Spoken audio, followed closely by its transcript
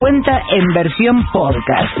750 en versión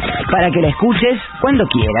podcast, para que la escuches cuando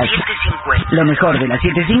quieras. Lo mejor de la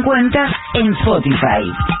 750 en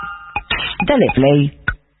Spotify. Dale play.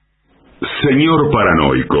 Señor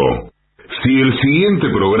paranoico, si el siguiente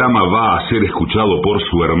programa va a ser escuchado por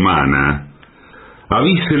su hermana,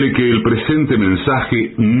 avísele que el presente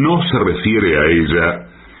mensaje no se refiere a ella,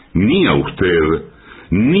 ni a usted,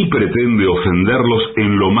 ni pretende ofenderlos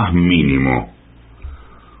en lo más mínimo.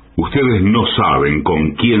 Ustedes no saben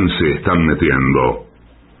con quién se están metiendo.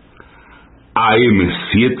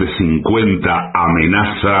 AM750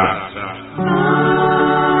 amenaza.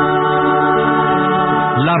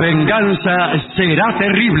 La venganza será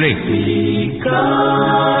terrible.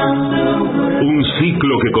 Un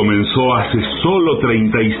ciclo que comenzó hace solo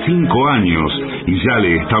 35 años y ya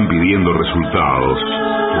le están pidiendo resultados.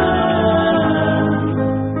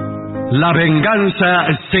 La venganza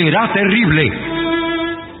será terrible.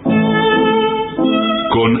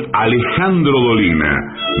 Con Alejandro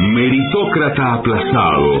Dolina, meritócrata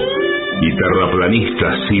aplazado y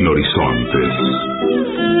terraplanista sin horizontes.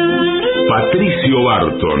 Patricio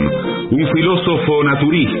Barton, un filósofo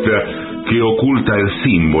naturista que oculta el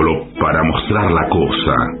símbolo para mostrar la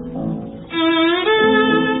cosa.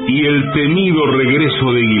 Y el temido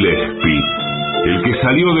regreso de Gillespie, el que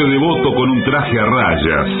salió de devoto con un traje a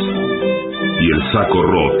rayas y el saco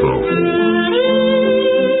roto.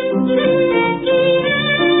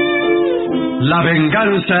 La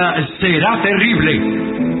venganza será terrible.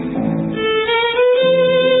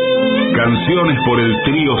 Canciones por el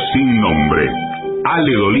trío sin nombre: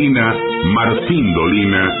 Ale Dolina, Martín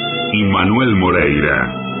Dolina y Manuel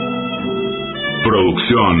Moreira.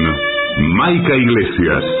 Producción: Maica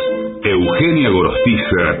Iglesias, Eugenia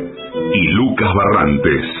Gorostiza y Lucas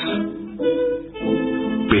Barrantes.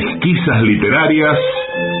 Pesquisas literarias: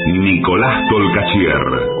 Nicolás Tolcachier.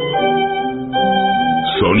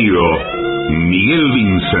 Sonido: Miguel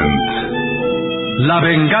Vincent. La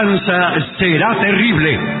venganza será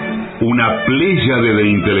terrible. Una pléyade de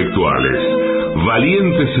intelectuales,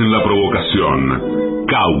 valientes en la provocación,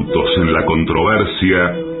 cautos en la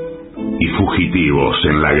controversia y fugitivos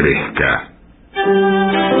en la gresca.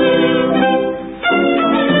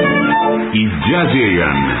 Y ya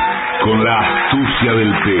llegan, con la astucia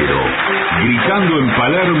del pero, gritando en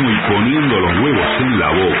Palermo y poniendo los huevos en la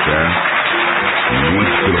boca,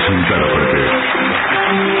 nuestros intérpretes.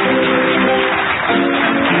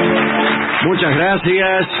 Muchas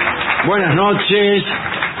gracias, buenas noches.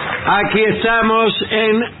 Aquí estamos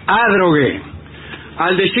en Adrogué.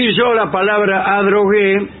 Al decir yo la palabra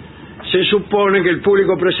Adrogué, se supone que el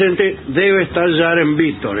público presente debe estallar en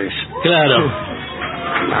vítores. Claro.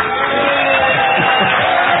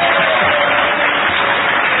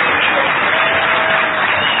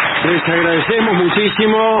 Les agradecemos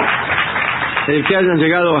muchísimo el que hayan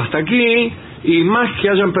llegado hasta aquí y más que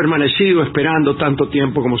hayan permanecido esperando tanto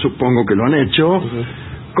tiempo como supongo que lo han hecho.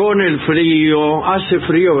 Con el frío, hace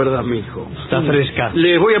frío, ¿verdad, mijo? Está fresca.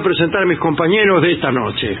 Les voy a presentar a mis compañeros de esta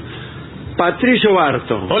noche. Patricio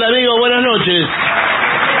Barton. Hola, amigo, buenas noches.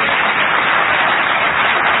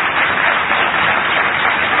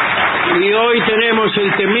 Y hoy tenemos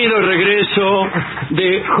el temido regreso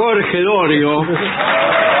de Jorge Dorio.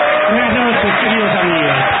 Buenas noches, queridos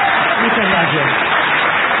amigos. Muchas gracias.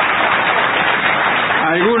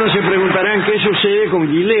 Algunos se preguntarán qué sucede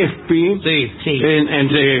con Gillespie. Sí.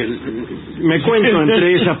 Me cuento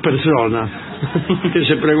entre esas personas que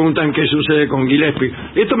se preguntan qué sucede con Gillespie.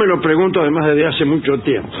 Esto me lo pregunto además desde hace mucho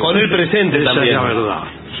tiempo. Con el presente esa también. Es la verdad.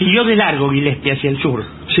 Siguió de largo Gillespie hacia el sur.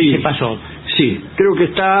 Sí. ¿Qué pasó? Sí, creo que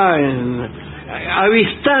está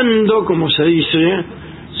avistando, como se dice,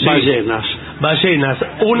 Sí. ballenas,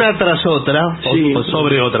 una tras otra, Sí. o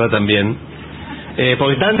sobre otra también.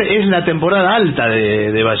 Porque es la temporada alta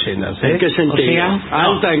de ballenas. ¿En qué sentido? O sea,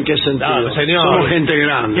 ¿Alta en qué sentido? No, señor. Somos gente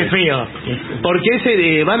grande. Qué feo.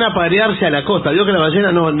 Porque van a aparearse a la costa. Digo que la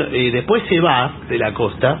ballena después se va de la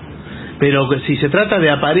costa, pero si se trata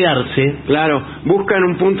de aparearse... Claro, buscan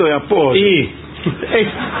un punto de apoyo. Y...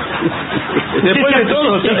 después de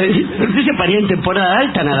todo, usted se paría en temporada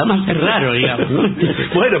alta, nada más, es raro, digamos.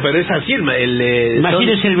 Bueno, pero es así.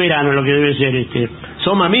 Imagínese el verano, lo que debe ser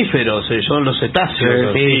son mamíferos, son los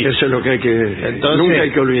cetáceos. Sí, eso es lo que hay que nunca hay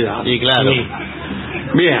que olvidar. Y claro. Sí.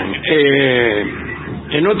 Bien,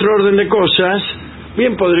 en otro orden de cosas,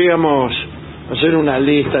 bien podríamos hacer una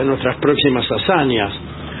lista de nuestras próximas hazañas.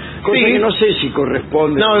 Cosa Sí. que no sé si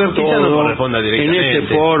corresponde quizá no corresponda en directamente.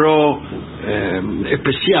 este foro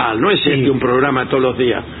especial. No es un programa todos los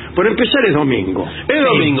días. Por empezar es domingo. Es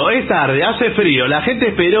domingo, es tarde, hace frío. La gente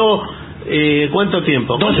esperó, ¿cuánto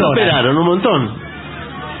tiempo? 2 horas. Esperaron un montón.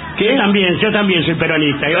 ¿Qué? Yo también soy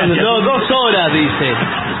peronista. Gracias. No, 2 horas, dice.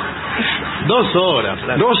 2 horas.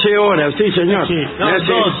 12 horas, sí, señor. Sí. No, Me hace-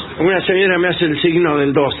 2. Una señora me hace el signo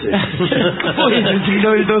del 12. ¿Cuál es el signo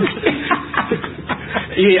del 12?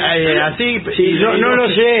 Y así... Sí, y- no, y no lo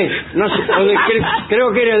sé. No sé,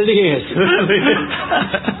 creo que era el 10.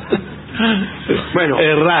 Bueno,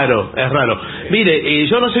 Es raro. Mire,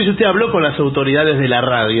 yo no sé si usted habló con las autoridades de la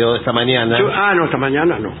radio esta mañana. no, esta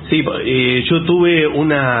mañana no. Sí, yo tuve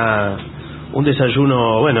un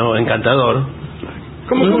desayuno, bueno, encantador.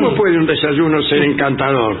 ¿Cómo puede un desayuno ser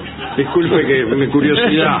encantador? Disculpe que mi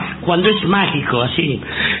curiosidad. Cuando es mágico, así.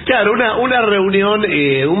 Claro, una reunión,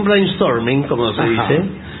 un brainstorming, como se Ajá.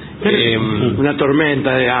 dice, Una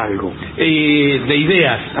tormenta de algo. de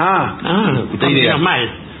ideas. De ideas. mal.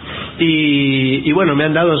 Y bueno, me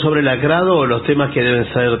han dado sobre el agrado los temas que deben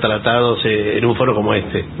ser tratados en un foro como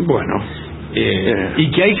este. Bueno.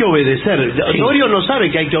 Y que hay que obedecer. Osorio no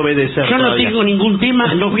sabe que hay que obedecer. Yo no todavía. tengo ningún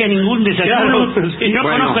tema, no fui a ningún desayuno Claro, sí. y no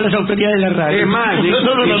Bueno. conozco a las autoridades de la radio. Es más,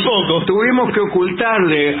 Nosotros tampoco. tuvimos que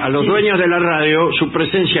ocultarle a los dueños de la radio su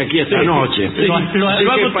presencia aquí esta Sí. noche. Sí. Lo Así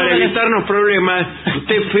hago que todas para las- evitarnos problemas,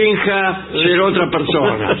 usted finja ser otra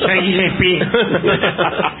persona. Soy Gillespie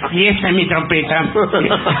y esta es mi trompeta.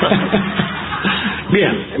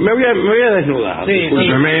 Bien, me voy a desnudar. Sí,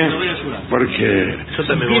 Discúlpeme, sí. porque Yo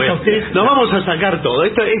también me voy ¿Empieza a... usted? Nos vamos a sacar todo.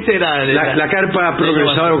 Este era... la carpa ha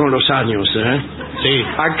progresado con los años. Sí.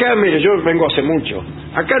 Acá, mire, yo vengo hace mucho.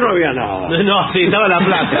 Acá no había nada. No, sí, estaba la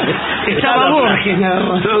plata. Estaba Borges, nada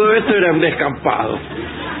más. Todo esto era un descampado.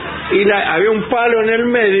 Y había un palo en el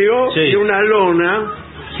medio Sí. y una lona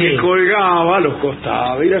que Sí. colgaba a los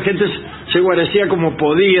costados. Y la gente se guarecía como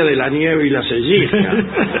podía de la nieve y la sellisca.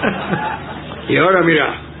 Y ahora, mira,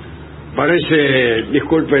 parece,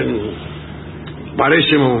 disculpen,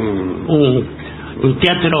 parece Un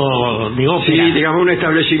teatro de ópera. sí, digamos, un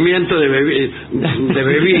establecimiento de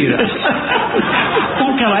bebidas.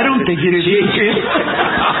 Un cabarón te quiere decir.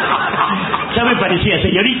 Ya me parecía,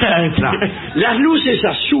 señorita. No. Las luces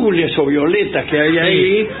azules o violetas que hay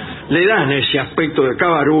ahí le dan ese aspecto de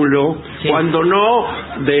cabarulo, Sí. cuando no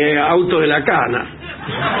de auto de la cana.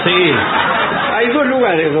 Sí. Hay 2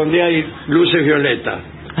 lugares donde hay luces violetas,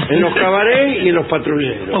 en los cabarets y en los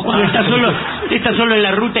patrulleros. O cuando está solo en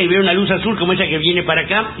la ruta y ve una luz azul como esa que viene para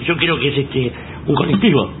acá, yo creo que es un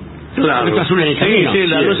colectivo. Claro. Luz azul en el camino. sí,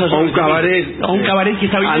 la luz azul. O un cabaret, O un cabaret que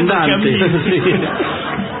está viniendo hacia andante. mí.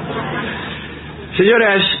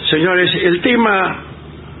 Señoras, señores, el tema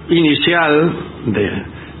inicial de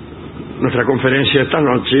nuestra conferencia esta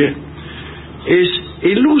noche es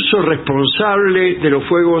el uso responsable de los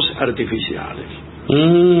fuegos artificiales.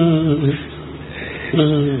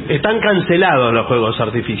 Están cancelados los fuegos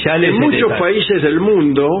artificiales. En muchos países del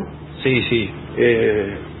mundo Sí, sí.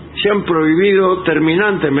 se han prohibido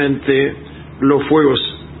terminantemente los fuegos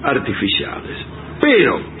artificiales.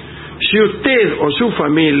 Pero si usted o su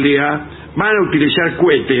familia van a utilizar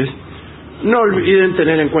cohetes, no olviden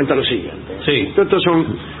tener en cuenta lo siguiente. Sí. Estos son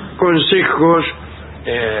consejos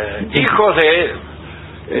hijos de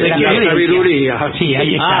la la prudencia. sabiduría. Sí,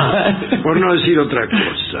 ahí está. Por no decir otra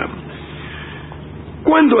cosa.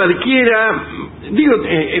 Cuando adquiera,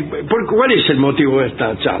 ¿cuál es el motivo de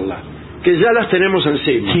esta charla? Que ya las tenemos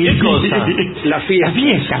encima. Sí, ¿Qué cosa? La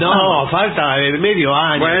fiesta. No, falta medio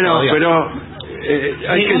año. Bueno, todavía. pero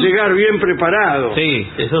hay que llegar bien preparado. Sí,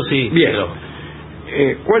 eso sí. Bien.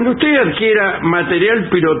 pero- Cuando usted adquiera material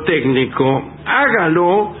pirotécnico,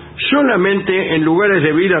 hágalo solamente en lugares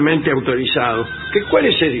debidamente autorizados.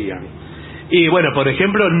 ¿Cuáles serían? Y bueno, por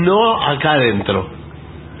ejemplo, no acá adentro.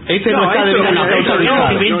 Este no, está esto debidamente esto autorizado. no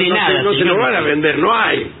se vende nada, no se señor. lo van a vender, no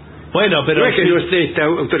hay. Bueno, pero no es que no esté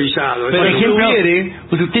autorizado. Pero Por es- ejemplo, hubiere-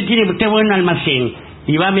 pues usted va a un almacén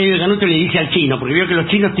y va a medio canuto y le dice al chino, porque veo que los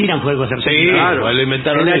chinos tiran fuegos Sí, artificiales. claro. lo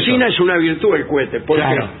inventaron En la ellos. China es una virtud el cohete. ¿Por qué?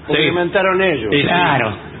 Claro. Porque Sí. lo inventaron ellos. Sí. Claro.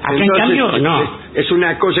 Acá en Entonces, cambio, no. Es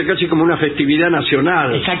una cosa casi como una festividad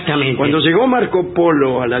nacional. Exactamente. Cuando llegó Marco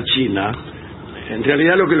Polo a la China, en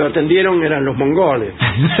realidad lo que lo atendieron eran los mongoles.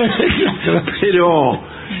 Pero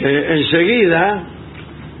enseguida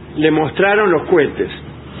le mostraron los cohetes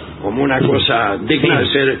como una cosa digna de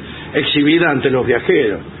ser exhibida ante los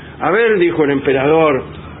viajeros. A ver, dijo el emperador,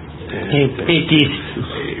 X.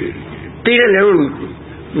 tírenle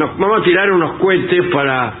vamos a tirar unos cohetes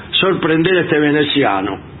para sorprender a este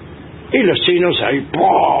veneciano. Y los chinos ahí,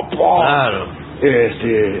 ¡po! Claro.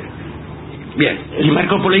 Bien. Y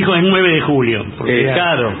Marco Polo dijo es 9 de julio. Porque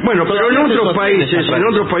Claro. Bueno, pero en Todavía otros se sostiene esa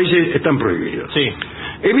países práctica. están prohibidos. Sí.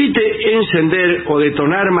 Evite encender o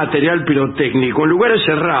detonar material pirotécnico en lugares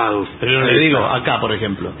cerrados. Pero le digo, acá, por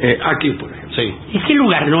ejemplo. Aquí, por ejemplo. Sí. ¿Y qué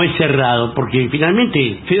lugar no es cerrado? Porque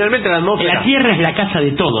finalmente la atmósfera. la Tierra es la casa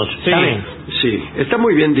de todos, ¿sabe? Sí, está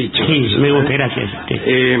muy bien dicho. Sí, eso, me gusta, gracias.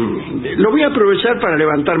 Lo voy a aprovechar para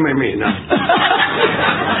levantarme mina.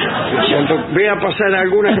 Cuando vea pasar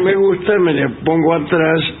alguna que me gusta, me le pongo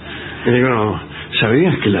atrás y digo, no,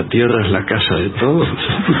 ¿sabías que la Tierra es la casa de todos?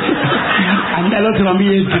 Anda al otro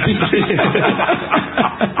ambiente.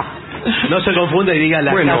 No se confunda y diga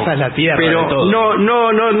la casa es la Tierra pero de todos.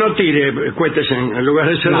 no tire cohetes en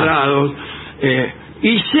lugares cerrados.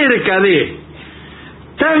 Y cerca de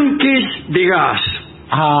tanques de gas.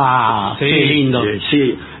 Ah, sí, qué lindo.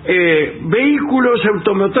 Sí. Vehículos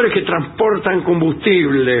automotores que transportan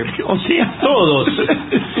combustible. O sea, todos.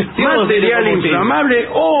 Material inflamable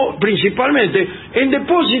o principalmente en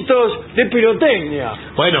depósitos de pirotecnia.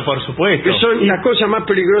 Bueno, por supuesto. Que son las cosas más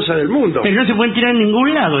peligrosas del mundo. Pero no se pueden tirar en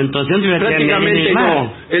ningún lado, entonces. ¿Dónde voy a tirar? Prácticamente en el mar?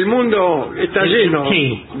 no. El mundo está lleno.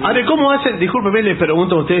 Sí. A ver, ¿cómo hacen? Discúlpeme, les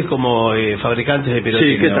pregunto a ustedes como fabricantes de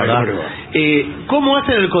pirotecnia. Sí, ¿qué tal? ¿Verdad? ¿Cómo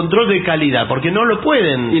hacen el control de calidad? Porque no lo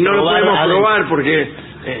pueden. Y no lo podemos probar porque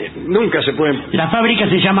nunca se pueden. La fábrica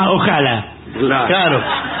se llama Ojalá. Claro.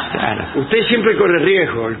 Usted siempre corre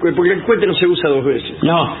riesgo, porque el cohete no se usa dos veces.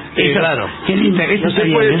 No, eso, claro. Qué linda, eso no se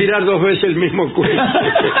bien, puede tirar dos veces el mismo cohete.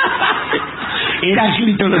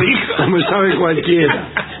 Heráclito lo dijo. Como sabe cualquiera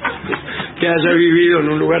que haya vivido en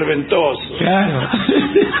un lugar ventoso. Claro.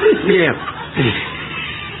 Bien.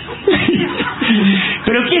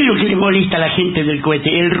 ¿Pero qué es lo que le molesta a la gente del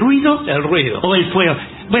cohete? ¿El ruido? El ruido. ¿O el fuego?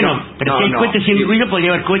 Bueno, No, pero si hay cohetes sin ruido,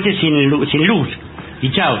 podría haber cohetes sin luz. Y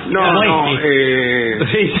chao.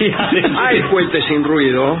 Sí, hay cohetes sin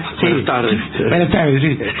ruido. Sí. Buenas tardes. Buenas tardes,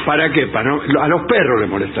 sí. ¿Para qué? A los perros les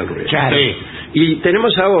molesta el ruido. Claro. Sí. Y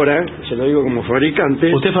tenemos ahora, se lo digo como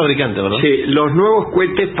fabricante. Usted es fabricante, ¿verdad? Sí, los nuevos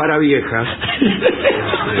cohetes para viejas.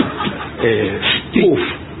 Puff.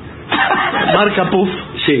 Marca Puff.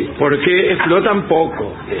 Sí, porque explotan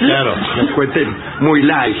poco. Claro. Los cohetes muy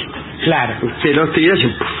light. Claro. Usted los tira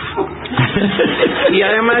y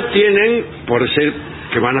además tienen, por ser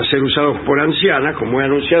que van a ser usados por ancianas, como he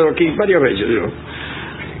anunciado aquí varias veces,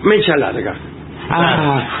 mecha larga.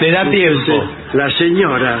 Te da tiempo. La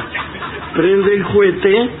señora prende el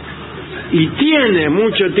cohete y tiene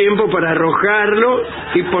mucho tiempo para arrojarlo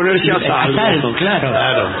y ponerse a salvo.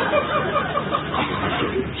 Claro.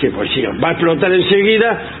 Sí, pues sí, va a explotar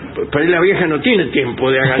enseguida, pero la vieja no tiene tiempo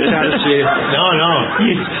de agacharse.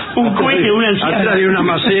 No. Un cohete, una anciana. Atrás de una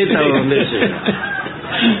maceta o donde sea.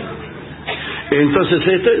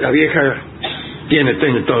 Entonces la vieja tiene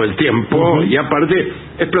todo el tiempo y aparte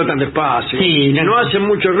explotan despacio. Sí, no hacen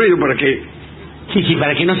mucho ruido para que... Sí,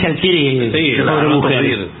 para que no se altere la pobre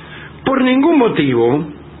mujer. Por ningún motivo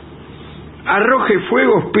arroje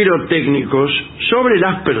fuegos pirotécnicos sobre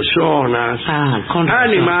las personas,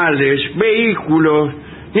 animales, vehículos,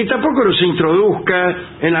 ni tampoco los introduzca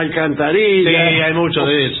en alcantarillas. Sí, hay mucho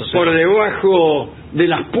de eso. Sí. Por debajo de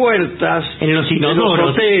las puertas, en los de inodoros, los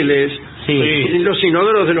hoteles, en los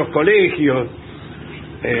inodoros de los colegios,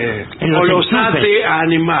 o los ate a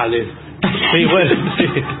animales. Sí, bueno, sí.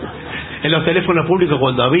 En los teléfonos públicos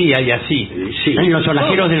cuando había y así. Sí. En los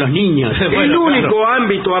sonajeros de los niños. El único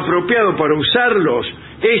ámbito apropiado para usarlos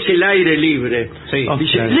es el aire libre. Sí.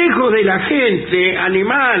 Dice, lejos de la gente,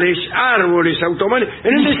 animales, árboles, automóviles,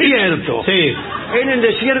 en el desierto. Sí. En el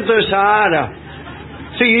desierto de Sahara.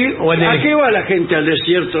 Sí, o en el... ¿A qué va la gente al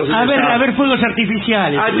desierto de Sahara? A ver fuegos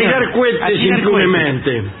artificiales. A tirar cohetes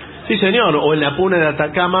impunemente. Sí, señor, o en la puna de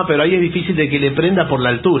Atacama, pero ahí es difícil de que le prenda por la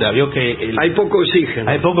altura. Vio que hay poco oxígeno.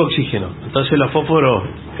 Hay poco oxígeno, entonces los fósforos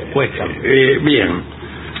cuestan. Bien.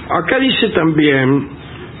 Acá dice también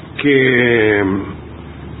que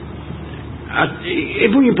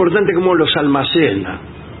es muy importante cómo los almacena.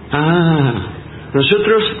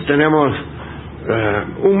 Nosotros tenemos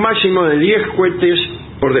un máximo de 10 cohetes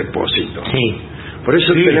por depósito. Sí. Por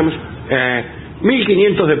eso tenemos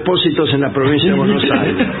 1.500 depósitos en la provincia de Buenos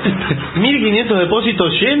Aires. 1.500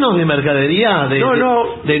 depósitos llenos de mercadería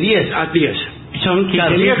de 10 a 10. Son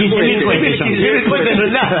 15.000 cohetes. 15.000 cohetes no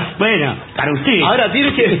es nada. Bueno, para usted. Ahora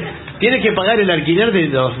tiene que pagar el alquiler de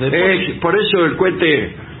los depósitos. Por eso el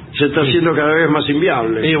cohete se está haciendo cada vez más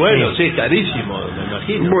inviable. Y bueno, sí, es carísimo, me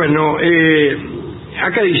imagino. Bueno,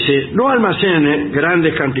 acá dice, no almacene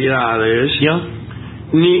grandes cantidades.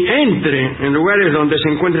 Ni entre en lugares donde se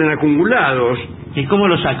encuentren acumulados. ¿Y cómo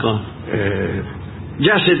lo saco?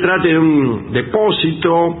 Ya se trate de un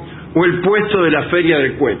depósito o el puesto de la feria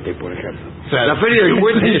del cohete, por ejemplo. Claro. La feria del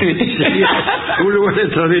cohete sería un lugar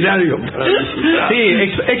extraordinario para visitar.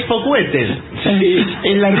 Sí, Expo Cohetes. Sí.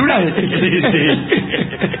 En la rural.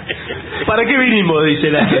 ¿Para qué vinimos?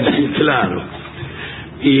 Dice la gente. Claro.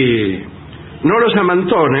 Y no los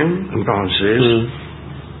amontonen, entonces,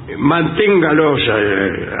 manténgalos,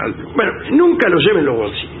 bueno, nunca los lleven los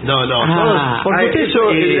bolsillos. No, Porque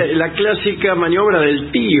eso es la clásica maniobra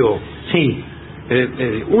del tío. Sí.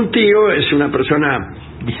 Un tío es una persona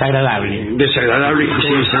Desagradable. y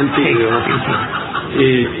sin sentido.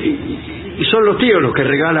 Y son los tíos los que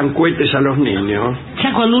regalan cohetes a los niños.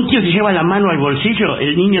 Ya cuando un tío se lleva la mano al bolsillo,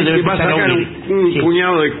 el niño debe Y va a empezar sacar un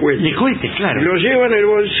puñado de cohetes. De cohetes, claro. Lo lleva en el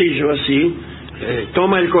bolsillo así,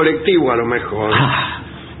 toma el colectivo a lo mejor,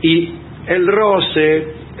 y el roce,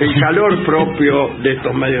 el calor propio de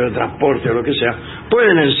estos medios de transporte o lo que sea,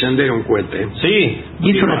 pueden encender un cohete. Sí.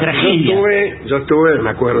 Y es una tragedia. Yo estuve, me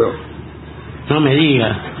acuerdo, No me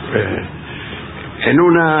diga. en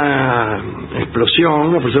una explosión.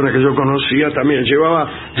 Una persona que yo conocía también llevaba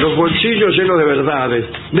los bolsillos llenos de verdades,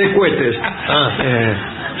 de cohetes,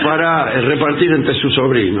 para repartir entre sus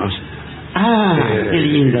sobrinos. Qué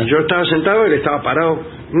lindo. Yo estaba sentado, él estaba parado,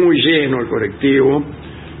 muy lleno el colectivo,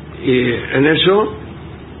 y en eso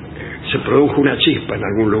se produjo una chispa en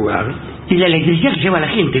algún lugar. Y la electricidad que lleva a la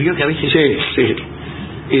gente, vio que a veces... Sí.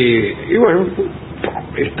 Y bueno,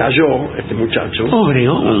 estalló este muchacho. Pobre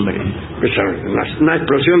hombre. Una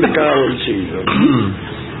explosión de cada bolsillo.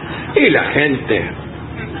 Y la gente,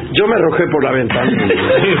 yo me arrojé por la ventana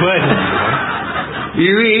y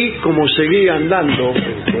vi como seguía andando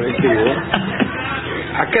el colectivo.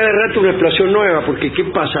 A cada rato una explosión nueva, porque ¿qué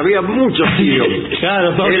pasa? Había muchos tiros.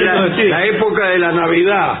 Claro, todo Era la época de la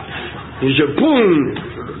Navidad. Y yo, ¡pum!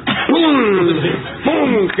 ¡Pum!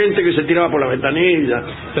 ¡Pum! Gente que se tiraba por la ventanilla.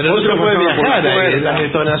 Pero otro puede viajar, las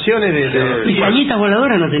detonaciones de... ¿Y cañitas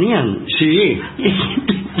voladoras no tenían? Sí.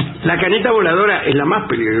 La caneta voladora es la más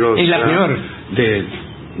peligrosa. Es la peor.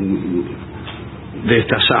 De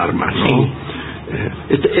estas armas, ¿no? Sí.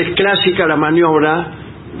 Es clásica la maniobra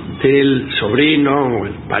del sobrino o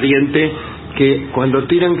el pariente que cuando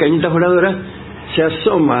tiran cañitas voladoras se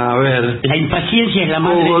asoma a ver. La impaciencia es la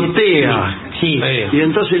más... Cogotea. Sí. Y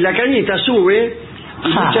entonces la cañita sube y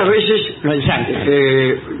muchas veces lo ensancha.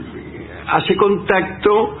 hace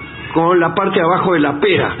contacto con la parte de abajo de la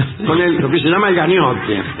pera, con lo que se llama el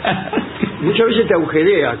gañote. Muchas veces te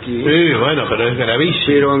agujerea aquí. Sí, bueno, pero es gravísimo.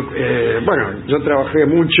 Pero, bueno, yo trabajé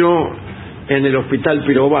mucho en el hospital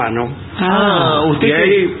pirobano. usted y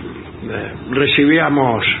ahí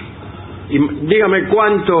recibíamos, y dígame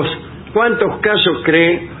cuántos casos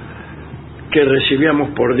cree que recibíamos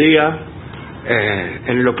por día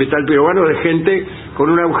en el hospital pirobano de gente con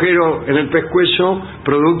un agujero en el pescuezo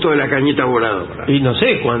producto de la cañita voladora. Y no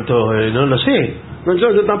sé cuánto, no lo sé. No,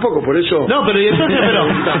 yo tampoco, por eso. No, pero y entonces,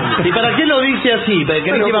 ¿y para qué lo dice así? ¿Para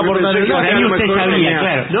qué le va a aportar el Por ahí usted sabía,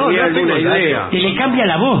 claro. No tengo idea. Se le cambia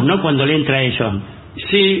la voz, ¿no? Cuando le entra eso.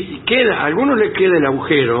 Sí, a algunos le queda el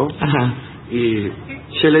agujero. Ajá. Y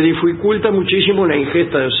se le dificulta muchísimo la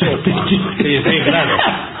ingesta de sopa. Sí, claro.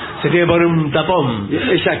 Se tiene que poner un tapón.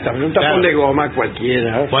 Exactamente, un tapón de goma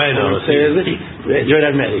cualquiera. Bueno, usted, yo era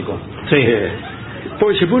el médico. Sí.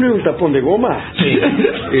 Pues se pone un tapón de goma,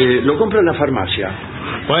 lo compra en la farmacia.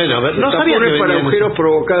 Bueno, no sabía que para venían agujeros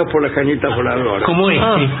provocados por las cañitas voladoras. Como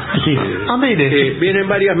este. Sí. Mire. Vienen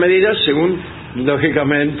varias medidas según,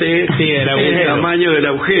 lógicamente, el tamaño del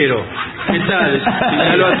agujero. ¿Qué tal?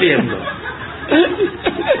 Ya lo atiendo.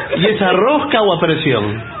 ¿Y es a rosca o a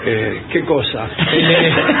presión? ¿Qué cosa?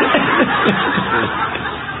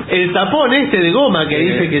 El tapón de goma que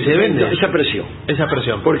dice que se vende. Esa presión. Esa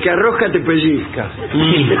presión. Porque a rosca te pellizca.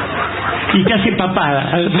 Y te hace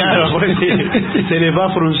papada. Claro, porque se les va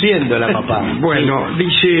frunciendo la papada. Bueno,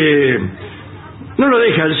 dice, no lo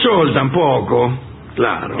deja al sol tampoco.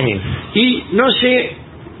 Claro. Y no sé,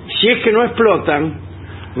 si es que no explotan,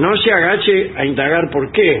 no se agache a indagar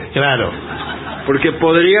por qué. Claro. Porque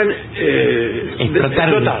podrían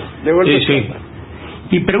explotar. De golpe explotar.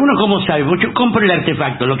 Pero uno cómo sabe, yo compro el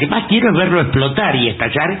artefacto, lo que más quiero es verlo explotar y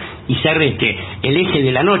estallar y ser el eje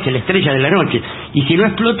de la noche, la estrella de la noche. Y si no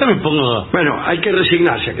explota me pongo... Bueno, hay que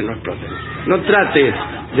resignarse a que no explote. No trate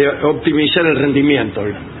de optimizar el rendimiento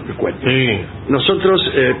del cohete. Sí.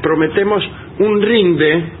 Nosotros prometemos un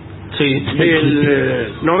rinde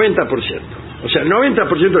del 90%. O sea, el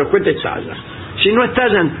 90% de los cohetes estallan. Si no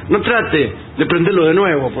estallan, no trate de prenderlo de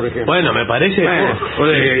nuevo, por ejemplo. Bueno, me parece... o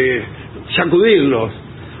de sacudirlos.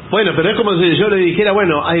 Bueno, pero es como si yo le dijera,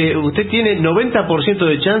 bueno, usted tiene 90%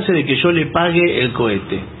 de chance de que yo le pague el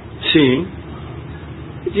cohete. Sí.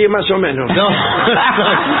 Y más o menos. No.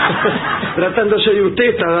 tratándose de usted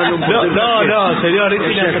está dando un porcentaje no, señor, es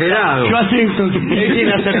exagerado. Yo acepto. Es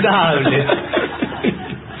inaceptable.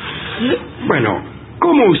 Bueno,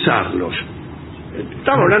 ¿cómo usarlos?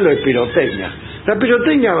 Estamos hablando de pirotecnia. La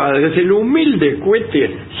pirotecnia va desde el humilde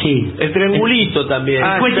cohete, Sí. El triangulito también.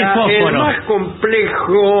 cohete hasta el fósforo. más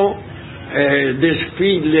complejo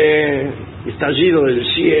desfile, estallido del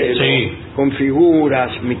cielo, Sí. con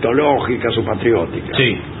figuras mitológicas o patrióticas.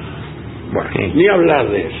 Sí. Bueno, Sí. ni hablar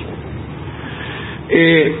de eso.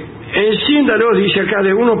 Enciéndalos, dice acá,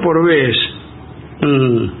 de uno por vez,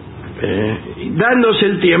 dándose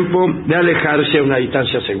el tiempo de alejarse a una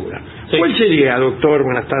distancia segura. Sí. ¿Cuál sería, doctor?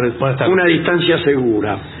 Buenas tardes. Buenas tardes. Una distancia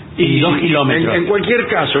segura. Y 2 kilómetros. En cualquier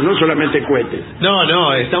caso, no solamente cohetes. No,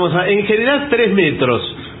 en general 3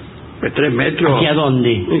 metros. 3 metros. ¿Hacia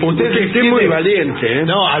dónde? Usted es muy valiente, ¿eh?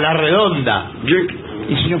 No, a la redonda. Yo-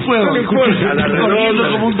 Y si no fuego, No le importa, la corriendo redonda.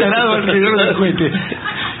 como un tarado alrededor del cohete.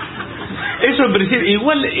 Eso en principio,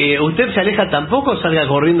 igual usted se aleja tampoco, salga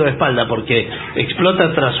corriendo de espalda porque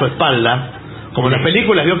explota tras su espalda. Como en las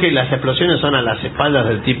películas vio que las explosiones son a las espaldas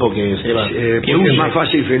del tipo que se va. Que porque huye. es más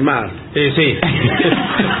fácil filmar. Sí.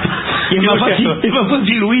 Y es más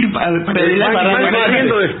fácil huir para adelante. Van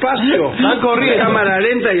corriendo despacio. Van corriendo. Cámara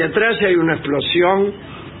lenta y atrás hay una explosión.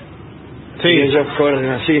 Sí. Y ellos corren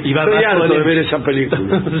así. Y van Estoy más harto de corriendo. ver esa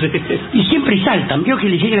película. Sí. Y siempre saltan, vio que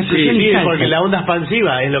le llega la explosión y Sí, saltan. porque la onda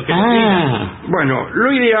expansiva es lo que nos tira. Bueno,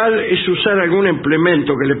 lo ideal es usar algún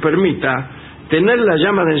implemento que le permita tener la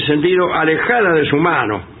llama de encendido alejada de su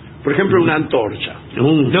mano. Por ejemplo, una antorcha.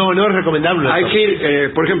 No es recomendable. Hay que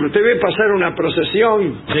ir, por ejemplo, usted ve pasar una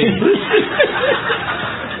procesión. Sí.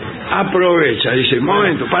 Aprovecha, dice,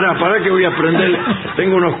 momento, para que voy a prender,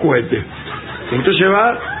 tengo unos cohetes. Entonces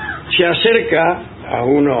va, se acerca a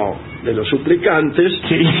uno de los suplicantes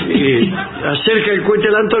y acerca el cohete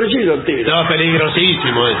a la antorcha y lo tira. No, es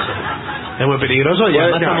peligrosísimo eso. Es muy peligroso y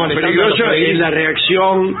además está Bueno, molestando peligroso a los es la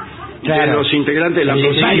reacción de los integrantes de la El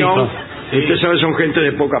procesión. pánico. Usted sabe, son gente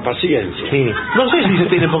de poca paciencia. Sí. No sé si se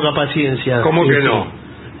tiene poca paciencia. ¿Cómo que no?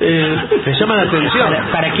 Me llama la atención.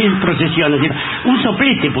 ¿Para qué procesión? Es decir, un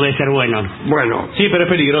soplete puede ser bueno. Bueno, Sí, pero es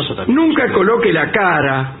peligroso también. nunca coloque la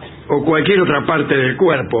cara o cualquier otra parte del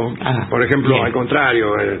cuerpo. Ah, Por ejemplo, bien. al contrario,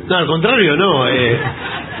 No, al contrario, no.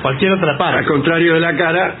 Cualquier otra al parte. contrario de la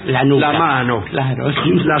cara, La nuca. la mano, Claro.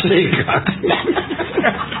 la ceja.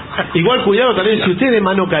 Igual cuidado también si usted es de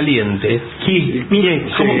mano caliente. Sí, mire,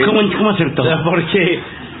 ¿cómo acertó? Porque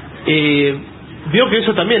vio que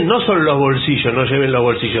eso también, no solo los bolsillos, no lleven los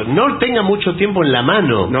bolsillos. No tenga mucho tiempo en la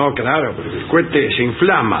mano. No, claro, porque el cohete se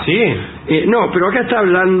inflama. Sí. No, pero acá está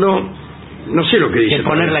hablando, no sé lo que dice. De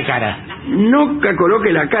poner la cara. Nunca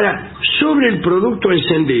coloque la cara sobre el producto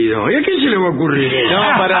encendido. ¿Y a quién se le va a ocurrir? No,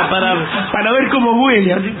 Para ver cómo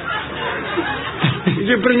huele. así. Y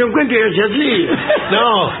se prende un cohete y hace así.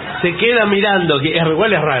 No, se queda mirando, que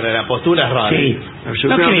igual es rara, la postura es rara. Sí. Yo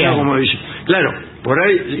No creo que crea. como dice. Claro, por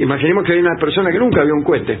ahí, imaginemos que hay una persona que nunca vio un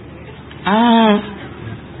cohete. Ah,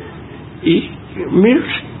 Y, mira.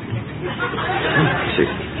 Sí.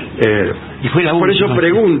 y fue la Por eso última.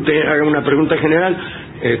 pregunte, haga una pregunta general.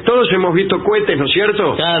 Todos hemos visto cohetes, ¿no es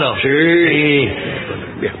cierto? Claro. Sí. Sí.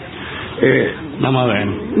 Bien. Vamos a ver.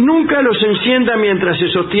 Nunca los encienda mientras se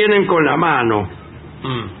sostienen con la mano.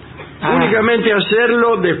 Ah. Únicamente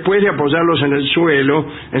hacerlo después de apoyarlos en el suelo,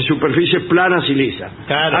 en superficies planas y lisas.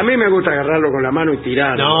 Claro. A mí me gusta agarrarlo con la mano y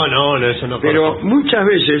tirarlo. No, eso no. Pero corresponde. muchas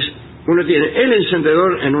veces uno tiene el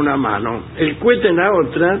encendedor en una mano, el cohete en la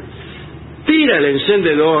otra, tira el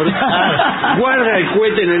encendedor, guarda el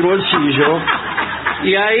cohete en el bolsillo,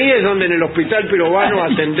 y ahí es donde en el hospital peruano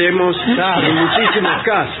atendemos en muchísimos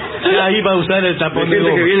casos. Ahí va a usar el De tapón de gente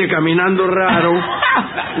que goma. viene caminando raro,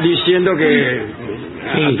 diciendo que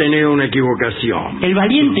Sí. ha tenido una equivocación.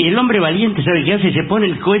 El hombre valiente, ¿sabe qué hace? Se pone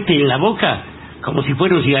el cohete en la boca, como si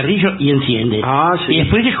fuera un cigarrillo, y enciende. Ah, sí. Y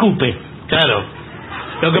después escupe. Claro.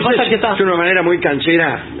 Lo que pasa es que está... Es una manera muy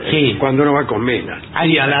canchera Sí. cuando uno va con minas.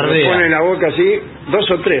 Ahí Lo pone en alardea. la boca así,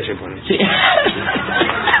 2 o 3 se pone. Sí.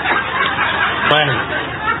 Bueno,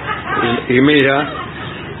 Y mira,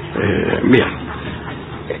 bien.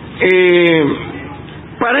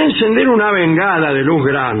 Para encender una bengala de luz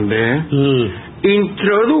grande,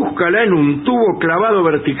 introdúzcala en un tubo clavado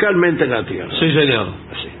verticalmente en la tierra. sí, señor.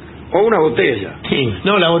 Así. O una botella. Sí.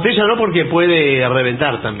 No, la botella no, porque puede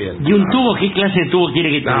reventar también. ¿Y un tubo? ¿Qué clase de tubo quiere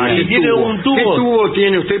que tenga? ¿qué tiene un tubo. ¿Qué tubo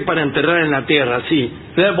tiene usted para enterrar en la tierra? Sí.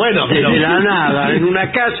 Bueno, pero... De la nada, en una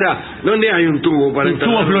casa, ¿dónde hay un tubo para Un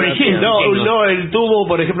enterrar? tubo en la fluorescente. tierra? No, el tubo,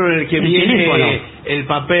 por ejemplo, en el que El viene teléfono. el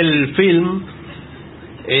papel film,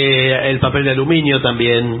 El papel de aluminio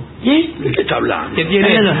también. ¿De qué está hablando? Que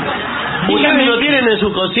tiene... ¿Ustedes no tienen en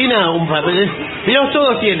su cocina un papel? Dios,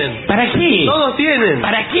 todos tienen. ¿Para qué? Todos tienen.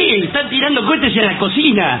 ¿Para qué? Están tirando cohetes en la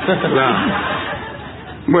cocina. Claro.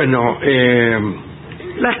 Bueno,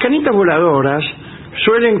 las canitas voladoras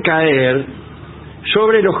suelen caer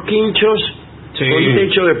sobre los quinchos con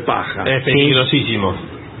techo de paja. Es peligrosísimo.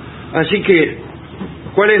 Así que,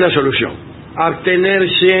 ¿cuál es la solución?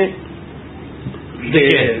 Abstenerse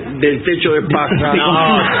del techo de paja.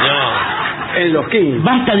 No, señor. En los quinchos.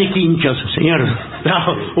 Basta de quinchos, señor.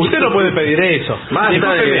 No, usted no puede pedir eso.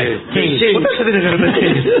 Basta de... Sí. Usted se tiene que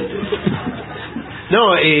repetir.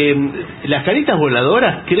 No, las canitas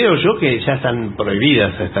voladoras creo yo que ya están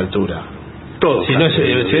prohibidas a esta altura. Todo. Si no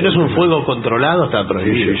es un fuego controlado, está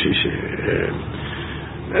prohibido. Sí.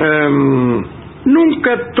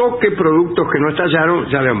 Nunca toque productos que no estallaron,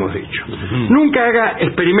 ya lo hemos dicho. Nunca haga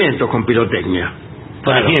experimentos con pirotecnia.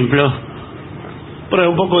 Por ejemplo... Prueba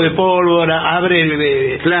un poco de pólvora,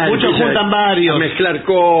 abre... Claro, muchos juntan varios. Mezclar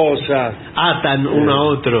cosas. Atan uno a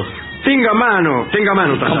otro. Tenga mano,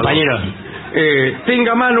 compañero.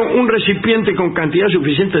 Tenga a mano un recipiente con cantidad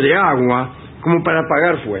suficiente de agua como para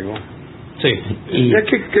apagar fuego. Sí. Ya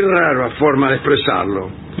qué rara forma de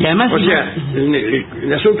expresarlo. Y además... O sea,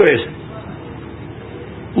 el asunto es...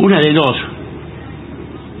 Una de dos.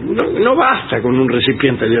 No basta con un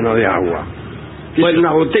recipiente lleno de agua. Bueno,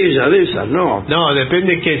 una botella de esas, no. No,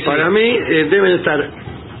 depende que... Para mí deben estar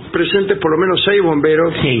presentes por lo menos 6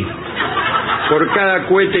 bomberos por cada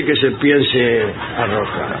cohete que se piense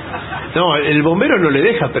arrojar. No, el bombero no le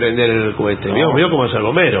deja prender el cohete. No. ¿Vio cómo es el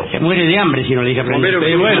bombero? Se muere de hambre si no le deja prender.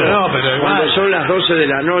 Pero pero cuando son las 12 de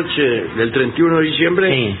la noche del 31 de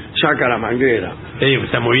diciembre, saca la manguera. Sí,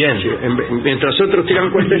 está muy bien. Sí, mientras otros tiran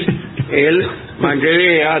cohetes, él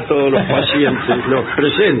manguerea a todos los pacientes, los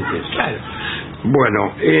presentes. Claro.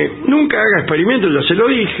 Bueno, nunca haga experimentos, ya se lo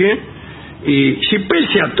dije, y si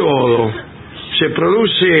pese a todo se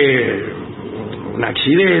produce un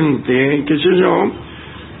accidente, qué sé yo,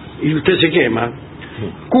 y usted se quema,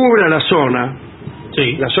 cubra la zona,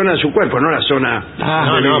 la zona de su cuerpo, no la zona...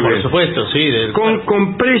 no, por supuesto, sí. Con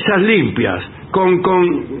compresas limpias, con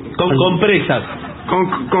compresas.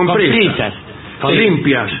 Con presas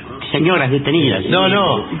limpias. Señoras detenidas.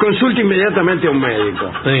 No. Consulte inmediatamente a un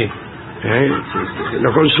médico. Sí.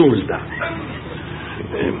 Lo consulta.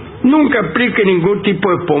 Nunca aplique ningún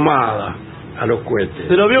tipo de pomada a los cohetes.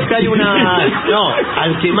 Pero veo que hay una... No,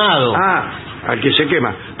 al quemado. Al que se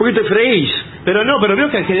quema. Porque te freís. Pero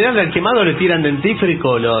veo que en general al quemado le tiran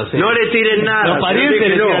dentífrico los... No le tiren nada. Los parientes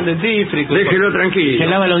le tiran dentífrico. Déjelo tranquilo. Se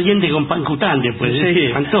lava los dientes con pan cutante, pues.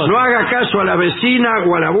 Sí. No haga caso a la vecina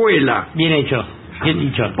o a la abuela. Bien hecho. Bien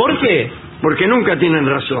dicho. ¿Por qué? Porque nunca tienen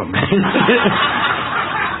razón.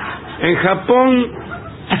 En Japón,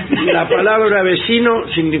 la palabra vecino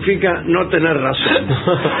significa no tener razón.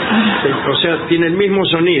 O sea, tiene el mismo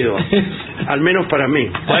sonido, al menos para mí.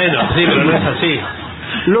 Bueno, sí, pero no es así.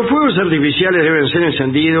 Los fuegos artificiales deben ser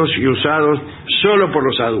encendidos y usados solo por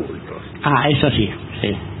los adultos. Eso sí.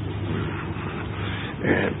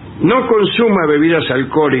 No consuma bebidas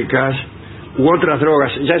alcohólicas u otras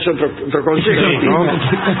drogas. Ya es otro consejo, ¿no?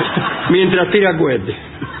 Mientras tira cohetes.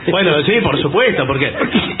 Bueno, sí, por supuesto, porque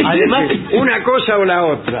además una cosa o la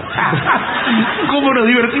otra. ¿Cómo nos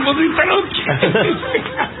divertimos esta noche?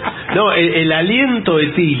 No, el aliento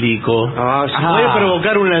etílico puede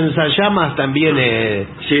provocar un lanzallamas también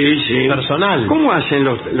personal. ¿Cómo hacen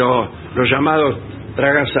los llamados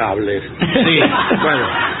tragasables? Sí. Bueno,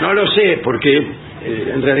 no lo sé, porque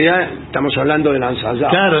en realidad estamos hablando de lanzallamas.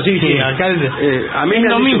 Claro, sí. Acá a mí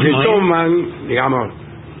me han dicho que toman, digamos,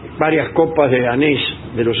 varias copas de anís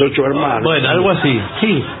de los 8 hermanos. Bueno, algo así.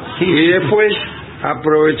 Sí. Y después,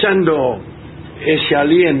 aprovechando ese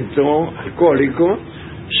aliento alcohólico,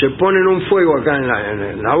 se ponen un fuego acá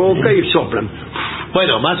en la boca y soplan.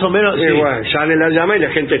 Bueno, más o menos. Y bueno, sale la llama y la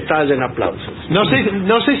gente estalla en aplausos. No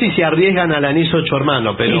sé si se arriesgan al anís 8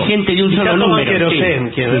 hermanos, pero. Y gente de un solo número.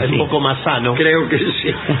 Querosén, que es un poco más sano. Creo que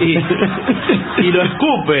sí. Y lo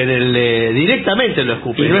escupen, directamente lo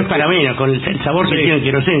escupen. Y no es para menos, con el sabor que tiene el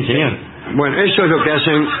querosén, señor. Bueno, eso es lo que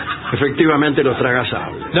hacen efectivamente los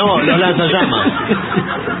tragasables. No, los lanzallamas.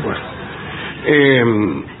 Bueno.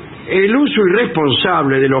 El uso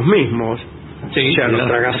irresponsable de los mismos, o sea, los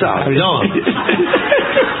tragasables. No.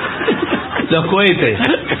 Los cohetes.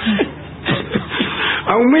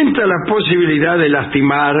 Aumenta la posibilidad de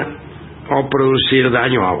lastimar o producir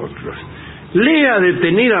daño a otros. Lea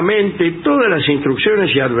detenidamente todas las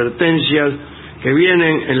instrucciones y advertencias que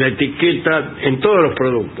vienen en la etiqueta en todos los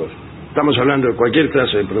productos. Estamos hablando de cualquier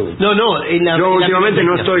clase de producto. No, yo últimamente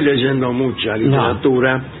no estoy leyendo mucha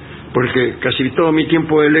literatura, porque casi todo mi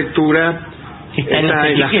tiempo de lectura está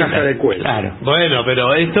en las cajas de cuero. Claro. Bueno,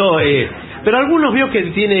 pero esto... pero algunos veo que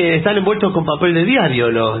están envueltos con papel de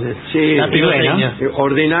diario, la pirotecnia. Bueno,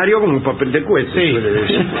 ordinario como un papel de cuero. Sí.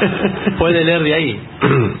 Puede leer de ahí.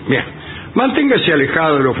 Bien. Manténgase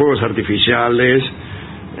alejado de los fuegos artificiales.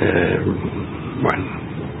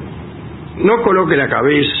 No coloque la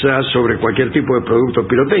cabeza sobre cualquier tipo de producto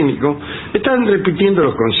pirotécnico. Están repitiendo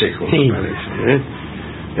los consejos, sí, me parece.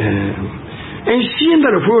 Encienda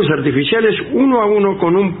los fuegos artificiales uno a uno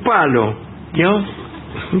con un palo. ¿Yo?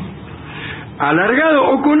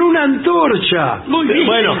 Alargado o con una antorcha. Muy bien.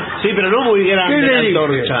 Bueno, sí, pero no muy grande la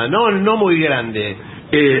antorcha. No muy grande.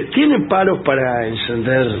 ¿Tiene palos para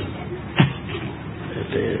encender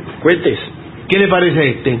cohetes? ¿Qué le parece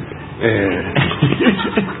este?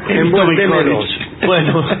 Envuéltemelos.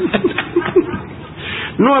 Bueno.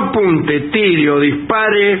 No apunte, tire o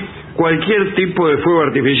dispare cualquier tipo de fuego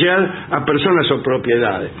artificial a personas o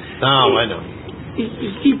propiedades. Bueno.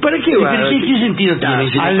 ¿Y para qué va? ¿Qué sentido tiene?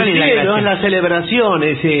 Al cielo, es la celebración,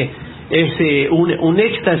 un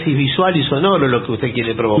éxtasis visual y sonoro lo que usted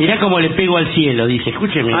quiere provocar. Mirá cómo le pego al cielo, dice,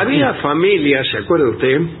 escúcheme. Había familias, ¿se acuerda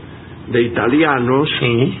usted? De italianos,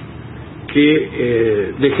 sí,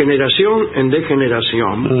 que de generación en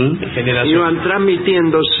generación iban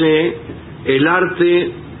transmitiéndose el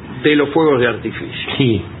arte de los fuegos de artificio.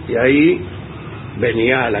 Sí. Y ahí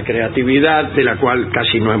venía la creatividad de la cual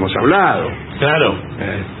casi no hemos hablado. Claro.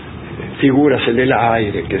 Figuras en el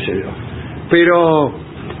aire, qué sé yo. Pero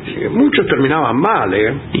muchos terminaban mal,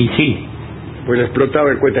 Y sí. Pues le explotaba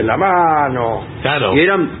el cohete en la mano. Claro. Y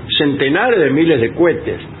eran centenares de miles de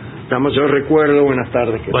cohetes. Yo recuerdo, buenas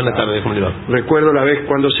tardes. Buenas tardes, ¿cómo le va? Recuerdo la vez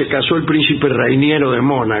cuando se casó el príncipe Rainiero de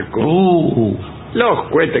Mónaco. Los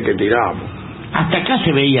cohetes que tiramos. Hasta acá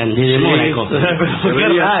se veían desde Mónaco. Se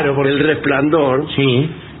veía raro por el resplandor. Sí.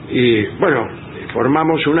 Y bueno,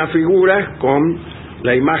 formamos una figura con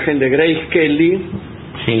la imagen de Grace Kelly.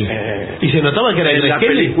 Sí. Y se notaba que era en la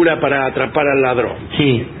Kelly. Película para atrapar al ladrón.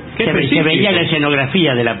 Sí. Se veía la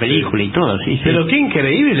escenografía de la película y todo, sí. Pero qué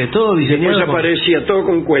increíble, todo diseñado. Después aparecía todo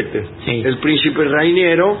con cohetes. Sí. El príncipe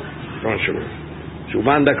Rainiero con su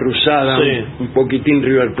banda cruzada, un poquitín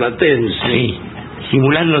riverplatense. Sí.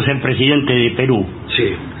 Simulando ser presidente de Perú.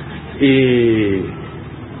 Sí.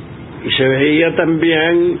 Y se veía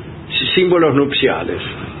también símbolos nupciales.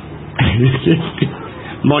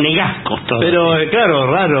 Monegascos todos. Pero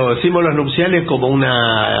claro, raro, símbolos nupciales como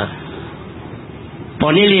una...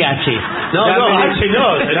 Ponele H.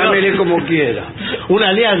 Dámele como quiera. Una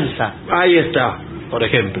alianza. Ahí está. Por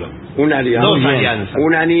ejemplo. Una alianza. Dos alianzas.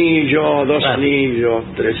 Un anillo, dos anillos,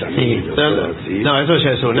 tres anillos. No, eso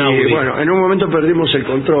ya es un y bueno, en un momento perdimos el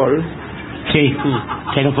control. Sí,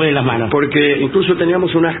 se nos fue de las manos. Porque incluso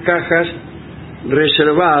teníamos unas cajas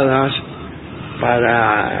reservadas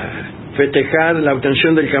para festejar la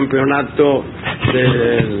obtención del campeonato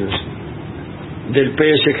del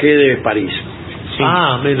PSG de París. Sí.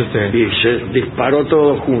 Mire usted. Y se disparó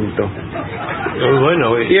todo junto. Muy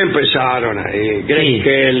bueno. Y empezaron ahí Grace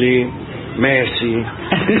Kelly, Messi,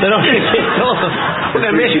 Pero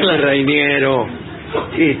una mezcla. Rainiero,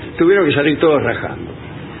 y tuvieron que salir todos rajando.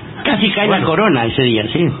 Casi cae la corona ese día,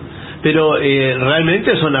 sí. Pero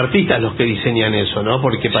realmente son artistas los que diseñan eso, ¿no?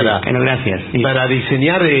 Porque gracias. Sí. Para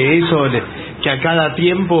diseñar eso que a cada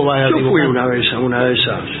tiempo va a Yo fui una vez a una de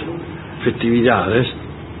esas festividades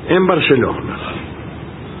en Barcelona.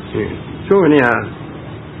 Sí. Yo venía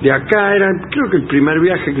de acá, era creo que el primer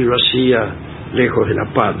viaje que yo hacía lejos de la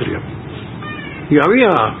patria. Y había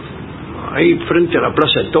ahí frente a la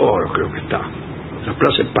Plaza de Toros, creo que está, la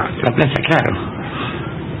Plaza de Patria. La plaza, claro.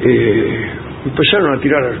 Empezaron a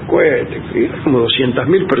tirar el cohete, y eran como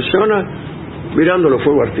 200.000 personas mirando los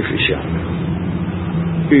fuegos artificiales.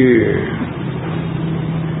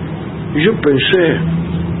 Y yo pensé,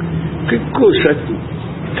 qué cosa,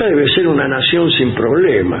 esta debe ser una nación sin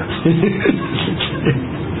problemas.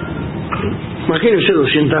 Imagínense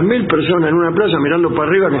 200.000 personas en una plaza mirando para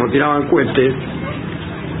arriba como tiraban cohetes.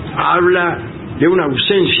 Habla de una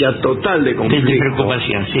ausencia total de conflicto. De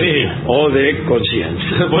preocupación, sí. O de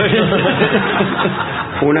conciencia. Bueno.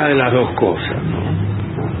 Una de las dos cosas, ¿no?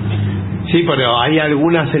 Sí, pero hay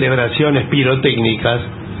algunas celebraciones pirotécnicas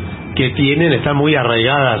que están muy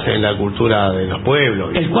arraigadas en la cultura de los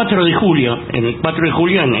pueblos. El 4 de julio,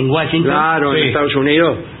 en Washington. Claro, en Estados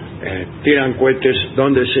Unidos tiran cohetes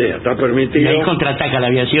donde sea, está permitido. Y ahí contraataca la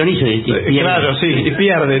aviación y se pierden. Claro, sí, y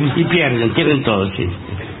pierden. Pierden todo, sí.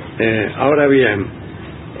 Ahora bien,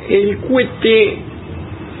 el cohete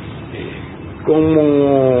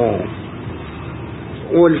como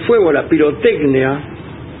o el fuego, la pirotecnia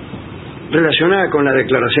relacionada con la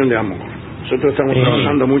declaración de amor. Nosotros estamos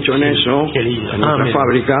trabajando mucho en eso, en nuestra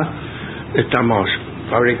fábrica. Estamos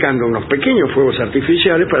fabricando unos pequeños fuegos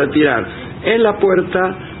artificiales para tirar en la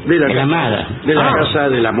puerta de la casa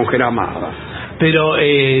de la mujer amada. Pero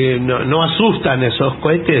no asustan esos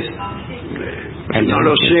cohetes. No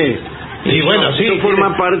lo sé. Y bueno, sí, esto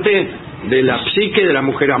forma parte de la psique de la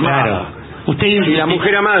mujer amada. Claro. Usted, si la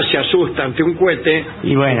mujer amada se asusta ante un cohete,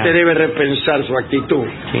 usted debe repensar su actitud.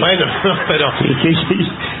 Sí. Bueno, pero...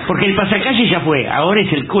 Porque el pasacalle ya fue, ahora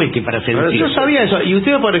es el cohete para seducir. Yo sabía eso. ¿Y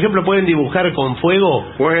ustedes, por ejemplo, pueden dibujar con fuego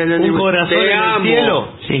un corazón en el cielo?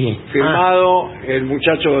 Sí. Firmado el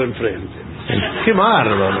muchacho de enfrente. Qué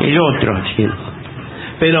bárbaro. El otro, sí.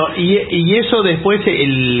 Pero, ¿y eso después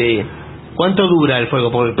cuánto dura el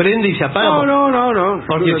fuego? ¿Porque prende y se apaga? No.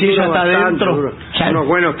 Porque si ella está adentro... Unos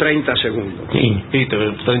buenos 30 segundos. Sí.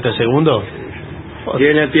 30 segundos.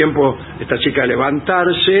 Tiene tiempo esta chica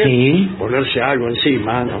levantarse, ponerse algo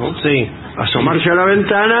encima, ¿no? Sí. Asomarse a la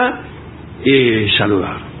ventana y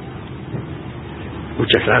saludar.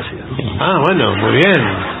 Muchas gracias. Ah, bueno, muy bien.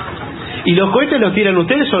 ¿Y los cohetes los tiran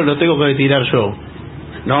ustedes o los tengo que tirar yo?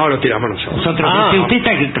 No, lo tiramos nosotros.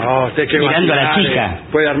 Usted está mirando a la chica.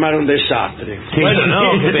 Puede armar un desastre. Sí. Bueno,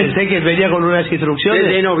 no, que pensé que venía con unas instrucciones.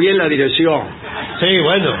 Denos bien la dirección. Sí,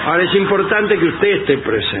 bueno. Ahora es importante que usted esté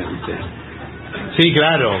presente. Sí,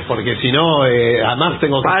 claro, porque si no, además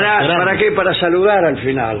tengo que... ¿Para qué? Para saludar al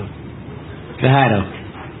final. Claro.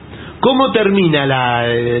 ¿Cómo termina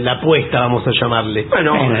la apuesta, vamos a llamarle?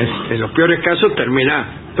 Bueno, en los peores casos termina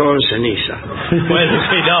todo en ceniza. Bueno,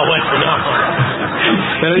 sí, no.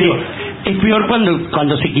 Pero digo, es peor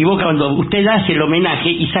cuando se equivoca, cuando usted hace el homenaje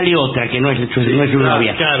y sale otra que no es su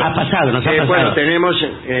novia. Claro. Ha pasado, nos ha pasado. Bueno, tenemos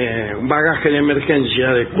un bagaje de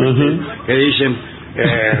emergencia de que dicen...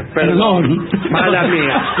 perdón, mala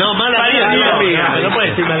mía. No, mala mía. No puede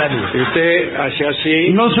decir mala mía. Y usted hace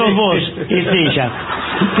así. No sos vos, es ella.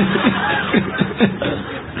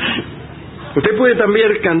 Usted puede también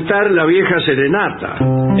cantar la vieja serenata.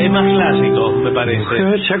 Es más clásico, me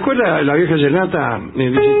parece. ¿Se acuerda la vieja serenata?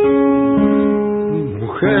 Dice,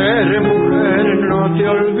 mujer, no te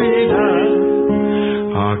olvidas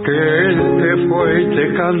aquel que fue y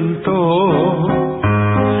te cantó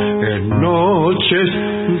en noches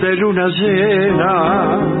de luna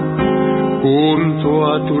llena,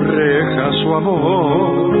 junto a tu reja su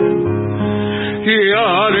amor, y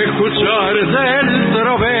al escuchar del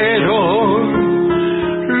trovero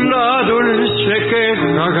la dulce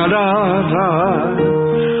queja galana,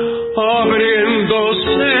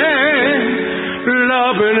 abriéndose la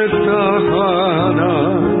ventana.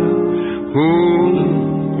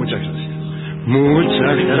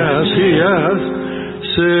 Muchas gracias.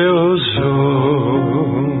 Se oyó.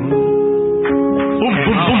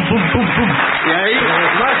 Y ahí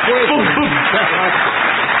más fuerte.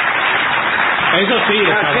 Eso sí.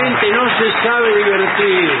 La gente no se sabe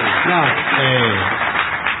divertir. No.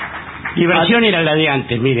 Diversión era la de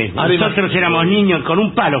antes, mire. Nosotros éramos niños, con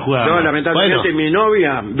un palo jugábamos. No, lamentablemente mi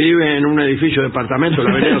novia vive en un edificio de departamento,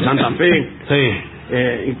 la avenida Santa Fe. Sí.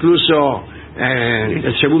 Incluso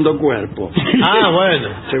el segundo cuerpo. Ah, bueno.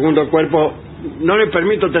 Segundo cuerpo. No le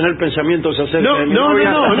permito tener pensamientos acerca de mi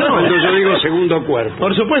novia cuando yo digo segundo cuerpo.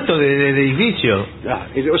 Por supuesto, de edificio.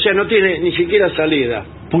 O sea, no tiene ni siquiera salida.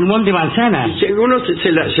 Pulmón de manzana. Uno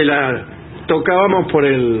se la tocábamos por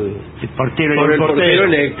el portero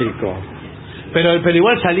eléctrico. Pero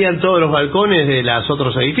igual salían todos los balcones de los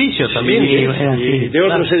otros edificios también. Sí, de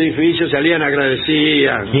otros edificios salían,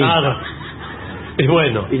 agradecían. Sí. Claro. Es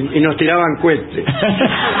bueno. Y nos tiraban cohetes.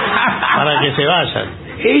 Para que se vayan.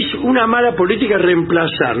 Es una mala política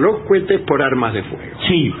reemplazar los cohetes por armas de fuego.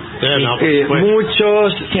 Sí.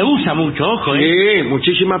 Muchos... Se usa mucho, ojo. Sí,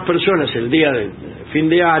 muchísimas personas el día de fin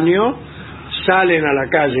de año salen a la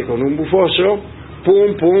calle con un bufoso,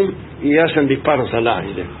 pum, pum, y hacen disparos al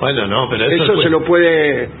aire. Bueno, no, pero eso se lo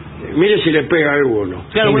puede... Mire si le pega a alguno.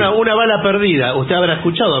 Claro, una bala perdida. Usted habrá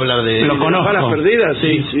escuchado hablar de... Lo conozco. ¿Balas perdidas?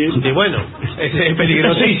 Sí. Y bueno, es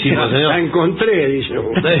peligrosísimo, señor. La encontré, dice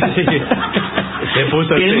usted.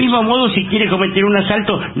 Del mismo modo, si quiere cometer un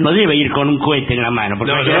asalto, no debe ir con un cohete en la mano,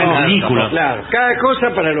 porque es ridículo. Claro, cada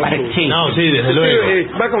cosa para los suyos. Sí. No, sí, desde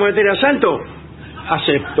luego. ¿Va a cometer asalto?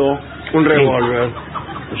 Acepto un revólver.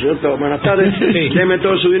 ¿Cierto? Buenas tardes. Sí. Deme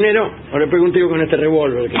todo su dinero o le pego un tiro con este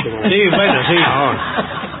revólver que tengo. Sí, bueno, sí.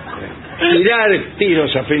 Tirar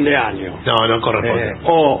tiros a fin de año. No corresponde.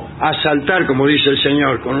 O asaltar, como dice el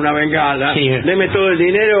señor, con una bengala. Sí. Deme todo el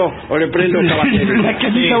dinero o le prendo un caballero. Una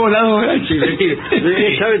canita voladora. Sí,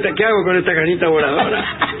 ¿sabe qué hago con esta canita voladora?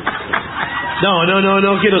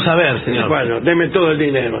 No quiero saber, señor. Bueno, deme todo el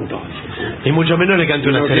dinero entonces. Y mucho menos le cante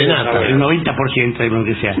una No quiero serenata. saber. El 90% de lo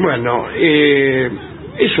que sea. Bueno,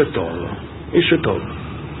 eso es todo. Eso es todo.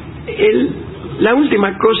 La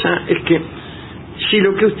última cosa es que si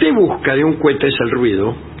lo que usted busca de un cohete es el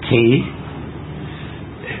ruido, Sí.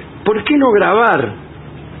 ¿por qué no grabar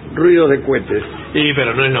ruidos de cohetes? Sí,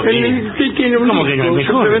 pero no es lo mismo. Usted tiene un ¿Cómo que no es disco,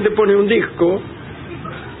 mejor? simplemente pone un disco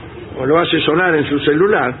o lo hace sonar en su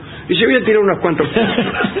celular y se viene a tirar unos cuantos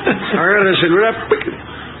agarra el celular,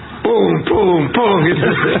 pum, pum, pum, y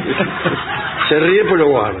se ríe pues lo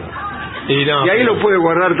guarda. Y ahí lo puede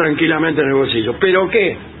guardar tranquilamente en el bolsillo. ¿Pero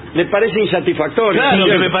qué? ¿Le parece insatisfactorio? Claro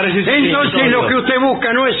que me parece insatisfactorio. Entonces lo que usted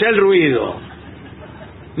busca no es el ruido,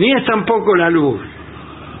 ni es tampoco la luz.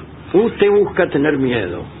 Usted busca tener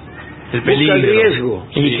miedo. El peligro. Busca el riesgo.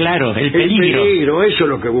 Sí, claro, el El peligro. peligro, eso es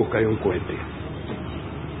lo que busca de un cohete.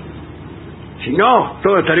 Si no,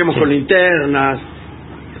 todos estaríamos con linternas,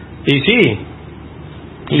 Y sí.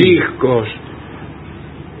 discos,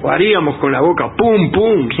 o haríamos con la boca pum,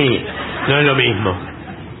 pum. Sí. No es lo mismo.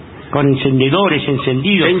 Con encendedores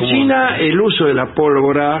encendidos. En como- China el uso de la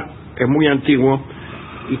pólvora es muy antiguo,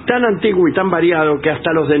 y tan antiguo y tan variado que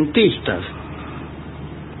hasta los dentistas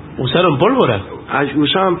 ¿Usaron pólvora?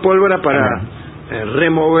 usaban pólvora para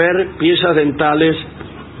remover piezas dentales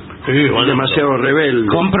Sí, demasiado rebeldes.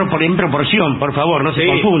 En proporción, por favor, no se Sí.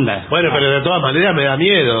 confunda. Bueno, pero de todas maneras me da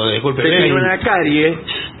miedo, disculpe. Usted tiene una carie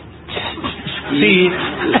y Sí.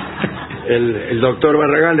 el doctor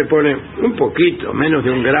Barragán le pone un poquito, menos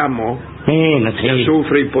de 1 gramo No de sé.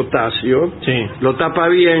 azufre y potasio, Sí. lo tapa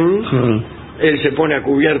bien, Sí. él se pone a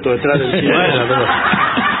cubierto detrás del cielo. Bueno, pero...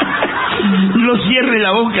 No cierre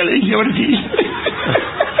la boca, le dice, a ver si...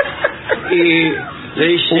 Y le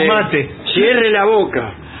dice, Un mate. cierre la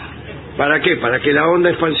boca. ¿Para qué? Para que la onda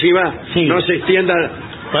expansiva Sí. no se extienda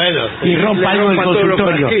Bueno, Y rompa le algo del rompa todos los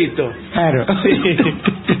consultorio. frasquitos. Claro.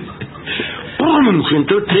 ¡Pum!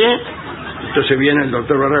 ¿Siente usted? Entonces viene el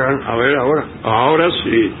doctor Barragán, a ver, ahora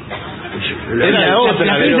sí. Era otra,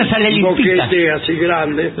 la pero prensa sale un limpita. boquete así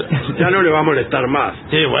grande, ya no le va a molestar más.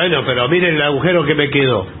 sí, bueno, pero miren el agujero que me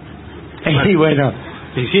quedó. Sí, bueno.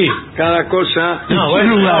 Sí, sí. Cada cosa No,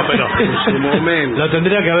 bueno, no, pero en su momento. lo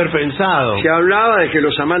tendría que haber pensado. Se hablaba de que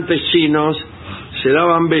los amantes chinos se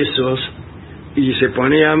daban besos y se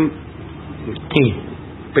ponían Sí.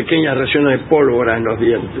 pequeñas raciones de pólvora en los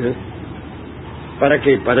dientes. ¿Para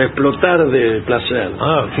qué? Para explotar de placer.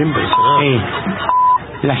 Ah, qué impresionante.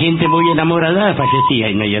 Sí. La gente muy enamorada fallecía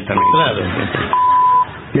inmediatamente. Claro.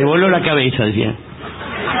 Le voló la cabeza, decía.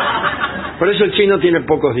 Por eso el chino tiene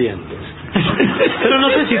pocos dientes. Pero no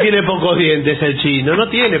sé si tiene pocos dientes el chino, no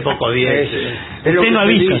tiene pocos dientes. Es lo Usted que no ha se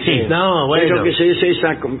visto, dice. sí. No, Es bueno. lo que se dice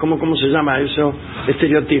esa, ¿cómo se llama eso?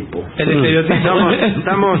 Estereotipo. El estereotipo.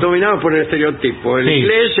 Estamos dominados por el estereotipo. El Sí.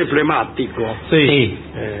 inglés es flemático. Sí.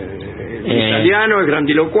 El italiano es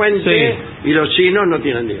grandilocuente. Sí. Y los chinos no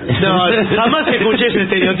tienen dientes. No, jamás escuché ese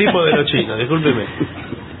estereotipo de los chinos, discúlpeme.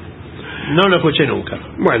 No lo escuché nunca.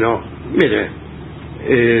 Bueno, mire,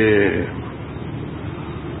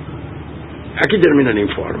 aquí termina el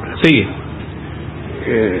informe. Sí.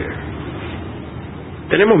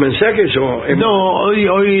 ¿Tenemos mensajes o...? No,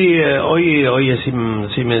 hoy es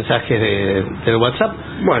sin mensajes del WhatsApp,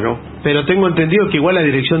 Bueno, pero tengo entendido que igual la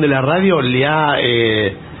dirección de la radio le ha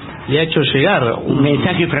hecho llegar Un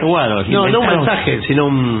mensaje fraguado. No un inventado. mensaje, sino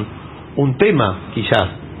un tema, quizás,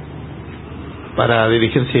 para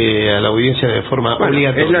dirigirse a la audiencia de forma bueno,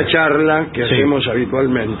 obligatoria. es la charla que Sí. hacemos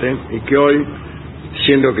habitualmente y que hoy,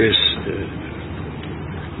 siendo que es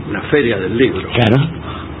una feria del libro, Claro.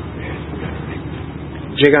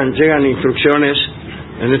 llegan instrucciones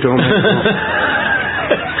en este momento.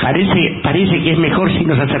 Parece que es mejor si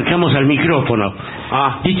nos acercamos al micrófono.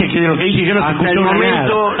 Dice que de lo que dice yo no Hasta el escucho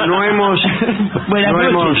momento nada. no hemos Buenas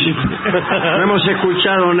no noches. no hemos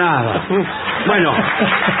escuchado nada. Bueno,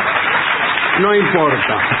 no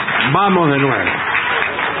importa, vamos de nuevo.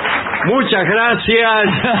 Muchas gracias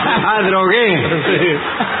a Drogué.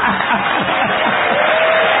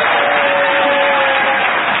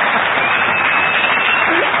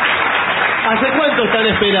 ¿Hace cuánto están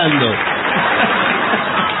esperando?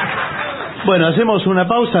 Bueno, hacemos una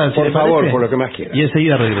pausa, si Por le favor, parece, por lo que más quiera. y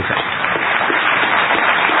enseguida regresamos.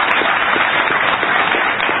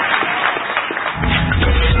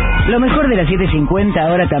 Lo mejor de las 7.50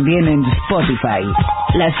 ahora también en Spotify.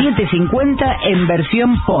 Las 7.50 en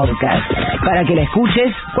versión podcast, para que la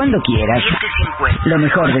escuches cuando quieras. Lo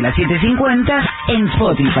mejor de las 7.50 en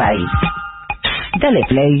Spotify. Dale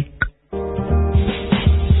play.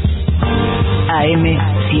 AM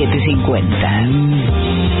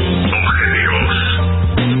 750.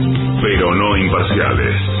 pero no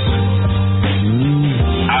imparciales.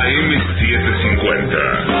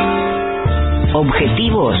 AM750.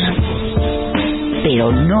 Objetivos,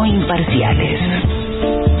 pero no imparciales.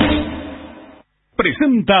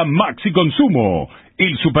 Presenta Maxi Consumo,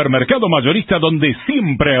 el supermercado mayorista donde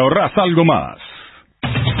siempre ahorrás algo más.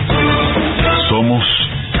 Somos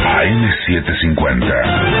AM750.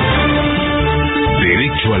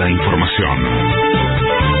 Derecho a la información.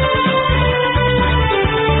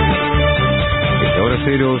 Hora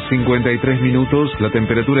 0:53, la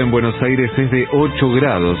temperatura en Buenos Aires es de 8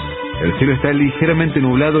 grados, el cielo está ligeramente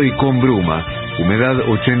nublado y con bruma, humedad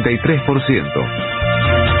 83%.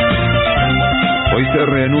 Hoy se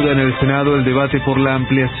reanuda en el Senado el debate por la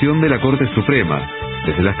ampliación de la Corte Suprema.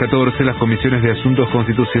 Desde las 14, las comisiones de Asuntos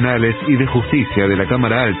Constitucionales y de Justicia de la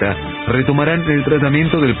Cámara Alta retomarán el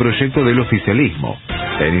tratamiento del proyecto del oficialismo.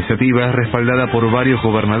 La iniciativa es respaldada por varios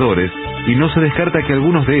gobernadores y no se descarta que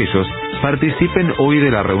algunos de ellos participen hoy de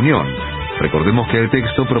la reunión. Recordemos que el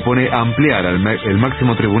texto propone ampliar el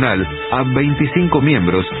máximo tribunal a 25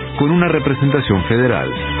 miembros con una representación federal.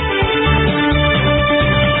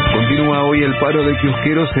 Continúa hoy el paro de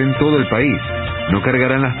kiosqueros en todo el país. No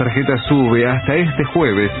cargarán las tarjetas SUBE hasta este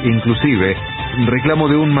jueves, inclusive reclamo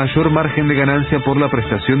de un mayor margen de ganancia por la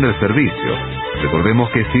prestación del servicio. Recordemos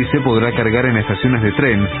que sí se podrá cargar en estaciones de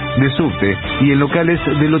tren, de subte y en locales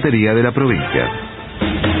de lotería de la provincia.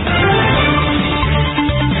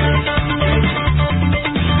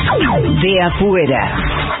 De afuera.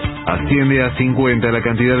 Asciende a 50 la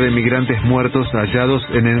cantidad de migrantes muertos hallados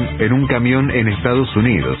en un camión en Estados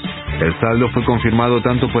Unidos. El saldo fue confirmado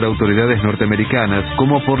tanto por autoridades norteamericanas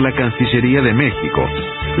como por la Cancillería de México.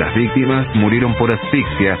 Las víctimas murieron por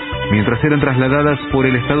asfixia mientras eran trasladadas por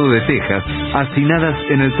el estado de Texas, hacinadas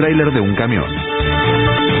en el tráiler de un camión.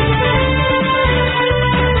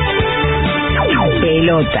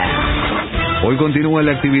 Pelota. Hoy continúa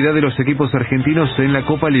la actividad de los equipos argentinos en la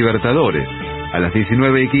Copa Libertadores. A las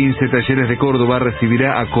 19:15, Talleres de Córdoba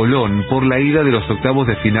recibirá a Colón por la ida de los octavos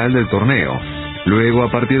de final del torneo. Luego,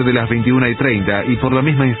 a partir de las 21:30 y por la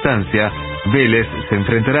misma instancia, Vélez se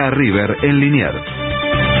enfrentará a River en Liniers.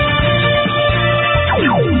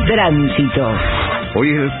 Tránsito. Hoy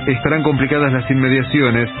estarán complicadas las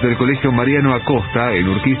inmediaciones del Colegio Mariano Acosta en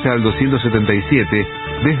Urquiza al 277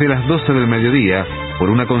 desde las 12 del mediodía por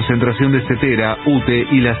una concentración de CETERA, UTE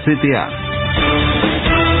y la CTA.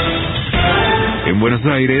 En Buenos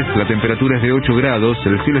Aires, la temperatura es de 8 grados,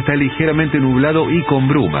 el cielo está ligeramente nublado y con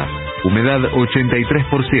bruma, humedad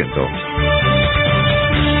 83%.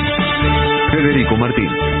 Federico Martín.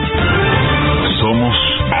 Somos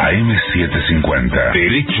AM750.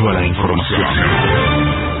 Derecho a la información.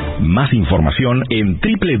 Más información en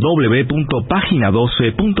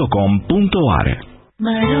www.pagina12.com.ar.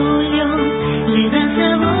 Marolio le da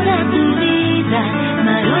sabor a tu vida.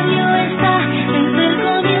 Marolio está desde el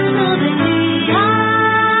comienzo del día.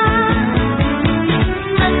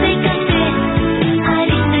 Mate, café,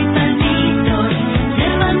 harina y palmitos,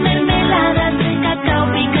 yerba, mermeladas, cacao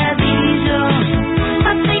picadillo,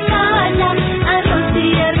 pasta y caballa, arroz y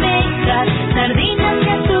arvejas, sardinas y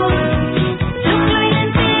atún, choclo y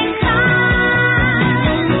lentejas.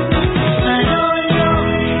 Marolio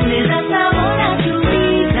le da sabor a tu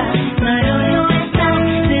vida. Marolio está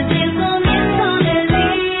desde el comienzo del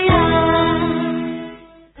día.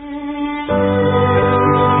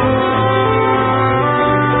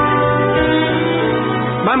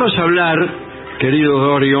 Vamos a hablar, querido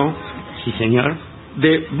Dorio, Sí, señor.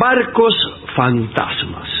 de barcos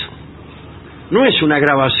fantasmas. No es una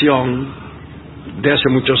grabación de hace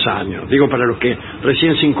muchos años, digo para los que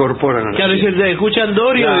recién se incorporan a la Claro, fiesta. escuchan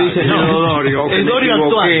Dorio Claro, y dicen, no, no, Dorio, que el me Dorio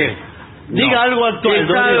equivoqué. actual. Diga algo actual,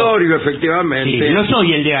 Está Dorio. Dorio, efectivamente. Sí, no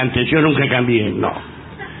soy el de antes, yo nunca cambié. No.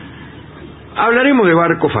 Hablaremos de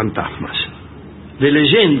barcos fantasmas, de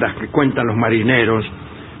leyendas que cuentan los marineros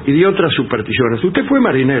y de otras supersticiones. Usted fue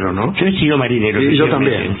marinero, ¿no? Yo he sido marinero. Y yo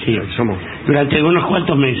efectivamente, también. Sí. Somos... Durante unos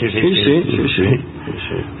cuantos meses. Sí.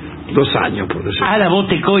 2 años, por decir. A la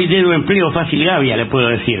bote coi dedo empleo fácil gavia, le puedo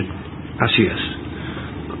decir. Así es.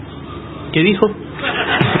 ¿Qué dijo?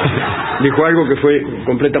 Dijo algo que fue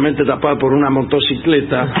completamente tapado por una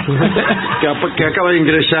motocicleta que acaba de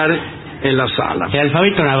ingresar en la sala. El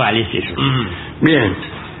alfabeto naval es eso. Bien.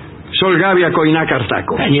 Sol Gavia Coiná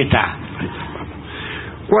Cartaco. Ahí está.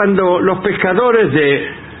 Cuando los pescadores de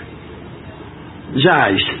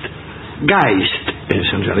Geist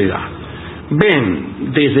es en realidad,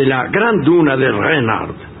 ven desde la gran duna de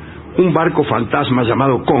Renard un barco fantasma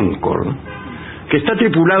llamado Concord, que está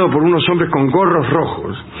tripulado por unos hombres con gorros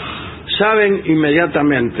rojos, saben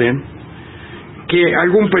inmediatamente que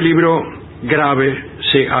algún peligro grave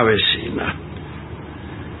se avecina.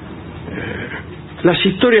 Las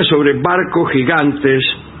historias sobre barcos gigantes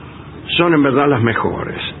son en verdad las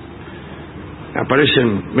mejores.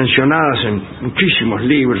 Aparecen mencionadas en muchísimos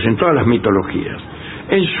libros, en todas las mitologías.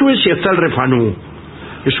 En Suecia está el Refanú.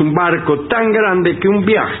 Es un barco tan grande que un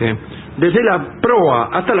viaje desde la proa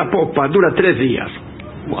hasta la popa dura 3 días.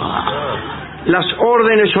 Wow. Las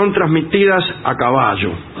órdenes son transmitidas a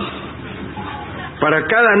caballo. Para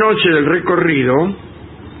cada noche del recorrido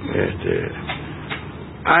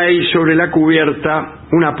hay sobre la cubierta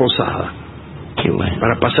una posada. Qué bueno.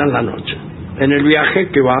 Para pasar la noche en el viaje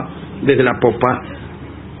que va desde la popa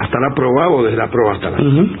hasta la proa o desde la proa hasta la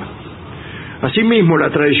popa. Asimismo,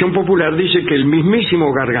 la tradición popular dice que el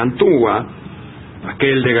mismísimo Gargantúa,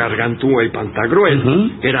 aquel de Gargantúa y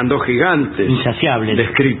Pantagruel, eran 2 gigantes insaciables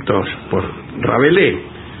descritos por Rabelais.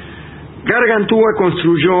 Gargantúa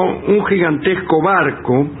construyó un gigantesco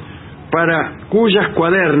barco para cuyas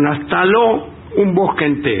cuadernas taló un bosque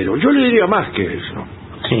entero. Yo le diría más que eso.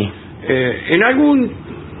 Sí. En algún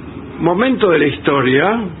momento de la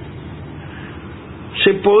historia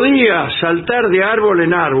se podía saltar de árbol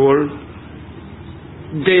en árbol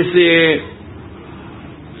desde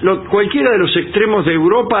cualquiera de los extremos de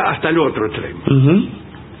Europa hasta el otro extremo,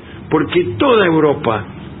 porque toda Europa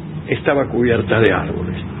estaba cubierta de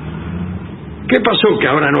árboles. ¿Qué pasó? Que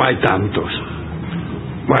ahora no hay tantos.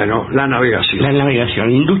 Bueno, la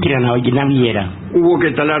navegación, industria naviera. Hubo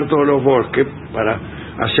que talar todos los bosques para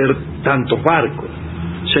hacer tantos barcos.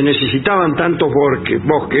 Se necesitaban tantos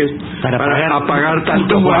bosques para apagar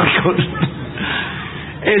tantos barcos.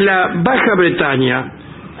 En la Baja Bretaña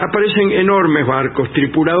aparecen enormes barcos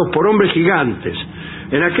tripulados por hombres gigantes.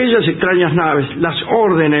 En aquellas extrañas naves, las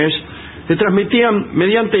órdenes se transmitían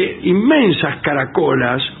mediante inmensas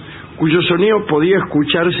caracolas cuyo sonido podía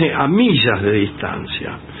escucharse a millas de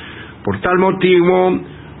distancia. Por tal motivo,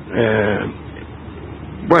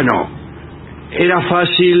 era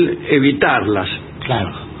fácil evitarlas.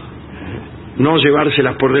 Claro. No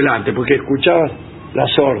llevárselas por delante, porque escuchabas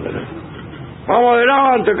las órdenes. Vamos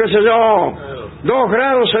adelante, qué sé yo, 2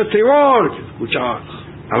 grados a estribor, escuchaba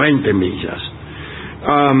a 20 millas.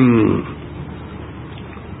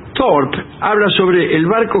 Thorpe habla sobre el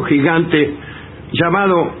barco gigante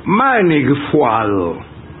llamado Manigfuad.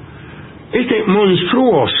 Este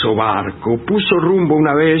monstruoso barco puso rumbo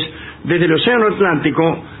una vez desde el Océano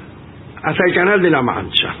Atlántico hasta el Canal de la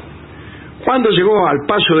Mancha. Cuando llegó al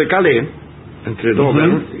paso de Calais, entre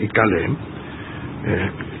Dover y Calais,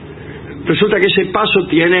 resulta que ese paso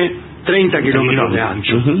tiene 30 kilómetros de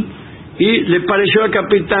ancho. Y le pareció al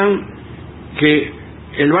capitán que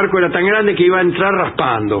el barco era tan grande que iba a entrar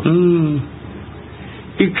raspando.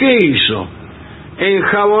 ¿Y qué hizo?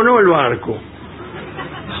 Enjabonó el barco.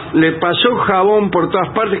 Le pasó jabón por todas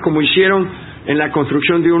partes, como hicieron en la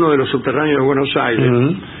construcción de uno de los subterráneos de Buenos Aires,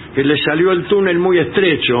 que le salió el túnel muy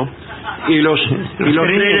estrecho y los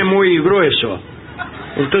trenes muy gruesos.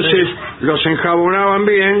 Entonces los enjabonaban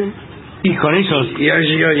bien y con eso y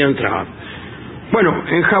ahí entraban. Bueno,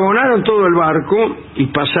 enjabonaron todo el barco y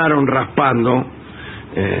pasaron raspando,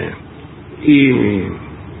 y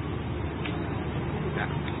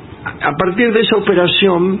a partir de esa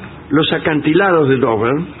operación los acantilados de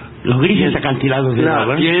Dover, los grises acantilados de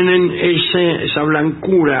Dover, tienen esa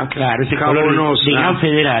blancura, ese jabonosa, color de gran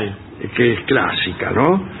federal, que es clásica,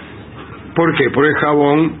 ¿no? ¿Por qué? Por el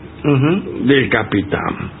jabón del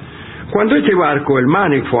capitán. Cuando este barco, el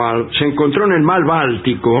Manigfuad, se encontró en el mar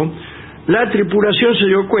Báltico, la tripulación se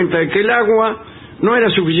dio cuenta de que el agua no era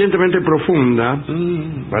suficientemente profunda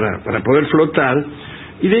para poder flotar,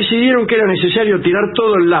 y decidieron que era necesario tirar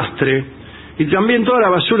todo el lastre y también toda la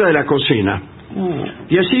basura de la cocina.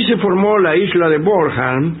 Y así se formó la isla de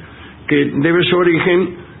Bornholm, que debe su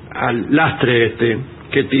origen al lastre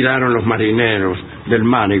que tiraron los marineros del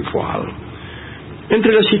Manigfuad.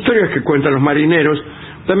 Entre las historias que cuentan los marineros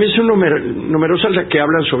también son numerosas las que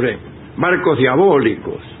hablan sobre barcos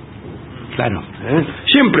diabólicos. Claro.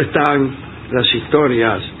 Siempre están las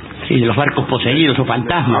historias. Sí, de los barcos poseídos o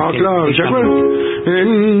fantasmas. Ah, claro, ¿se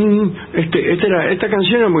acuerdan? Esta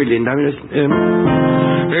canción es muy linda.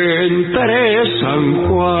 Entre San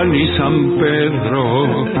Juan y San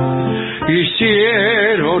Pedro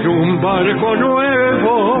hicieron un barco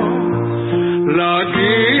nuevo, la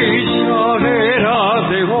guisadera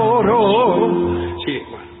de oro. Sí,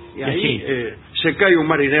 bueno, y ahí se cae un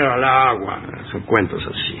marinero al agua. Son cuentos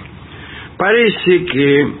así. Parece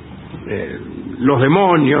que los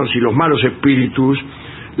demonios y los malos espíritus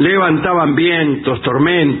levantaban vientos,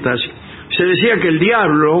 tormentas. Se decía que el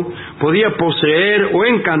diablo podía poseer o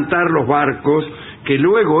encantar los barcos que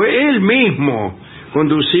luego él mismo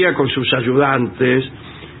conducía con sus ayudantes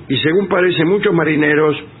y según parece muchos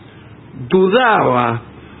marineros dudaba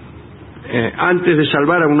antes de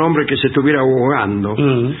salvar a un hombre que se estuviera ahogando,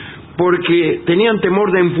 porque tenían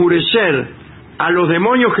temor de enfurecer a los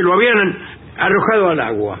demonios que lo habían arrojado al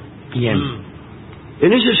agua. Bien.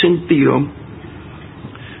 En ese sentido,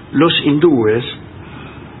 los hindúes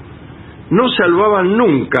no salvaban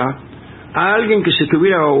nunca a alguien que se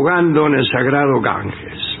estuviera ahogando en el sagrado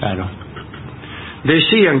Ganges. Claro.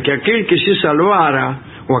 Decían que aquel que se salvara,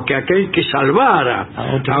 o que aquel que salvara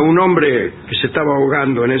a un hombre que se estaba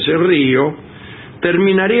ahogando en ese río,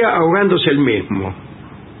 terminaría ahogándose él mismo.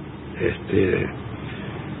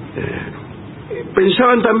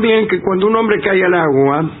 Pensaban también que cuando un hombre cae al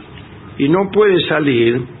agua y no puede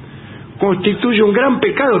salir, constituye un gran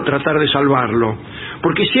pecado tratar de salvarlo,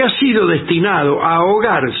 porque si ha sido destinado a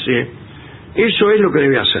ahogarse, eso es lo que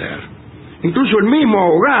debe hacer. Incluso el mismo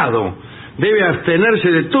ahogado debe abstenerse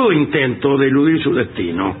de todo intento de eludir su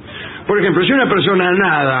destino. Por ejemplo, si una persona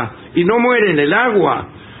nada y no muere en el agua,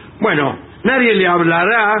 bueno, nadie le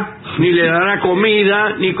hablará, ni le dará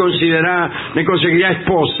comida, ni conseguirá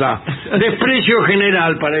esposa. Desprecio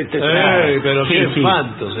general para este trabajo. Pero qué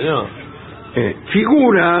espanto, señor.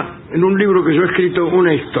 Figura en un libro que yo he escrito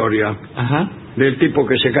una historia del tipo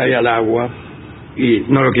que se cae al agua y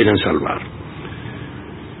no lo quieren salvar.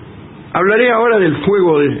 Hablaré ahora del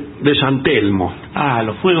fuego de San Telmo.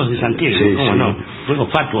 Los fuegos de San Telmo, sí, ¿cómo sí. no? Fuegos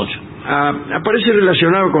fatuos. Aparece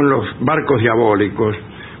relacionado con los barcos diabólicos.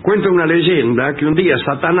 Cuenta una leyenda que un día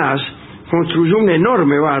Satanás construyó un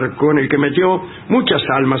enorme barco en el que metió muchas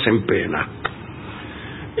almas en pena.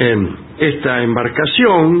 En esta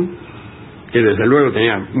embarcación, que desde luego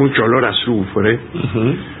tenía mucho olor a azufre,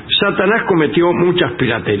 Satanás cometió muchas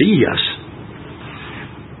piraterías.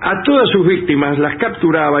 A todas sus víctimas las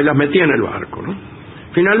capturaba y las metía en el barco, ¿no?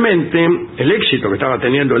 Finalmente, el éxito que estaba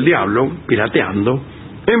teniendo el diablo, pirateando,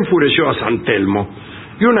 enfureció a San Telmo.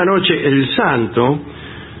 Y una noche el santo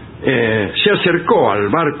se acercó al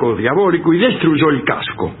barco diabólico y destruyó el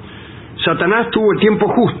casco. Satanás tuvo el tiempo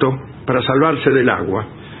justo para salvarse del agua,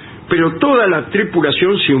 pero toda la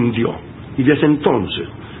tripulación se hundió. Y desde entonces,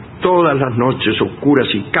 todas las noches oscuras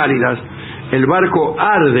y cálidas, el barco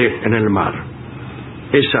arde en el mar.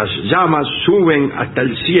 Esas llamas suben hasta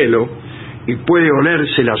el cielo y puede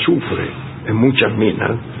olerse el azufre en muchas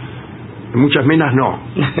minas. En muchas minas no,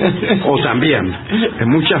 o también, en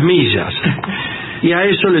muchas millas. Y a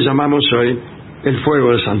eso le llamamos hoy el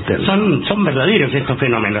fuego de San Telmo. Son verdaderos estos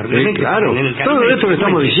fenómenos. Claro, todo esto que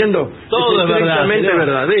estamos diciendo todo es estrictamente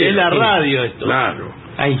verdadero. Es la radio esto. Claro.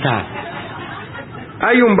 Ahí está.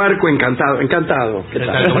 Hay un barco encantado. ¿Qué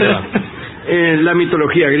tal? En la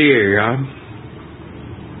mitología griega.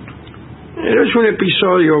 Es un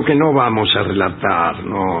episodio que no vamos a relatar,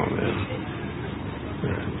 ¿no?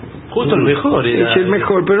 Justo el mejor. Es el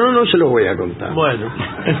mejor, pero no se lo voy a contar. Bueno.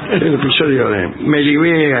 El episodio de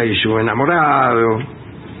Melibea y su enamorado.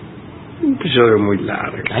 Un episodio muy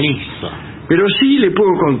largo. Calixto. Pero sí le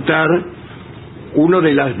puedo contar uno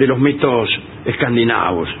de los mitos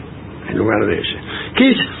escandinavos, en lugar de ese, que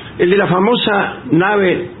es el de la famosa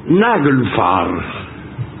nave Naglfar,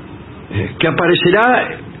 que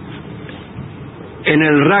aparecerá en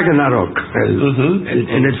el Ragnarok,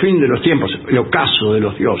 en el fin de los tiempos, el ocaso de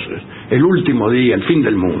los dioses, el último día, el fin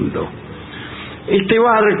del mundo. Este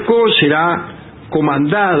barco será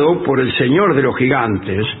comandado por el Señor de los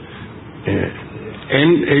Gigantes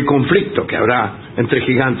en el conflicto que habrá entre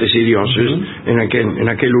gigantes y dioses en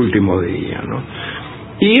aquel último día, ¿no?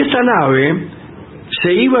 Y esta nave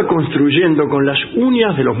se iba construyendo con las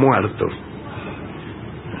uñas de los muertos,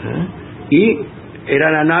 y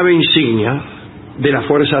era la nave insignia de las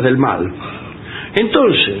fuerzas del mal.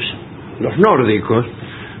 Entonces, los nórdicos,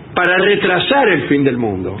 para retrasar el fin del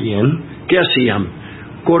mundo, ¿qué hacían?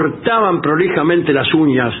 Cortaban prolijamente las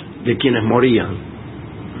uñas de quienes morían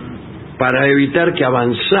para evitar que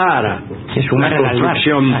avanzara la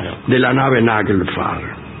construcción de la nave Naglfar.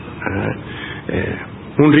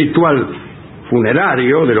 Un ritual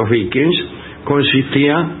funerario de los vikings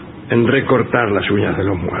consistía en recortar las uñas de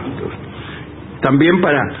los muertos, también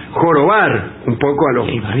para jorobar un poco a los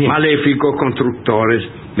maléficos constructores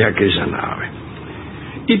de aquella nave.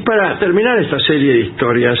 Y para terminar esta serie de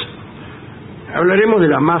historias, hablaremos de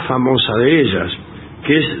la más famosa de ellas,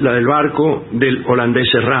 que es la del barco del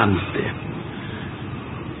holandés errante.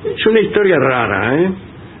 Es una historia rara,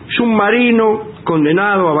 Es un marino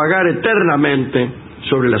condenado a vagar eternamente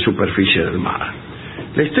sobre la superficie del mar.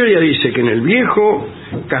 La historia dice que en el viejo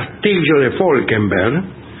castillo de Falkenberg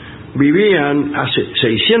vivían hace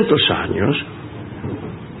 600 años,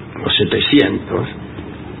 o 700,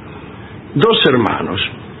 dos hermanos,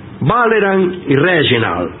 Valeran y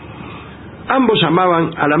Reginald. Ambos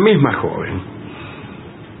amaban a la misma joven.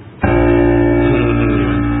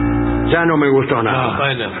 Ya no me gustó nada.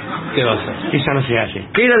 Bueno, ¿qué va a hacer? Eso no se hace.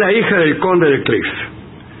 Que era la hija del conde de Cliff.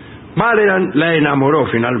 Valeran la enamoró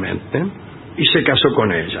finalmente y se casó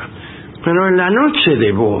con ella. Pero en la noche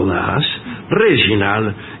de bodas,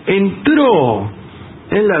 Reginald entró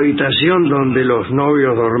en la habitación donde los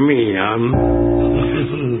novios dormían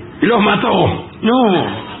y los mató.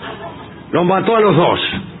 No. Los mató a los dos.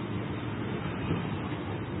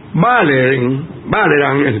 Valeran,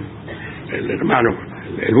 el hermano,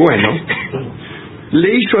 el bueno,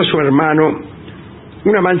 le hizo a su hermano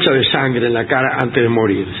una mancha de sangre en la cara antes de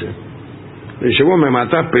morirse. Le dice: vos me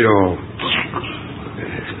matás, pero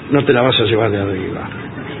no te la vas a llevar de arriba.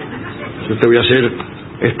 Yo te voy a hacer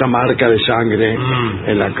esta marca de sangre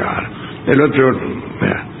en la cara. El otro,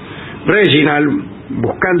 Reginald,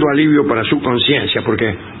 buscando alivio para su conciencia,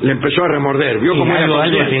 porque le empezó a remorder. Vio cómo era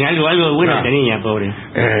algo bueno tenía, pobre.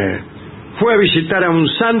 Fue a visitar a un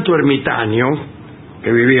santo ermitaño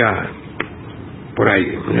que vivía por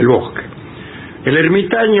ahí, en el bosque. El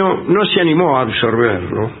ermitaño no se animó a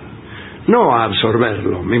absorberlo. No a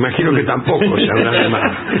absorberlo, me imagino que tampoco se habrá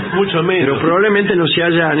animado. Mucho menos. Pero probablemente no se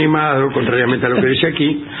haya animado, contrariamente a lo que dice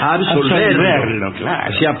aquí, a absolverlo,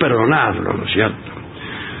 claro. Así a perdonarlo, ¿no es cierto?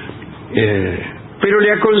 Pero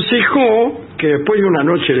le aconsejó que después de una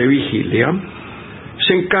noche de vigilia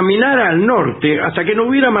se encaminara al norte hasta que no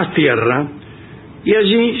hubiera más tierra y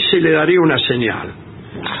allí se le daría una señal.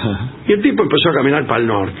 Y el tipo empezó a caminar para el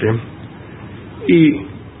norte y,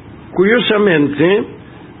 curiosamente,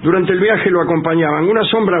 durante el viaje lo acompañaban una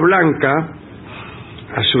sombra blanca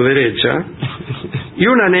a su derecha y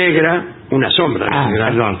una negra, una sombra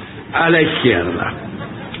negra, a la izquierda.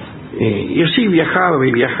 Y así viajaba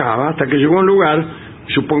y viajaba hasta que llegó a un lugar,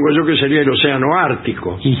 supongo yo que sería el océano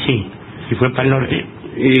Ártico. Y sí, y fue para el norte.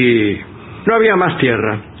 Y no había más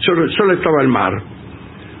tierra, solo estaba el mar.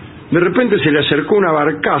 De repente se le acercó una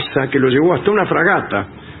barcaza que lo llevó hasta una fragata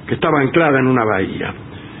que estaba anclada en una bahía.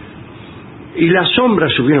 Y las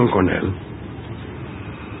sombras subieron con él.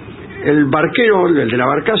 El barquero, el de la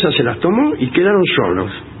barcaza, se las tomó y quedaron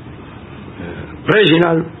solos.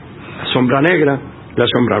 Reginald, la sombra negra, la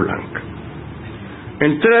sombra blanca.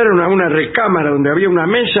 Entraron a una recámara donde había una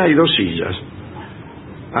mesa y 2 sillas.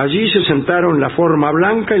 Allí se sentaron la forma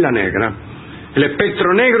blanca y la negra. El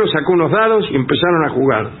espectro negro sacó unos dados y empezaron a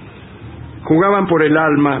jugar. Jugaban por el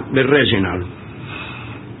alma de Reginald.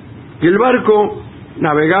 Y el barco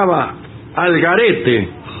navegaba al garete,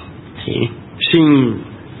 sin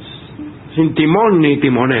timón ni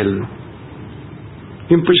timonel.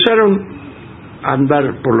 Y empezaron a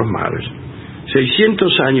andar por los mares.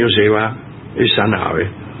 600 años lleva esa nave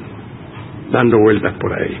dando vueltas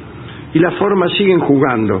por ahí. Y las formas siguen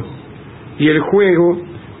jugando y el juego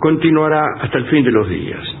continuará hasta el fin de los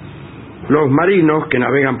días. Los marinos que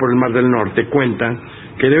navegan por el Mar del Norte cuentan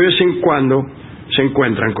que de vez en cuando se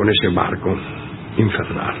encuentran con ese barco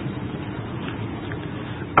infernal.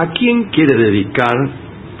 ¿A quién quiere dedicar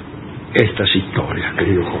estas historias,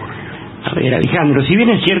 querido Jorge? A ver, Alejandro, si bien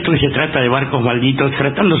es cierto que se trata de barcos malditos,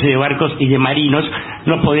 tratándose de barcos y de marinos,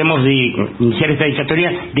 no podemos iniciar esta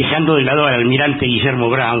dedicatoria dejando de lado al almirante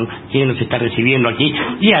Guillermo Brown, quien nos está recibiendo aquí,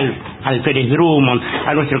 y al Pérez Drummond,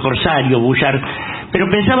 a nuestro corsario Bullard. Pero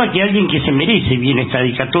pensaba que alguien que se merece bien esta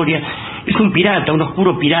dedicatoria es un pirata, un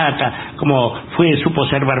oscuro pirata, como supo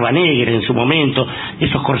ser Barba Negra en su momento,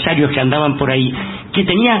 esos corsarios que andaban por ahí, que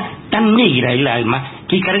tenía tan negra el alma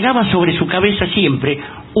que cargaba sobre su cabeza siempre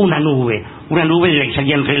una nube de la que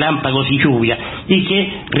salían relámpagos y lluvia, y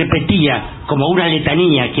que repetía como una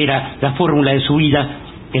letanía que era la fórmula de su vida: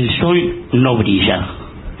 el sol no brilla.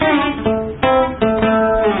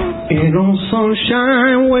 Ain't no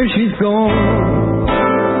sunshine where she's gone.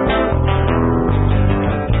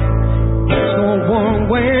 It's no warm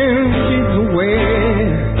when she's away.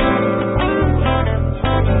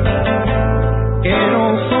 Ain't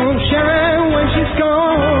no sunshine when she's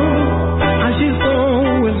gone. And she's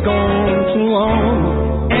always gone too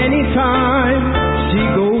long. Anytime she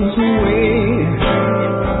goes away.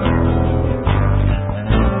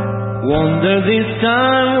 Wonder this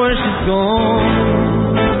time where she's gone.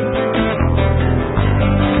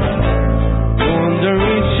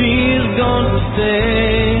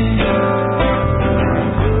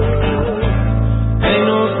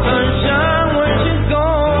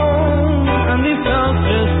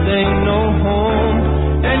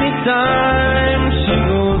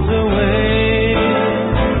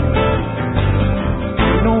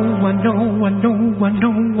 I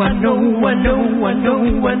know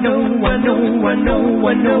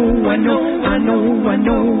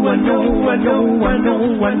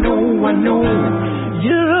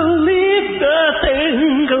You'll leave the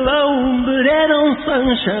thing alone, but ain't no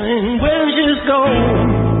sunshine when she's gone.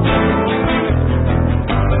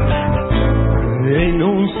 Ain't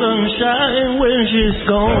no sunshine when she's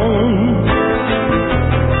gone.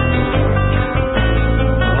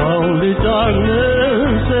 Only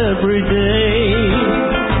darkness every day.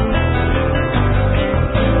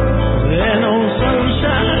 Ain't no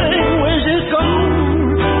sunshine when she's gone.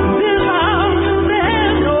 This house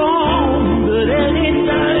there's no home, but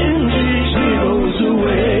anytime she goes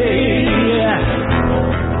away.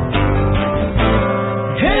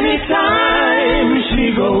 Anytime she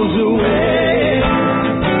goes away.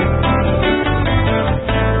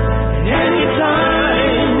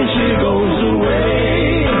 Anytime she goes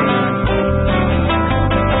away.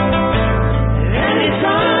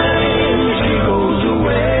 Anytime she goes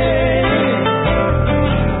away.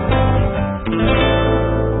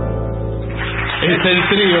 Es el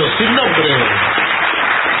trío sin nombre.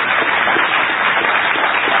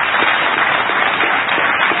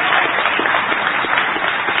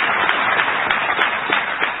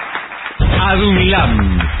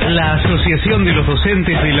 ADUNLAM, la Asociación de los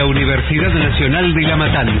Docentes de la Universidad Nacional de La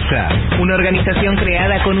Matanza. Una organización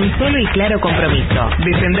creada con un solo y claro compromiso: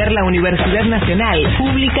 defender la Universidad Nacional,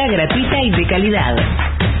 pública, gratuita y de calidad.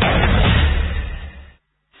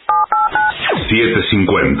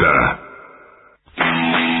 750.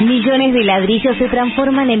 Millones de ladrillos se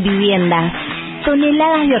transforman en viviendas.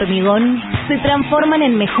 Toneladas de hormigón se transforman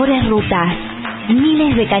en mejores rutas.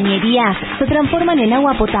 Miles de cañerías se transforman en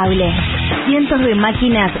agua potable. Cientos de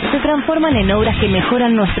máquinas se transforman en obras que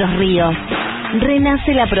mejoran nuestros ríos.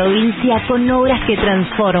 Renace la provincia con obras que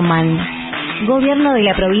transforman. Gobierno de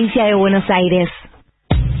la Provincia de Buenos Aires.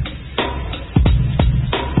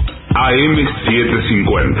 AM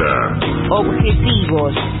 750.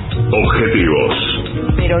 Objetivos, Objetivos,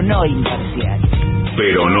 pero no imparciales.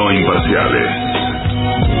 pero no imparciales.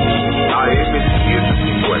 AM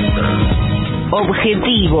 750.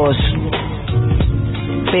 Objetivos,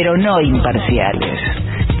 pero no imparciales.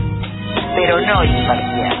 Pero no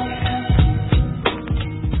imparciales.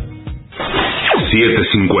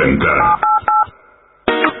 750.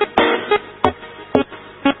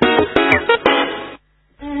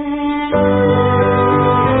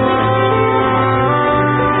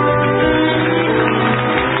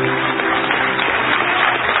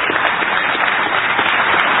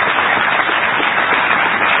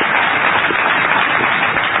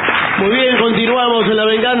 Muy bien, continuamos en La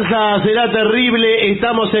Venganza Será Terrible.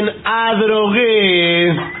 Estamos en Adrogué.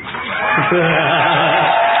 En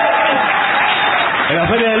la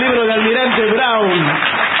Feria del Libro de Almirante Brown.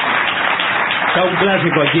 Está un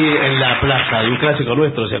clásico aquí en la plaza, y un clásico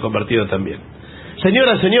nuestro se ha convertido también.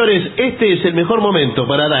 Señoras, señores, este es el mejor momento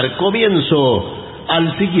para dar comienzo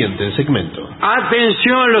al siguiente segmento.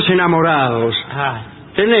 Atención los enamorados.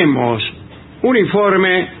 Tenemos un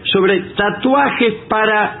informe sobre tatuajes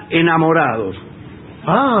para enamorados.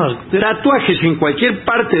 Tatuajes en cualquier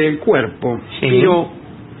parte del cuerpo, pero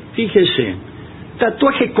fíjese,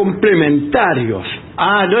 tatuajes complementarios.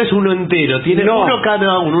 No es uno entero, tiene uno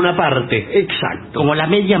cada uno, una parte. Exacto. Como la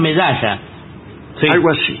media medalla. Sí. Algo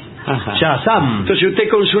así. Ajá. Shazam. Entonces usted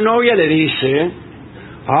con su novia le dice,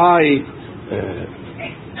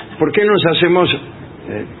 ¿por qué nos hacemos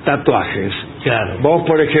tatuajes? Claro. Vos,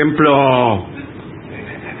 por ejemplo,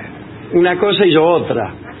 una cosa y yo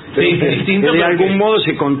otra. Sí, distinto, que de pero algún que modo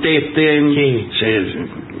se contesten, Sí.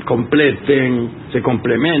 se completen, se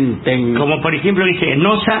complementen. Como por ejemplo dice,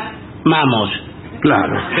 nosa, mamos.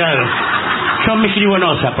 Claro. Claro. Yo me escribo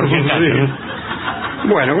nosa, por si acaso.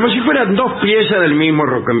 Bueno, como si fueran dos piezas del mismo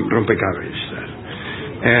rompecabezas.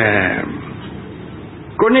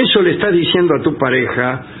 Con eso le estás diciendo a tu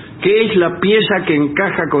pareja que es la pieza que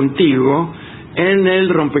encaja contigo en el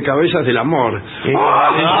rompecabezas del amor.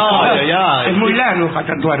 Es muy largo para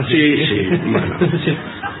tatuarse. Sí, bueno.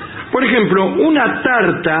 Por ejemplo, una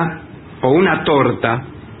tarta o una torta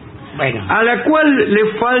Bueno. a la cual le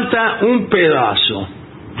falta un pedazo.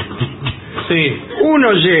 Sí.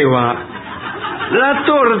 Uno lleva la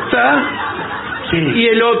torta Sí. y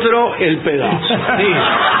el otro el pedazo. Sí.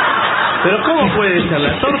 Pero ¿cómo puede ser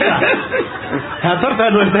la torta? La torta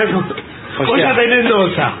no está cosa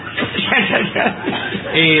tenendosa.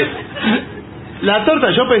 La torta,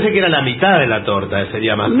 yo pensé que era la mitad de la torta,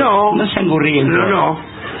 sería más. No, No se angurriendo. no.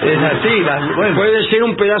 Es así, bueno. Puede ser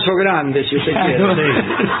un pedazo grande si usted quiere. Sí.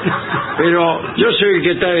 Pero yo soy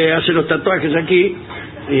el que hace los tatuajes aquí.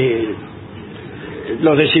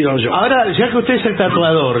 los decido yo. Ahora, ya que usted es el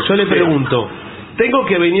tatuador, yo le pregunto, ¿tengo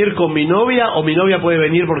que venir con mi novia o mi novia puede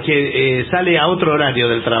venir porque sale a otro horario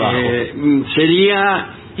del trabajo? Sería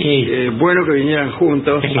bueno que vinieran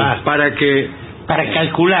juntos para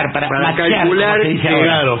calcular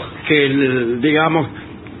que digamos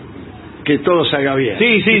que todo salga bien.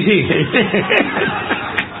 Sí.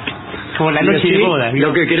 Como la noche de boda.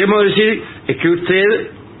 Lo que queremos decir es que usted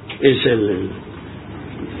es el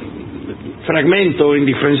fragmento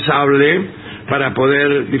indispensable para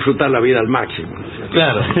poder disfrutar la vida al máximo.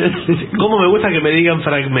 Claro. ¿Cómo me gusta que me digan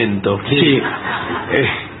fragmento? Sí.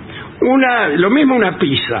 Lo mismo una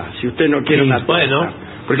pizza, si usted no quiere una torta. Bueno.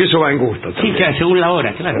 Porque eso va en gusto también. Sí, claro, según la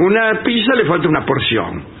hora, claro. Una pizza le falta una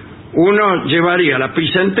porción. Uno llevaría la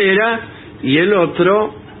pizza entera y el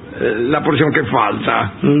otro la porción que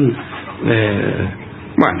falta.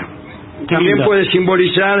 Bueno, también puede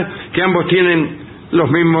simbolizar que ambos tienen los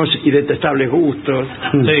mismos y detestables gustos,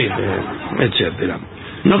 etcétera.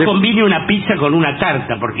 No combine una pizza con una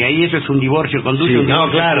tarta, porque ahí eso es un divorcio, conduce un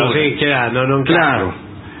divorcio. Claro.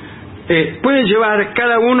 Pueden llevar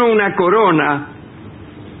cada uno una corona,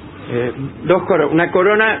 una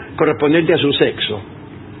corona correspondiente a su sexo.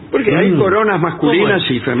 Porque hay coronas masculinas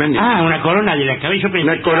y femeninas. Una corona de la cabeza.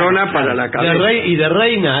 Una corona para la cabeza. De rey y de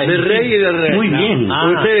reina. De rey y de reina. Muy bien.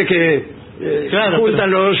 Ustedes que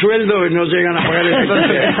juntan los sueldos y no llegan a pagar el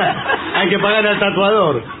hay que pagar al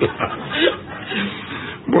tatuador.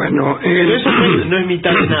 Bueno, pero eso no es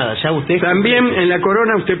mitad de nada. Ya usted también en la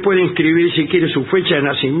corona usted puede inscribir si quiere su fecha de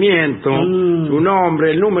nacimiento, su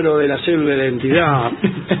nombre, el número de la cédula de identidad,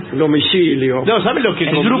 domicilio. No, ¿sabe lo que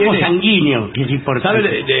el conviene? Grupo sanguíneo, que es importante.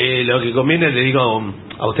 ¿Sabe de lo que conviene? Le digo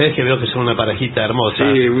a ustedes que veo que son una parejita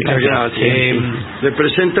hermosa. Sí, muchas gracias. Le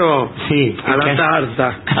presento a la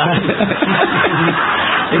tarta.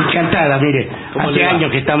 Encantada, mire. Hace años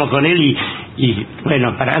que estamos con él y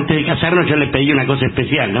bueno, antes de casarnos yo le pedí una cosa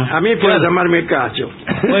especial, ¿no? A mí puede llamarme Cacho.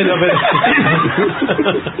 Bueno, pero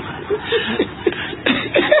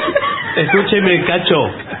escúcheme,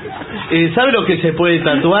 Cacho. ¿Sabe lo que se puede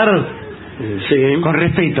tatuar? Sí. Con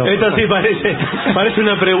respeto. Esto sí parece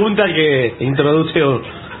una pregunta que introduce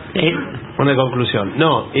una conclusión.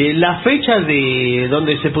 No, la fecha de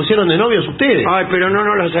donde se pusieron de novios ustedes. Ay, pero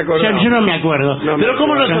no las acordamos. Yo no me acuerdo. Pero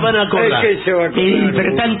 ¿cómo no se van a acordar? Es que se va a acordar.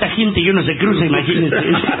 Pero tanta gente que uno se cruza, imagínense.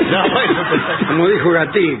 Como dijo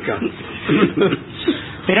Gatica.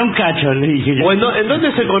 Era un Cacho, le dije yo. Bueno, ¿en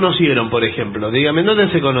dónde se conocieron, por ejemplo? Dígame, ¿en dónde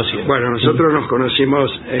se conocieron? Bueno, nosotros nos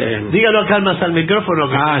conocimos en... Dígalo acá más al micrófono.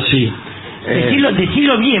 Sí.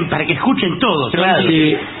 Decilo bien para que escuchen todos. Claro.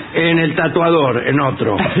 Sí, en el tatuador, en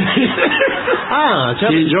otro.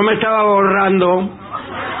 Sí, yo me estaba borrando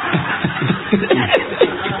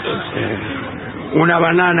una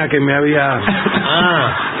banana que me había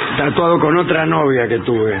tatuado con otra novia que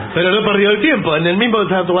tuve. Pero no perdió el tiempo, en el mismo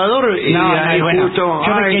tatuador.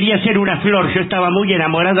 Yo me quería hacer una flor, yo estaba muy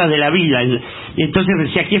enamorada de la vida y entonces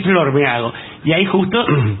decía, ¿qué flor me hago? Y ahí justo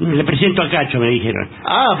le presento a Cacho, me dijeron.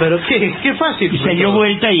 Pero qué fácil. Y se dio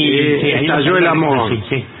vuelta y estalló el amor.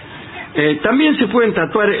 Sí. También se pueden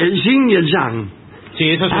tatuar el yin y el yang. Sí,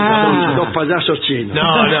 eso es dos payasos chinos.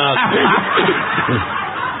 No.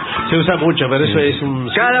 Se usa mucho, pero eso es un...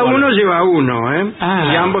 Cada uno lleva uno,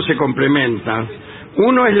 y ambos se complementan.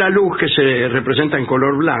 Uno es la luz que se representa en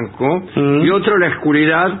color blanco y otro la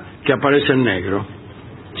oscuridad que aparece en negro.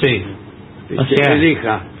 Sí. Que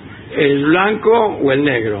elija el blanco o el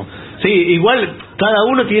negro. Sí, igual cada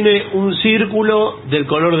uno tiene un círculo del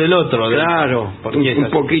color del otro. Claro, un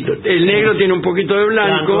poquito. El negro tiene un poquito de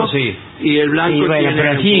blanco, y el blanco tiene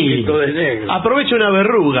un poquito de negro. Aprovecha una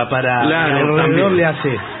verruga para... También. Le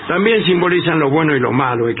hace. También simbolizan lo bueno y lo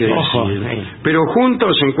malo, hay que decir. Pero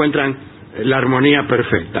juntos se encuentran la armonía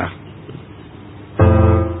perfecta.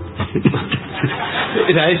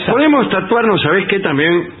 Podemos tatuarnos, ¿sabés qué?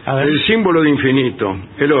 También el símbolo de infinito,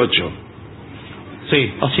 el 8.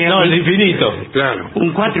 Sí, el infinito. Claro.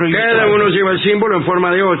 Un 4 y cada uno lleva el símbolo en forma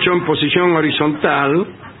de 8 en posición horizontal.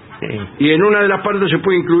 Y en una de las partes se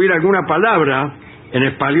puede incluir alguna palabra en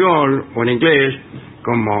español o en inglés,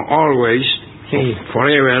 como always,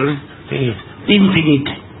 forever,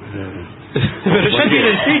 infinite. Pero ya tiene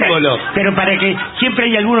el símbolo. Pero para que siempre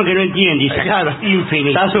hay alguno que no entiende, dice, infinite.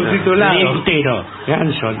 Está subtitulado. Entero.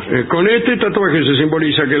 Con este tatuaje se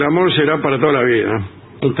simboliza que el amor será para toda la vida.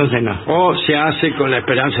 Entonces no. O se hace con la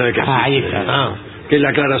esperanza de que ahí está. Que es la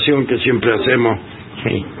aclaración que siempre hacemos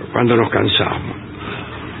cuando nos cansamos.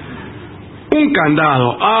 Un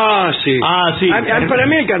candado. Sí. Para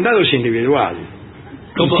mí el candado es individual.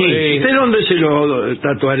 ¿Usted dónde se lo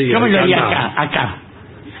tatuaría? Yo me lo haría acá.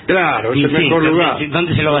 Claro, es el mejor lugar.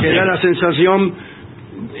 ¿Dónde se lo va a hacer? Que da la sensación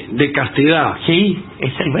de castidad. Sí,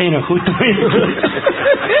 bueno, justo eso.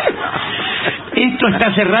 Esto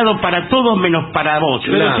está cerrado para todos menos para vos.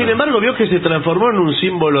 Pero Claro. sin embargo, vio que se transformó en un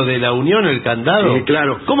símbolo de la unión el candado.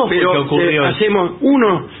 Claro. ¿Cómo fue Pero, que ocurrió?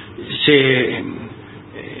 uno se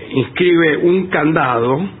inscribe un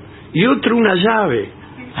candado y otro una llave.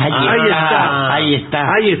 Ahí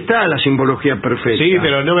está la simbología perfecta. Sí,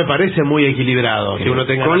 pero no me parece muy equilibrado que uno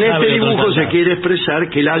tenga Con la este llave y otro dibujo se candado. quiere expresar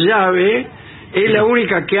que la llave es la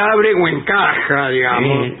única que abre o encaja,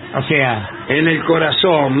 digamos, o sea, en el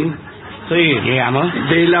corazón, sí, digamos,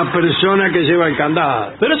 de la persona que lleva el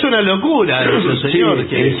candado. Pero es una locura eso, señor. Sí,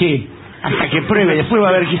 que... sí. Hasta que pruebe, después va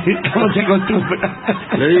a ver cómo se acostumbra.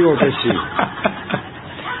 Le digo que sí.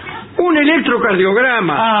 Un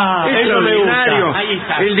electrocardiograma. Eso me Extraordinario. gusta. Ahí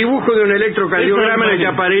está. El dibujo de un electrocardiograma en el que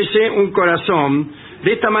Eso es aparece un corazón.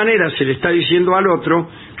 De esta manera se le está diciendo al otro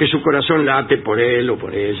que su corazón late por él o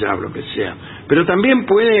por ella o lo que sea. Pero también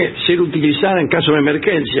puede ser utilizada en caso de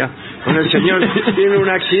emergencia, cuando el señor tiene un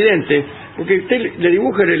accidente, porque usted le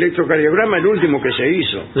dibuja el electrocardiograma, el último que se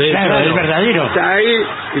hizo. Claro, el verdadero. Está ahí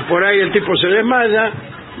y por ahí el tipo se desmaya,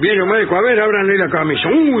 viene un médico, a ver, ábranle la camisa.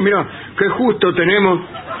 Uy, mira, qué justo tenemos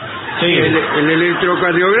el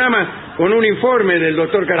electrocardiograma con un informe del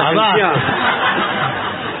doctor Caragenciano.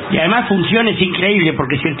 Y además funciona, es increíble,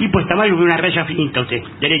 porque si el tipo está mal, ve una raya finita usted.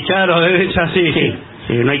 Derecha. Claro, derecha, sí.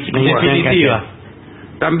 Sí, no hay definitiva.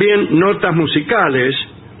 También notas musicales.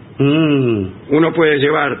 Uno puede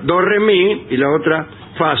llevar do, re, mi y la otra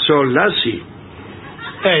fa, sol, la, si.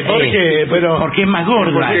 ¿Por qué? Pero... Porque es más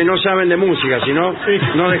gorda. Porque no saben de música, si no,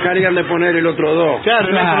 no dejarían de poner el otro do. Claro,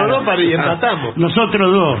 el otro do para y empatamos.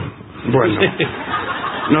 Nosotros dos. Bueno,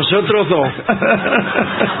 nosotros dos.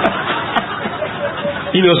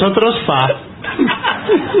 Y nosotros fa.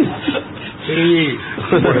 Sí.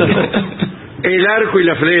 Bueno, el arco y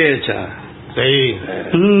la flecha. Sí.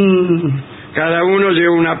 Cada uno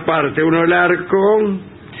lleva una parte, uno el arco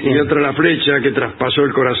y otro la flecha que traspasó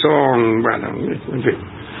el corazón. Bueno, en fin.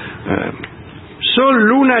 Sol,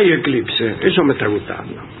 luna y eclipse. Eso me está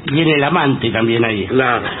gustando. Viene el amante también ahí.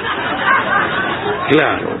 Claro.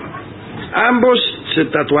 Claro. Ambos se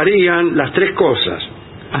tatuarían las tres cosas.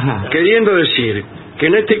 Ajá. Queriendo decir que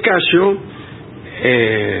en este caso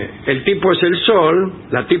el tipo es el sol,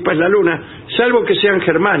 la tipa es la luna, salvo que sean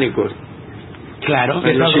germánicos. Claro.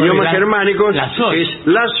 En los idiomas germánicos la sol. es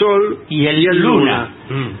la sol y el luna.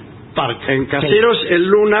 En caseros el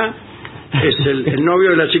luna es el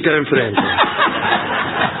novio de la chica de enfrente.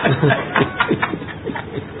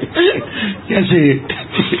 Sí.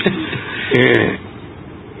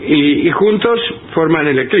 Y juntos forman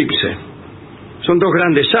el eclipse. Son dos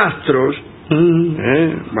grandes astros.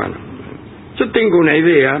 Bueno, yo tengo una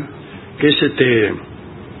idea que es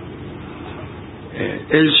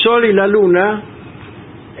el sol y la luna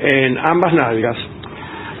en ambas nalgas.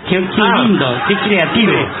 Qué lindo, qué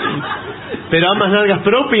creativo. ¿Pero ambas nalgas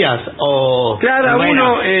propias o...? Cada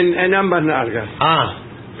bueno. uno en ambas nalgas Ah,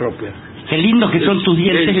 propias. Qué lindo que son tus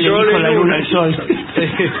dientes, El le sol dijo en la luna una. al sol.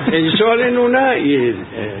 El sol en una y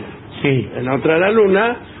Sí. en otra la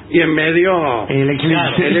luna y en medio El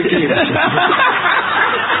eclipse. el eclipse.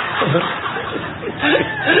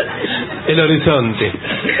 el horizonte.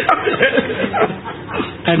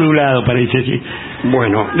 Anulado parece, sí.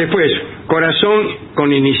 Bueno, después, corazón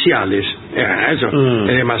con iniciales. Eso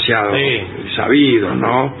es demasiado sabido,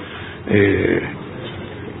 ¿no?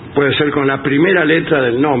 Puede ser con la primera letra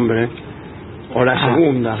del nombre o la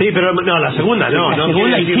segunda. Sí, pero no, la segunda no. La no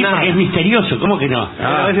segunda quiere y decir sí, nada. porque es misterioso, ¿cómo que no?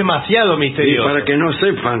 Pero es demasiado Y misterioso. para que no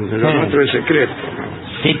sepan, lo nuestro es secreto,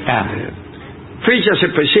 ¿no? Z. Fechas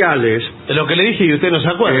especiales. Lo que le dije y usted no se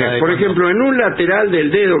acuerda. Por ejemplo, en un lateral del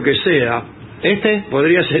dedo que sea, ¿este?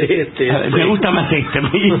 podría ser este. Me gusta más este.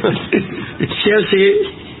 Se hace,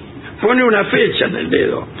 pone una fecha en el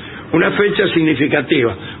dedo, una fecha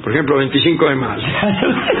significativa, por ejemplo 25 de marzo.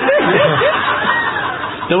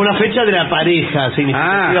 No, una fecha de la pareja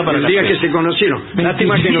significativa para el la día fecha. que se conocieron.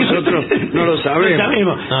 Lástima que nosotros no lo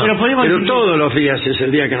sabemos. No sabemos. Pero todos los días es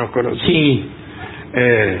el día que nos conocimos. Sí.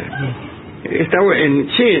 Está bueno.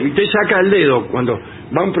 Sí, usted saca el dedo cuando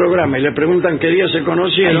va a un programa y le preguntan qué día se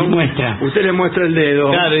conocieron. Ahí muestra. Usted le muestra el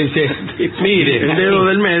dedo. Claro, dice, mire. El dedo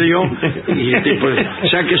del medio y el tipo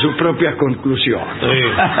saque sus propias conclusiones. Sí.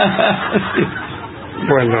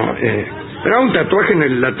 Bueno, pero un tatuaje en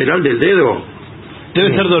el lateral del dedo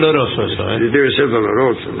Debe ser doloroso eso, ¿eh? debe ser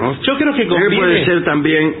doloroso, ¿no? Yo creo que conviene... Puede ser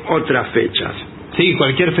también otras fechas. Sí,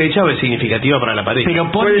 cualquier fecha es significativa para la pareja. Pero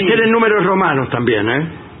Puede ser en números romanos también, ¿eh?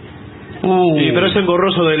 Sí, pero es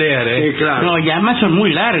engorroso de leer, ¿eh? Sí, claro. No, y además son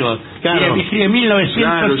muy largos. Claro. Mira, escribe 1958.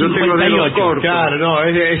 Claro, yo tengo dedos cortos. Claro, no,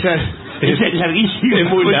 esa es... Esa es larguísima. Es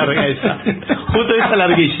muy larga esa. Justo esa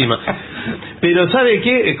larguísima. Pero ¿sabe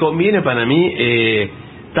qué? Conviene para mí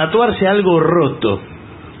tatuarse algo roto.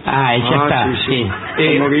 Ah, ya está. Sí.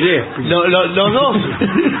 Como Gillespie. Los dos.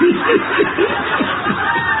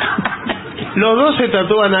 Los dos se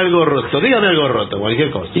tatúan algo roto. Dígame algo roto, cualquier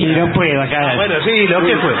cosa. Sí, no puedo acá. Bueno, sí, lo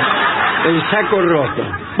que fue. El saco roto.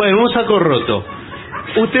 Bueno, un saco roto.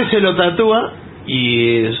 Usted se lo tatúa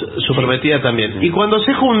y su prometida también. Y cuando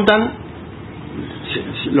se juntan,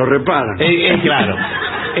 lo reparan. Claro.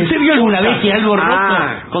 ¿Usted vio alguna vez que algo roto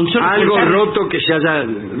con solo algo cortar? roto que se haya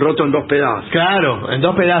roto en dos pedazos? Claro, en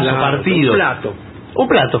dos pedazos, partidos. Un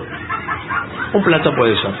plato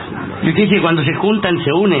puede ser. Y usted dice cuando se juntan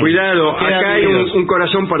se unen. Cuidado, acá hay un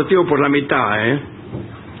corazón partido por la mitad, ¿eh?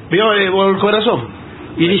 ¿Vio el corazón?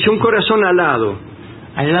 Y dice un corazón alado.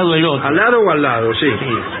 Al lado del otro. ¿Al lado o al lado? Sí.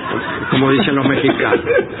 Como dicen los mexicanos.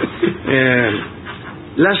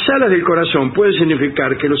 Las alas del corazón pueden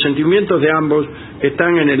significar que los sentimientos de ambos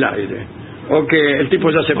están en el aire. O que el tipo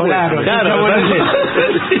ya se fue. Claro.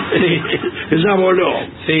 Sí, ya voló.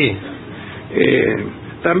 Sí.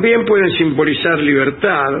 También pueden simbolizar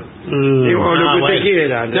libertad, o lo que usted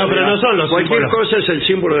quiera. No, pero no son los cualquier símbolos. cosa es el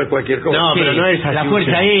símbolo de cualquier cosa. No, pero no es así. La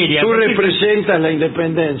fuerza aérea. Tú representas la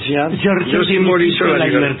independencia, yo simbolizo la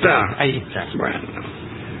libertad. Ahí está. Bueno.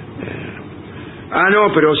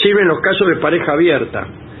 No, pero sirven los casos de pareja abierta.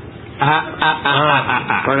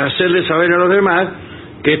 Para hacerle saber a los demás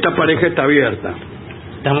que esta pareja está abierta.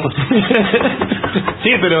 Estamos.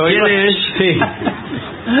 Sí, pero ¿Quién es? Sí.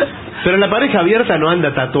 Pero la pareja abierta no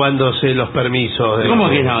anda tatuándose los permisos. ¿Cómo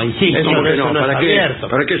que no? Sí, ¿Cómo que no? ¿Para qué? Abierto.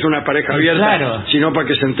 ¿Para qué es una pareja abierta? Claro. Sino para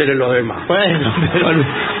que se enteren los demás. Bueno,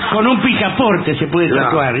 con un picaporte se puede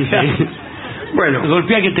tatuar. Dice. Bueno,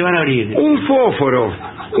 golpea que te van a abrir. Un fósforo,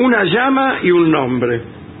 una llama y un nombre.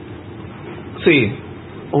 Sí,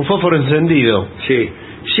 un fósforo encendido. Sí.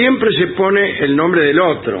 Siempre se pone el nombre del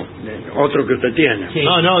otro que usted tiene. Sí.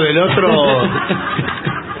 No, del otro.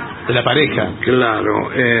 De la pareja.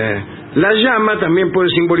 Claro. La llama también puede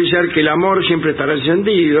simbolizar que el amor siempre estará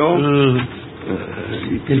encendido.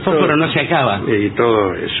 El fósforo no se acaba. Y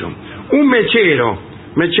todo eso. Un mechero.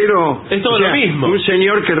 Mechero es todo lo mismo. Un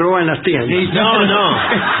señor que roba en las tiendas. Sí, no.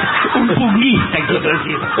 Un pugilista, quiero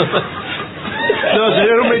decir. No,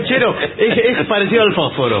 señor, un mechero es parecido al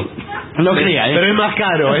fósforo. No crea, pero es más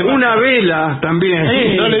caro. Una vela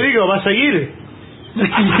también. No le digo, ¿va a seguir?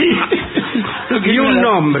 Y un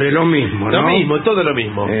nombre, lo mismo, ¿no? Lo mismo, todo lo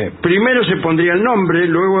mismo. Primero se pondría el nombre,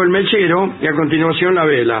 luego el mechero y a continuación la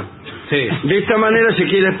vela. Sí. De esta manera se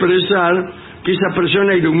quiere expresar que esa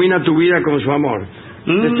persona ilumina tu vida con su amor.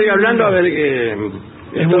 Te estoy hablando, a ver,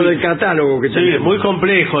 esto del catálogo que tenemos. Sí, muy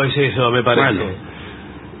complejo es eso, me parece.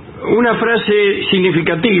 Bueno, una frase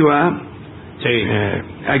significativa. Sí.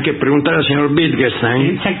 Hay que preguntar al señor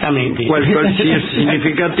Wittgenstein. Exactamente. ¿Cuál si es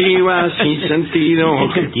significativa, sin sentido?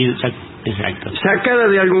 Sin sentido, exacto. Sacada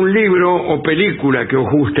de algún libro o película que os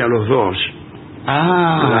guste a los dos.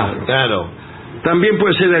 Claro. También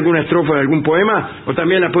puede ser de alguna estrofa de algún poema, o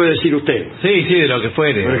también la puede decir usted. Sí, de lo que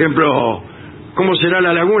fuere. Por ejemplo, ¿cómo será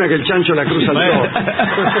la laguna que el chancho la cruza al todo?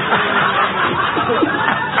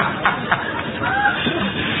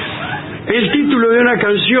 El título de una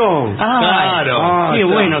canción. Claro. Qué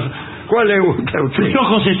bueno. ¿Cuál le gusta a usted? Tus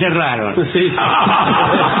ojos se cerraron. Sí.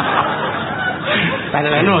 Para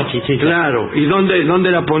la noche, sí. Claro. ¿Y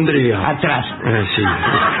dónde la pondría? Atrás. Sí.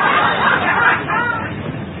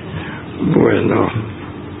 Bueno.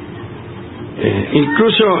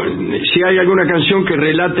 Incluso si hay alguna canción que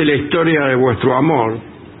relate la historia de vuestro amor.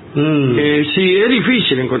 Sí, es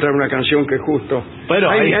difícil encontrar una canción que justo. Bueno,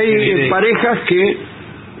 hay parejas que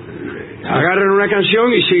agarran una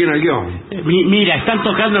canción y siguen el guión. Mira, están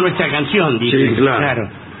tocando nuestra canción, dice. Sí, claro.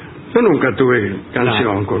 Yo nunca tuve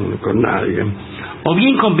canción con nadie. O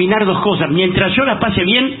bien combinar dos cosas. Mientras yo la pase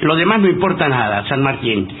bien, lo demás no importa nada, San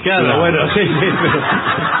Martín. Claro. Bueno, sí.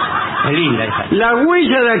 Es linda esa. La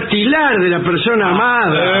huella dactilar de la persona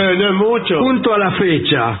amada. No es mucho. Junto a la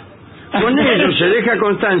fecha. Con ello se deja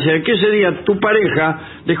constancia de que ese día tu pareja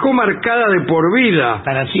dejó marcada de por vida.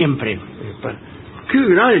 Para siempre. Qué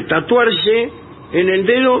grande, tatuarse en el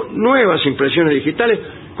dedo nuevas impresiones digitales,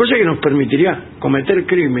 cosa que nos permitiría cometer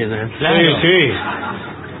crímenes. Claro. Sí.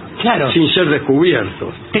 Claro. Sin ser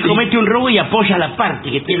descubiertos. Te comete un robo y apoya la parte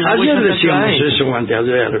que tiene la Ayer huella decíamos tatuada. eso, o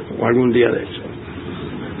anteayer, o algún día de eso.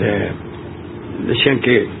 Decían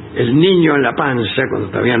que el niño en la panza, cuando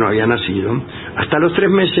todavía no había nacido, hasta los 3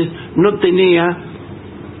 meses no tenía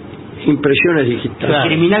impresiones digitales. Claro. El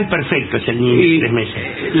criminal perfecto es el niño de 3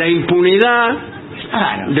 meses. La impunidad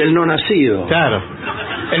del no nacido. Claro.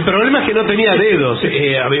 El problema es que no tenía dedos,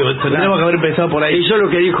 amigo. Tendríamos que haber empezado por ahí. Eso es lo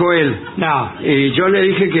que dijo él. No. Y yo le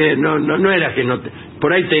dije que no era que no...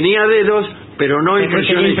 Por ahí tenía dedos, pero no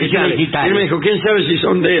impresiones digitales. Él me dijo, ¿quién sabe si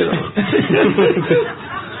son dedos?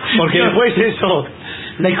 Porque después eso...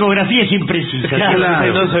 La ecografía es imprecisa.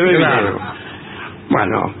 Claro, no se ve bien.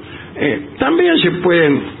 Bueno, también se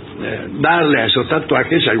pueden darle a esos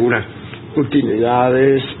tatuajes algunas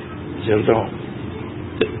utilidades, ¿cierto?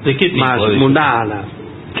 ¿De qué tipo? Más mundanas.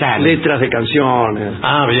 Claro. Letras de canciones.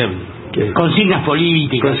 Ah, bien. Consignas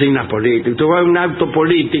políticas. Consignas políticas. Tú vas a un acto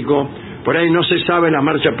político, por ahí no se sabe la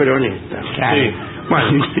marcha peronista. Claro. Sí.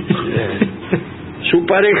 Bueno, su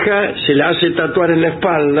pareja se la hace tatuar en la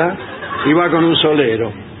espalda y va con un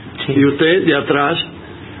solero. Sí. Y usted de atrás,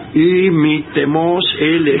 imitemos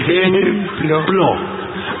el ejemplo.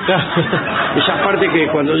 Esa parte que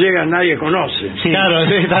cuando llega nadie conoce. Sí. Claro,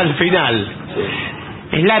 está al final.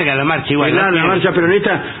 Es larga la marcha igual. La marcha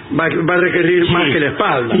peronista va a requerir más que la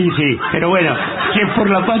espalda. Sí, pero bueno, que es por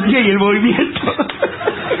la patria y el movimiento.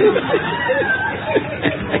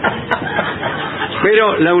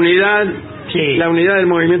 Pero la unidad, sí. La unidad del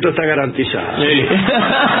movimiento está garantizada. Sí.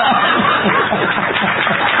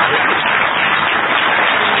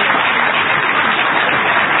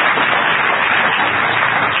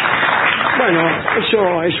 Bueno,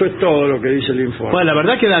 eso es todo lo que dice el informe. Bueno, la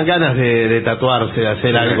verdad que dan ganas de tatuarse, de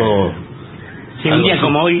hacer algo... Sí, un día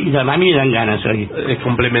como hoy, a mí me dan ganas hoy. Es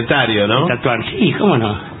complementario, ¿no? Tatuar, sí, ¿cómo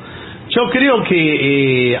no? Yo creo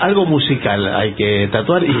que algo musical hay que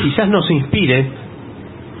tatuar y quizás nos inspire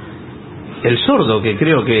el sordo, que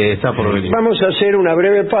creo que está por venir. Vamos a hacer una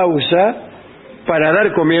breve pausa para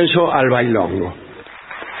dar comienzo al bailongo.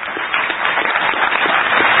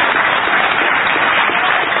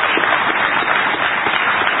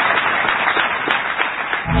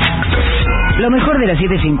 Lo mejor de la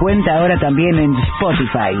 750 ahora también en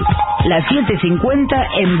Spotify. La 750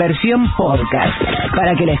 en versión podcast,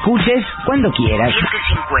 para que la escuches cuando quieras.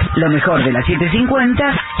 Lo mejor de la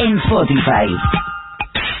 750 en Spotify.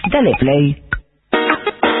 Dale play.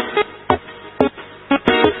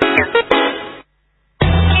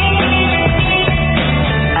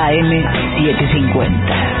 AM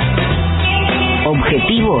 750.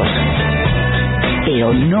 Objetivos,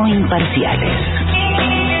 pero no imparciales.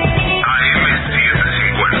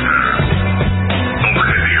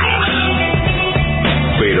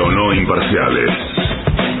 Pero no imparciales.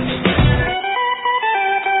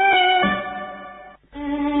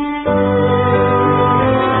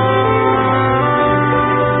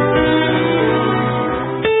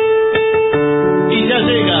 Y ya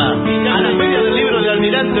llega a la feria del libro de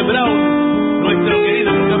Almirante Brown nuestro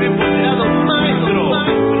querido, nunca bien ponderado maestro,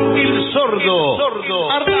 el sordo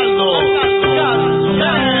Arnaldo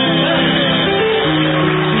Garcés.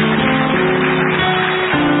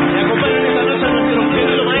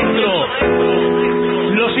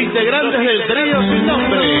 Integrantes del trío sin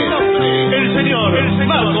nombre, el señor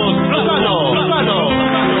Marcos Lozano.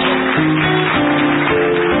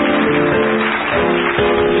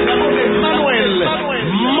 La voz de Manuel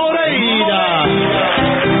Moreira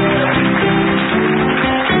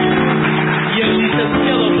y el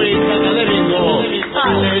licenciado periodista académico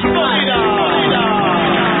Alex Moreira.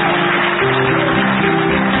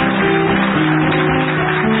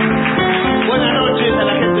 Buenas noches a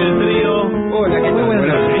la gente del trío. Hola, ¿qué tal? Buenas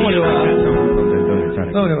noches. ¿Cómo le va? Contento de estar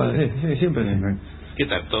aquí. ¿Cómo le va? Sí, siempre. ¿Qué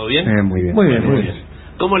tal? ¿Todo bien? Muy bien. Muy bien.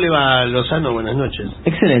 ¿Cómo le va, Lozano? Buenas noches.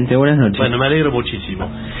 Excelente, buenas noches. Bueno, me alegro muchísimo.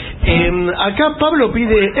 Acá Pablo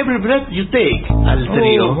pide Every Breath You Take al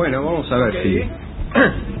trío. Bueno, vamos a ver si...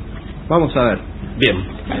 Vamos a ver. Bien.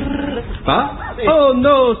 ¿Va? 1,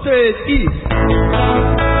 2, 3 y...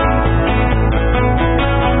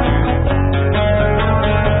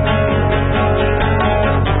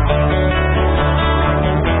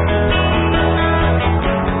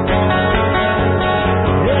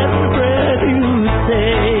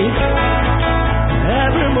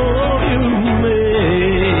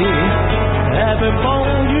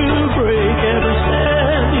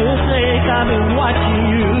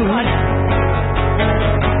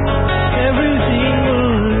 Every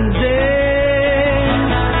single day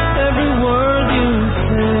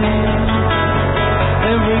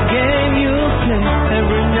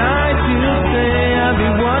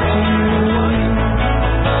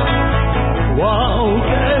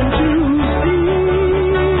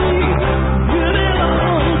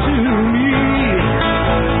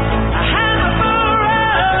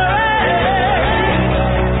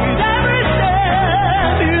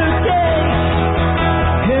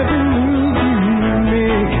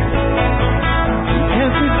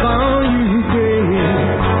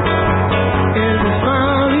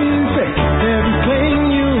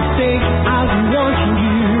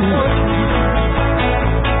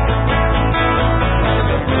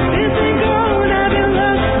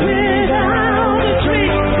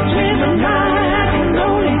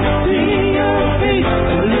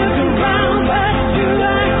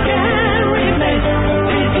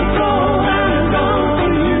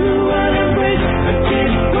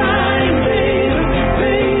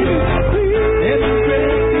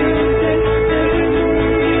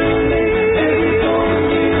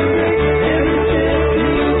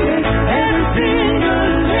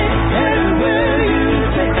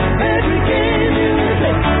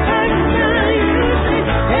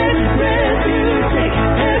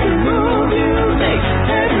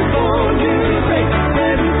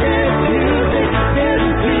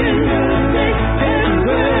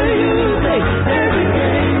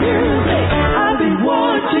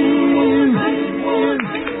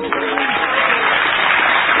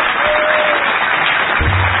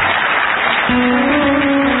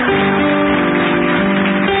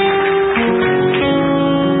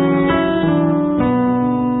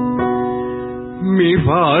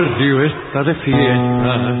barrio está de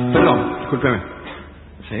fiesta. Perdón, discúlpeme.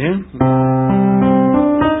 ¿Sí?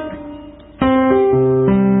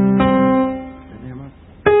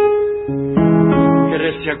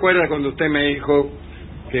 ¿Se acuerda cuando usted me dijo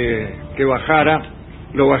que bajara?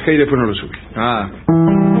 Lo bajé y después no lo subí.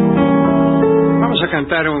 Vamos a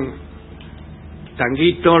cantar un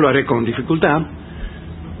tanguito, lo haré con dificultad,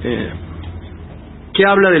 que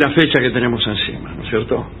habla de la fecha que tenemos encima, ¿no es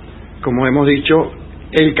cierto? Como hemos dicho,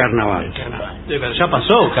 el carnaval. Pero ya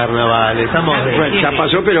pasó carnaval, estamos... Bueno, ya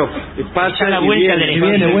pasó, pero pasa la y vuelta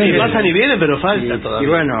viene. Pasan y vienen, pero falta todavía.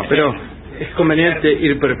 Y bueno, pero es conveniente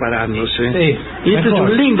ir preparándose. Sí, y este mejor.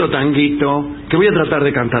 es un lindo tanguito que voy a tratar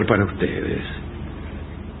de cantar para ustedes.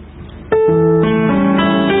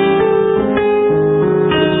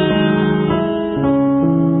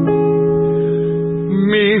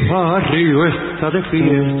 Mi barrio está de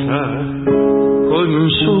fiesta con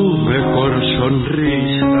su mejor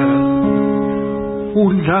sonrisa.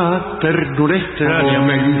 Una ternura extraña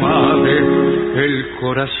me invade el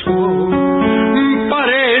corazón.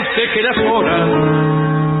 Parece que las horas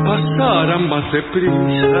pasaran más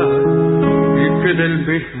deprisa y que del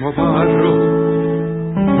mismo barro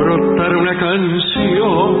brotara una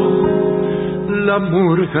canción. La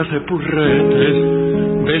murga de purretes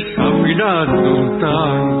desafinando un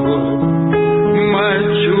tango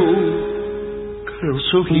machuca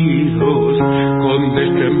los oídos con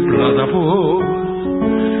destemplada voz.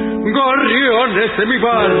 Gorriones de mi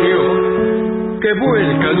barrio que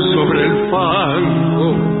vuelcan sobre el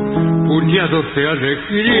fango, puñados de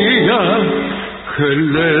alegría que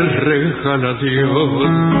le regala Dios.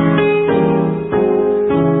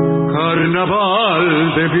 Carnaval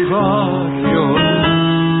de mi barrio,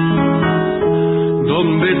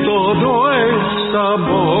 donde todo es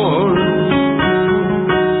amor,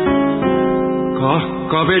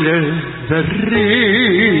 cascabeles de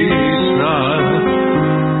risa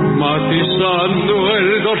matizando el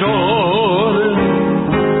dolor.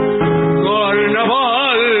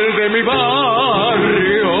 Carnaval de mi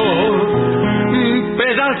barrio, un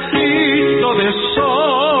pedacito de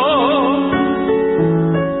sol,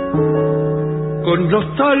 con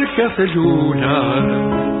nostalgias de luna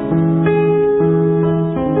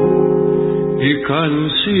y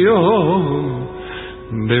canción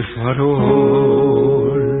de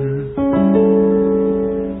farol.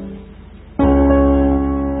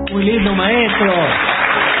 Muy lindo, maestro.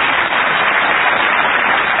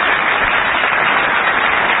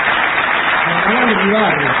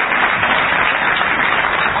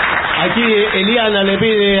 Aquí Eliana le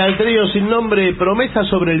pide al trío sin nombre Promesa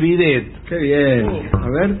sobre el bidet. Qué bien. A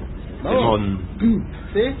ver. Vamos.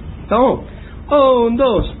 ¿Sí? Vamos. 1,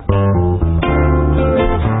 2.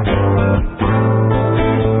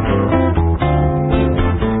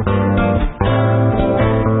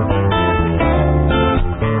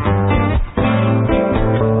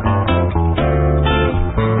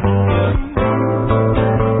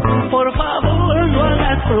 Por favor, no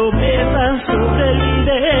hagas promesas sobre el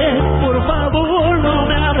bidet. Por favor, no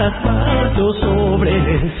me abras más los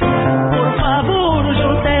sobres. Por favor,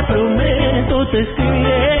 yo te prometo, te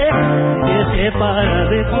escribiré. Si es que para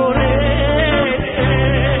de correr.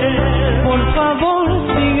 Por favor,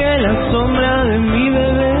 sigue la sombra de mi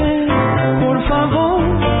bebé. Por favor,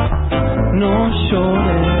 no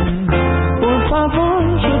llores. Por favor,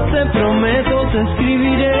 yo te prometo, te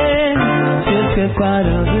escribiré. Si es que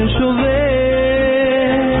para de llover.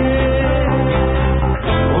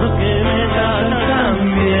 Porque me tratas tan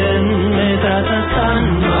bien, me tratas tan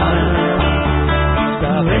mal.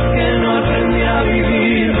 Sabes que no aprendí a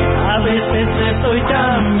vivir. A veces estoy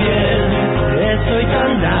tan bien, estoy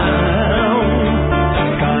tan down.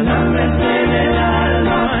 Calambres en el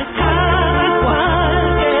alma, cada cual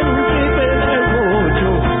en un triple de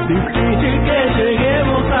bollo. Difícil que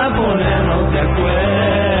lleguemos a ponernos de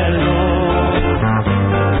acuerdo.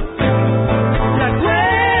 De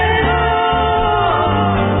acuerdo.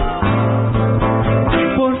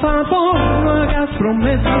 Por favor, no hagas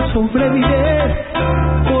promesas sobre bidet.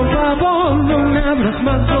 Por favor, no me abras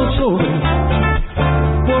más los ojos.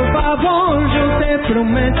 Por favor, yo te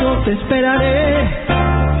prometo, te esperaré.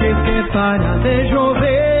 Si es que para de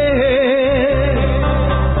llover.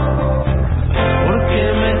 Porque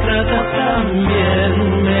me tratas tan bien,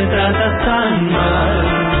 me tratas tan mal.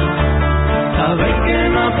 Sabes que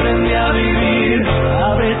no aprendí a vivir.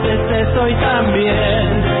 A veces estoy tan bien,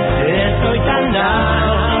 estoy tan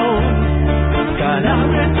down.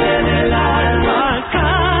 Calambres en el alma,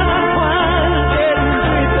 cada cual en un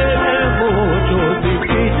triple de bollo.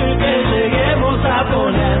 Difícil que lleguemos a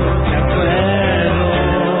ponernos de acuerdo.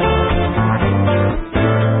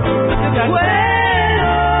 De acuerdo.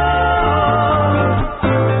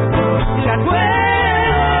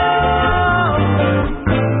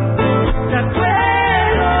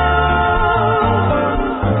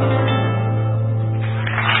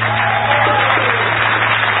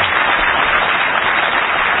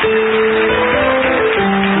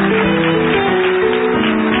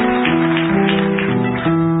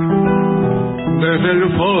 Desde el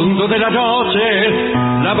fondo de la noche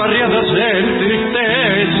la barriada se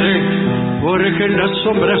entristece, porque en las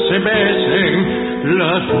sombras se mecen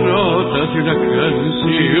las notas de una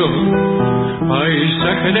canción.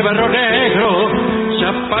 Paisaje de barro negro,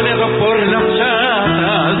 chapaleado por las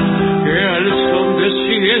chatas, que al son de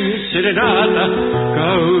 100 serenatas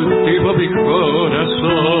cautivo mi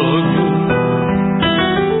corazón.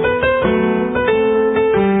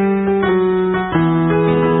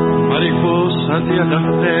 Mariposas de alas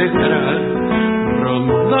negras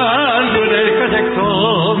rondando en el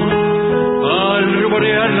callejón, al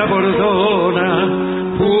rumorear la bordona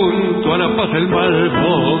junto a la paz del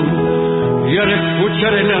balcón, y al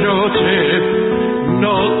escuchar en la noche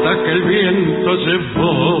nota que el viento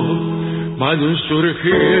llevó, van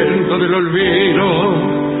surgiendo del olvido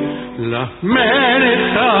las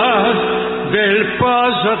metas del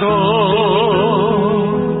pasado.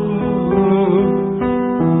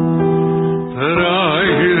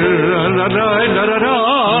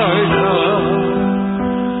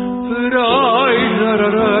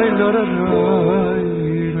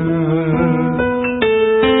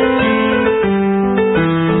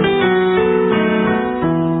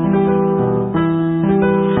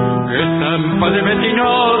 Estampa de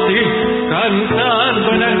Bettinotti cantando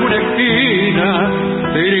en alguna esquina,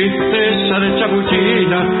 tristeza de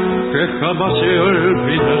chapuchina que jamás se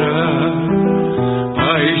olvidará.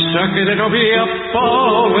 Paisaje de novia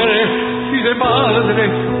pobre y de madre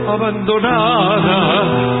abandonada,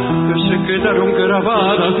 que se quedaron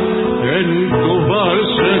grabadas en tu vals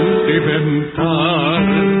sentimental.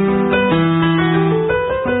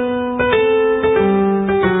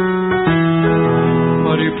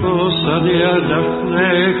 Mariposa de alas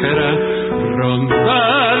negras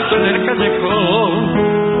rondando en el callejón,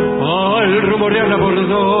 al rumorear la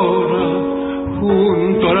bordona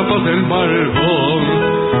junto a la paz del balcón,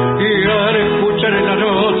 y al escuchar en la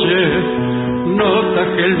noche notas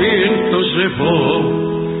que el viento llevó,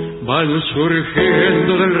 van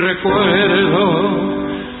surgiendo del recuerdo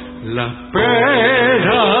las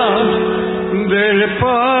penas del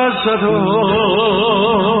pasado.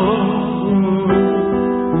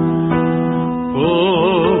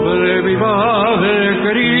 Pobre mi madre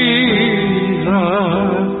querida,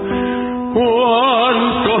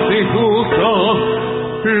 cuántos disgustos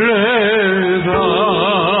le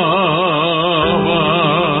daba.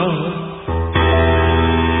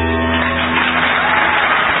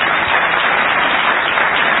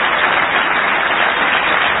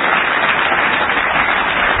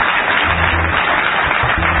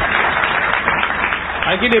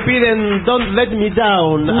 Aquí le piden Don't Let Me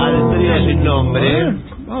Down al trío sin nombre.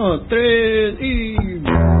 3 y...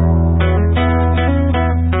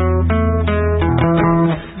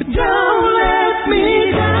 Don't let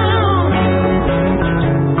me down.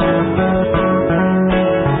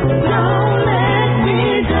 Don't let me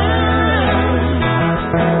down.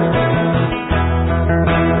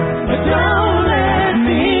 Don't let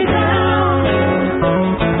me down.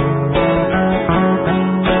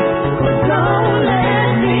 Don't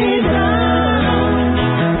let me down.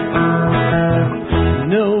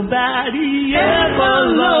 Nobody ever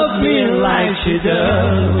loved me like she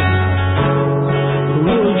does.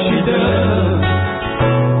 Oh, she does.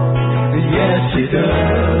 Yes, she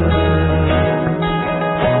does.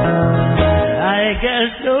 I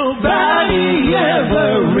guess nobody ever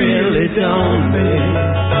really done me.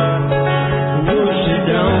 Oh, she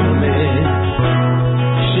done me.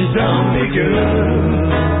 She done me good.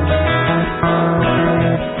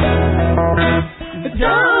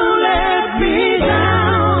 Don't let me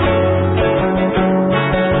down.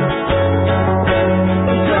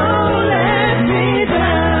 Don't let me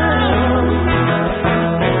down.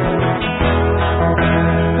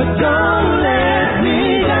 Don't let me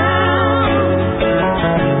down.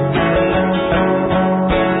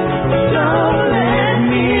 Don't let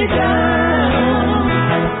me down.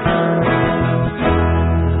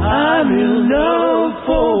 I will know.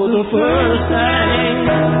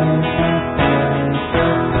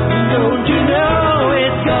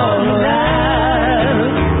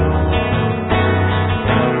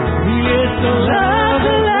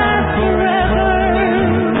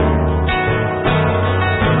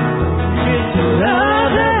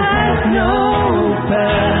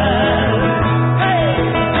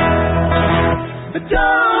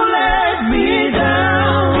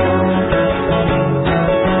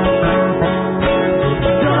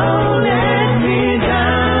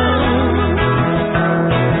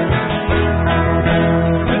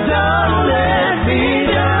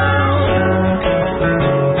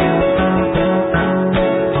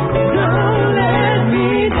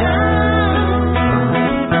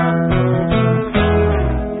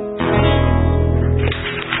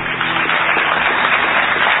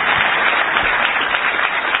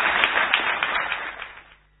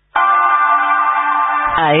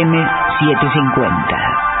 750.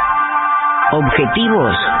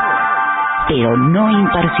 Objetivos, pero no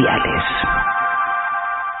imparciales.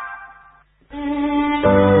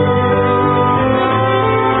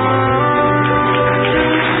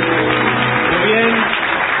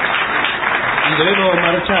 Debemos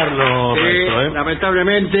marcharnos, maestro,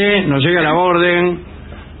 Lamentablemente nos llega la orden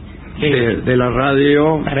de la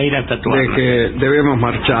radio para ir a tatuar de que debemos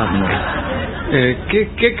marcharnos.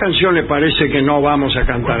 ¿Qué canción le parece que no vamos a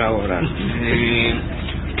cantar ahora?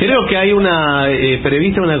 Creo que hay una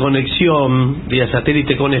prevista una conexión vía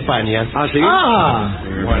satélite con España. ¿Ah, sí?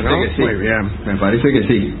 Bueno, sí. Muy bien, me parece que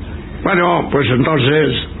sí. Bueno, pues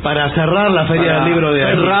entonces, Para cerrar la Feria del Libro de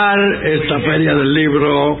cerrar esta Feria del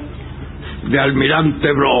Libro de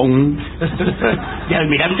Almirante Brown. de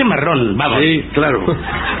Almirante Marrón, vamos. Sí, claro.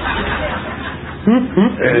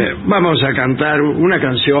 Vamos a cantar una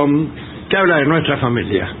canción que habla de nuestra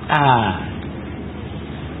familia.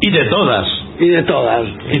 Y de todas. Y de todas.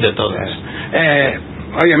 Y de todas.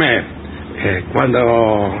 Óyeme,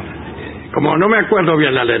 como no me acuerdo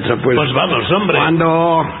bien la letra, pues Vamos, hombre.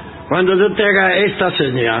 Cuando yo te haga esta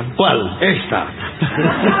señal. ¿Cuál? Esta.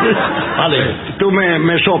 Vale. Tú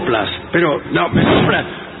me soplas, pero no, me soplas.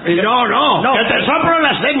 No. Que te soplo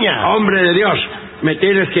la seña. Hombre de Dios, me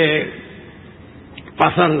tienes que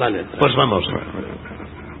pasar la letra. Pues vamos.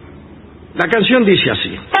 La canción dice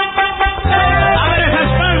así. ¡A ver esas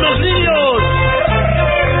palmas, niños!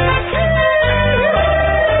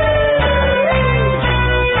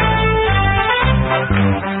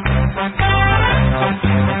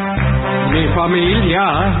 Mi familia,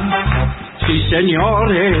 sí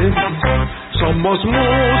señores, somos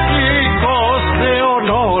músicos de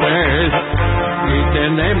honores y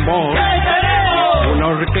tenemos una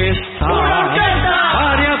orquesta,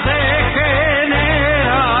 varias de generaciones.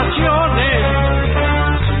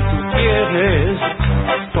 Si tú quieres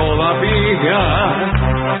todavía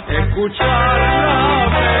escuchar la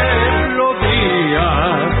melodía,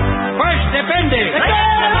 pues depende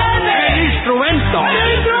del instrumento.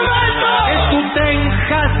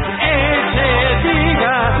 Tengas ese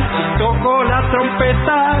día, si toco la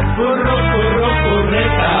trompeta, curro,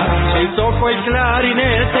 curreta, si toco el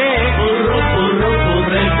clarinete, curro,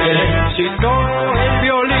 currete, si toco el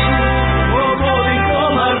violín, como dijo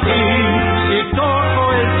Martín, si toco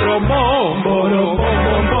el trombón, bom, bom,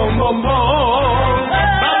 bom, bom, bom.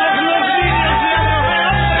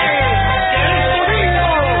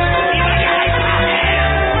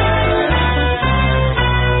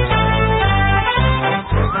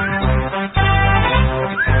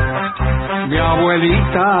 Mi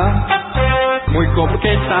abuelita, muy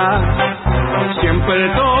coqueta, siempre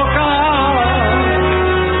toca.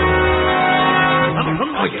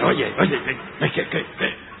 Oye,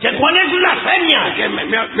 ¿Cuál es la seña? que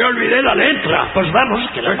me olvidé la letra. Pues vamos,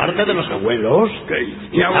 que la parte de los abuelos.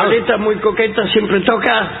 Mi abuelita, muy coqueta, siempre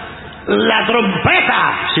toca ¡la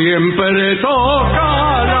trompeta! Siempre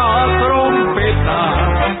toca la trompeta.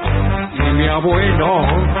 Y mi abuelo,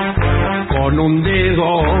 con un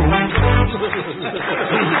dedo.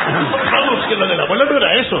 Vamos, que lo del abuelo no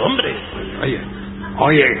era eso, hombre.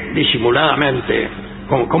 Oye, disimuladamente.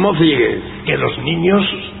 ¿Cómo sigue? Que los niños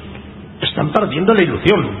están perdiendo la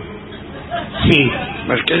ilusión. Sí.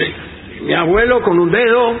 Pues que mi abuelo con un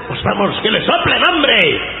dedo. Pues vamos, que le soplen,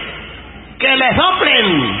 hombre. ¡Que le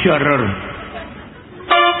soplen! ¡Qué horror!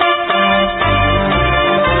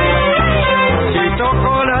 Si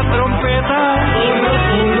toco la trompeta,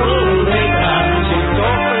 si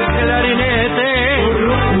toco el clarinete,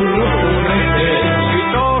 si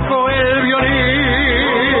toco el violín,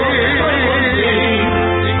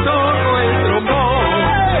 si toco el trombón,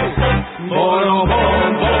 bom, bom,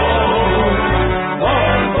 bom, bom,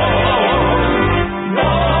 bom, bom.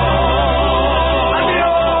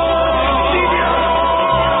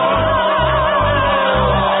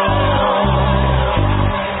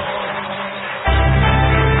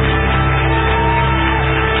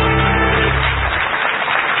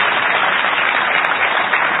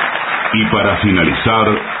 Y para finalizar,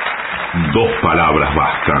 2 palabras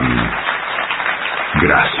bastan.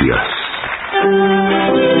 Gracias.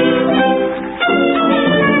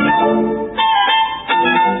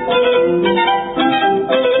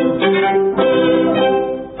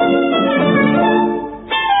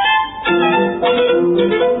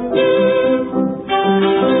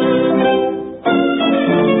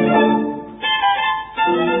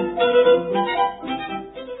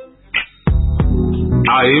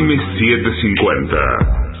 AM750.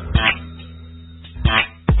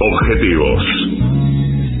 Objetivos,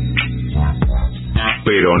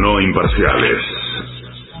 pero no imparciales.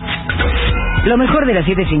 Lo mejor de la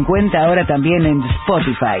 750 ahora también en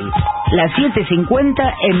Spotify. La 750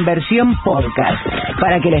 en versión podcast,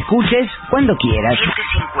 para que la escuches cuando quieras.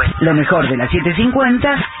 Lo mejor de la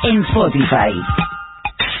 750 en Spotify.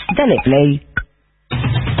 Dale play.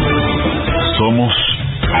 Somos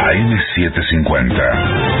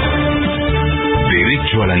AM750.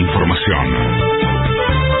 Derecho a la información.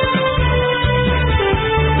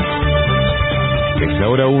 Es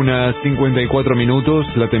ahora 1:54 minutos.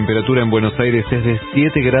 La temperatura en Buenos Aires es de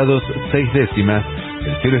 7 grados 6 décimas.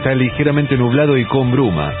 El cielo está ligeramente nublado y con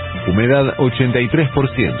bruma. Humedad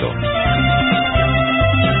 83%.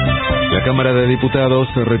 La Cámara de Diputados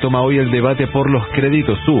retoma hoy el debate por los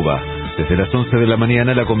créditos UBA. Desde las 11 de la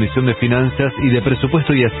mañana, la Comisión de Finanzas y de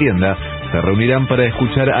Presupuesto y Hacienda se reunirán para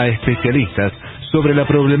escuchar a especialistas sobre la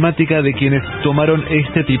problemática de quienes tomaron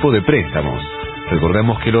este tipo de préstamos.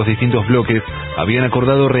 Recordemos que los distintos bloques habían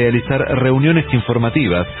acordado realizar reuniones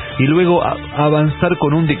informativas y luego avanzar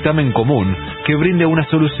con un dictamen común que brinde una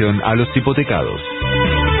solución a los hipotecados.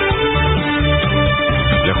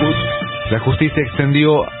 La justicia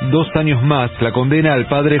extendió 2 años más la condena al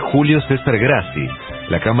padre Julio César Grassi.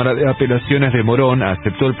 La Cámara de Apelaciones de Morón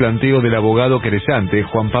aceptó el planteo del abogado querellante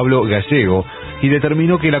Juan Pablo Gallego y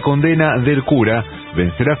determinó que la condena del cura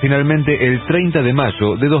vencerá finalmente el 30 de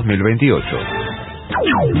mayo de 2028.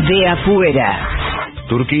 De afuera.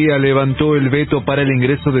 Turquía levantó el veto para el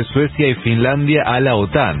ingreso de Suecia y Finlandia a la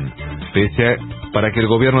OTAN. Para que el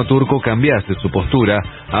gobierno turco cambiase su postura,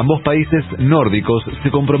 ambos países nórdicos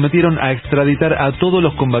se comprometieron a extraditar a todos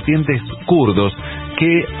los combatientes kurdos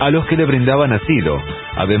a los que le brindaban asilo.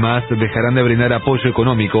 Además, dejarán de brindar apoyo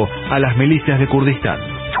económico a las milicias de Kurdistán.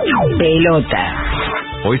 Pelota.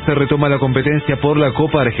 Hoy se retoma la competencia por la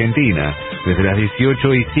Copa Argentina. Desde las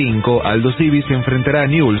 18:05, Aldo Civi se enfrentará a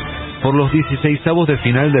Newell's por los 16avos de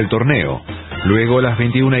final del torneo. Luego, a las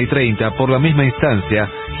 21:30, por la misma instancia,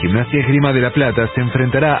 Gimnasia Esgrima de La Plata se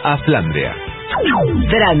enfrentará a Flandria.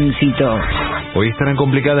 Tránsito. Hoy estarán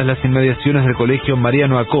complicadas las inmediaciones del Colegio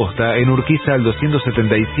Mariano Acosta en Urquiza al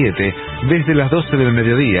 277 desde las 12 del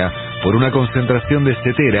mediodía por una concentración de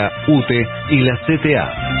CETERA, UTE y la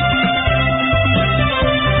CTA.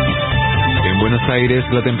 En Buenos Aires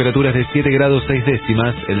la temperatura es de 7 grados 6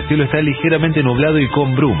 décimas, el cielo está ligeramente nublado y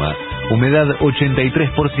con bruma, humedad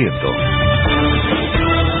 83%.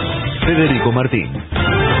 Federico Martín.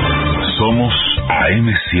 Somos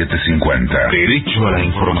AM750. Derecho a la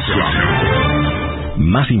información.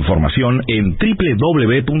 Más información en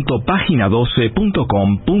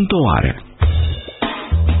www.pagina12.com.ar.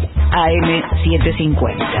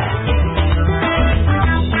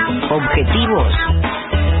 AM750. Objetivos,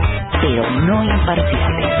 pero no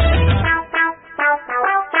imparciales.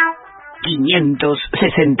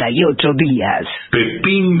 568 días.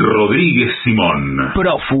 Pepín Rodríguez Simón.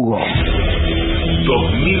 Prófugo.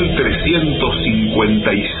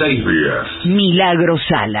 2356 días. Milagro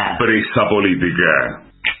Sala. Presa política.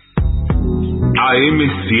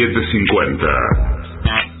 AM750.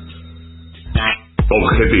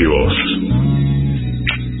 Objetivos,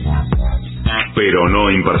 pero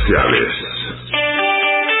no imparciales.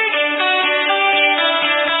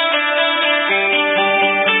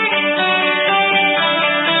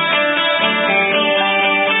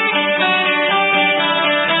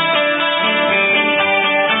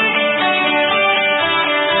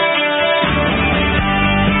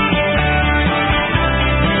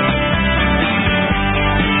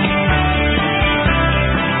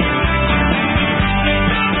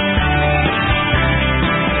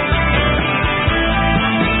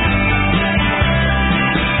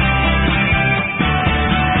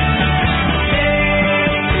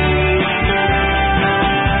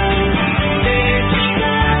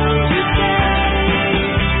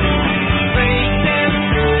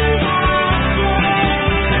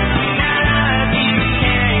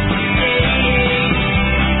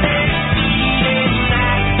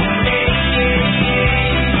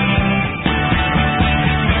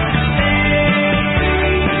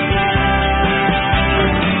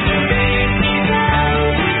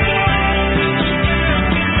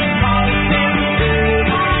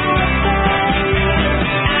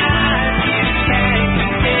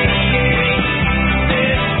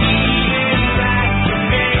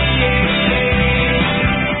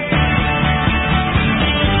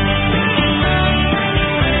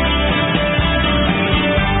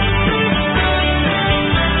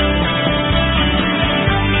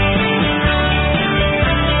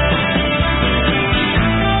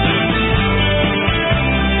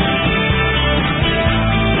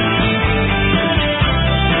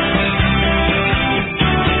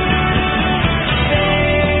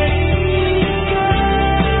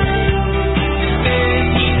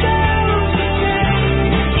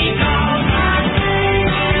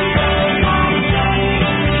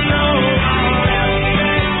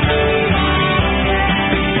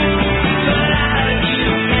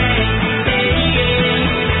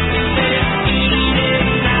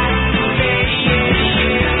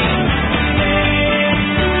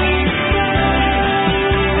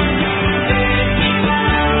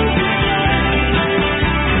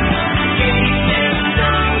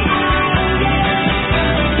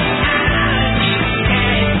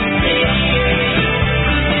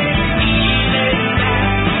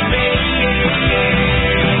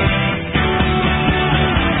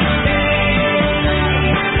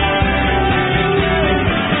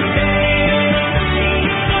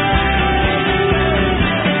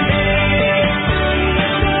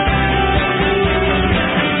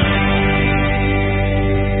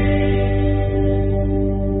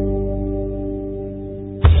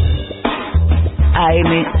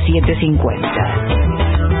 750.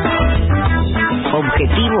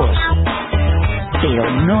 Objetivos,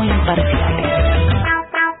 pero no imparciales.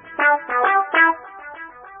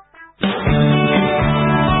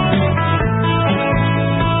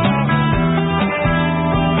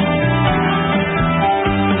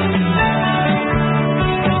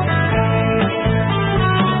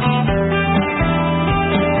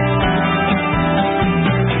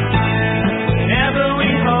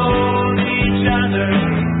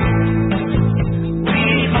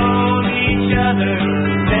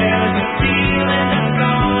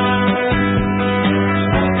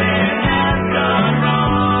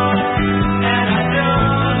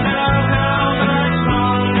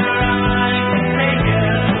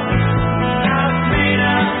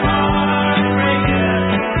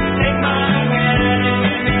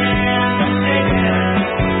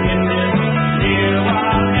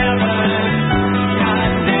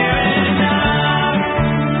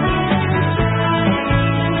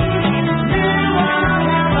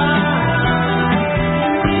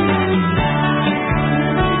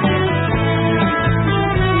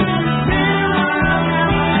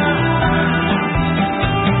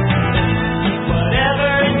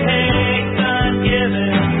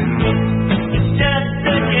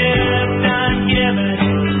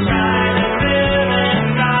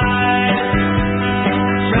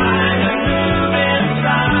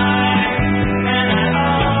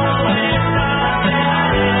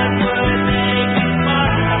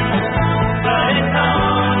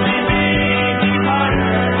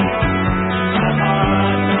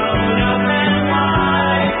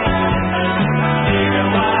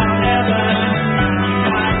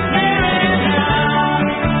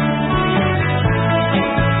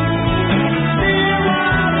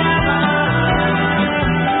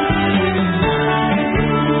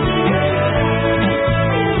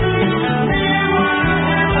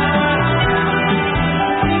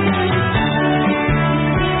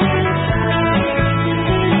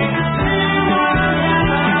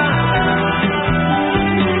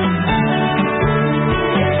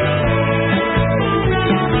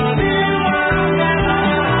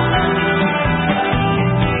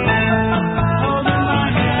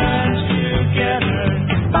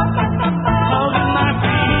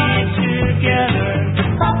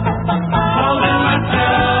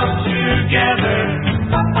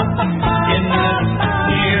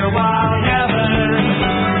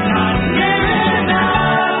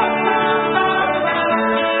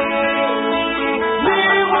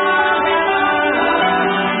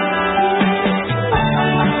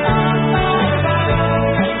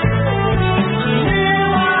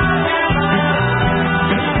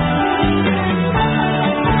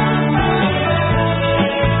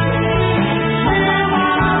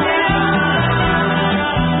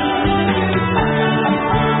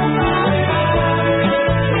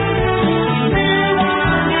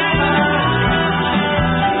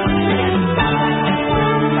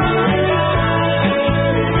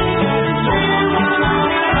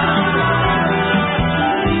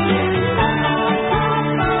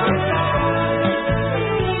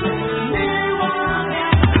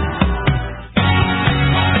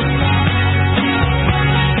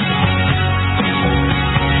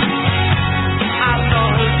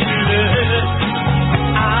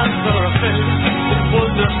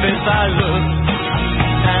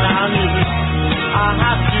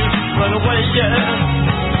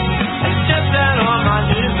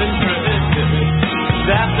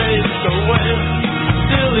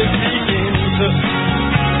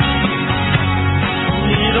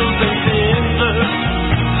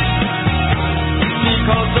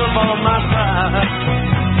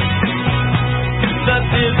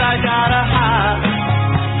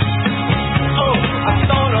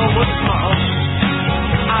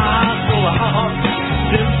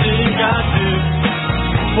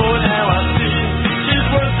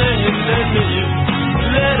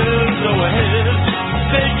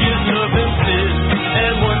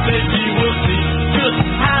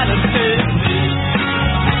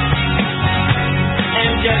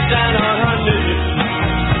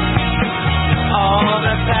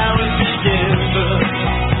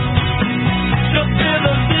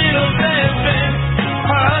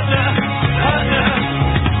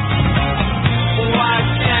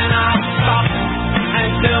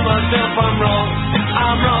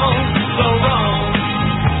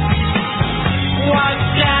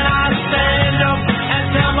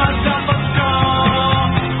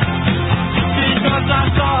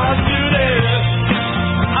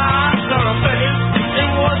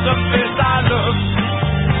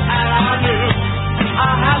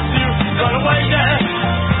 Run away, yeah,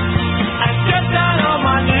 and get down on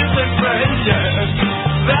my knees.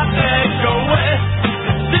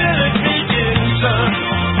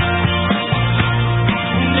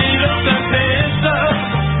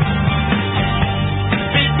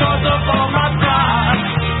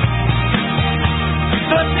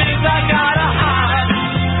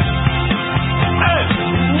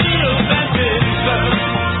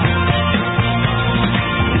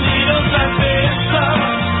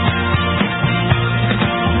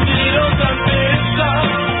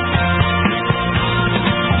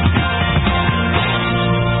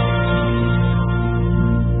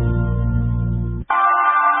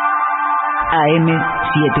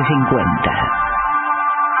 AM750.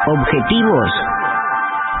 Objetivos,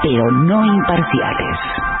 pero no imparciales.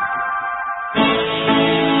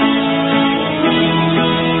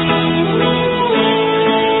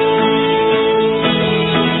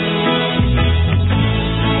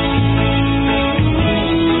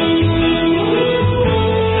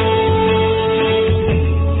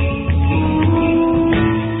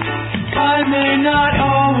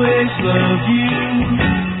 Love you,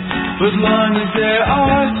 as long as there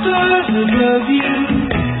are stars above you,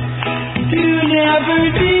 you never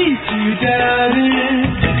need to doubt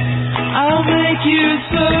it. I'll make you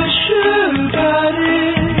so sure about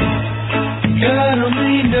it. God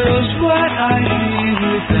only knows what I'd be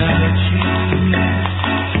without you.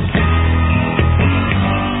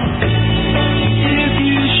 If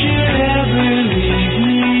you should ever leave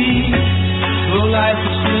me, well, life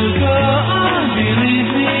will still go on, believe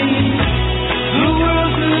me. The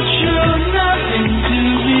world could show nothing to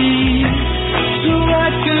me, so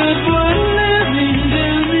what good would living do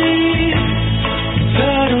me?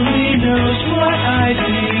 God only knows what I'd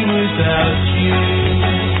be without you.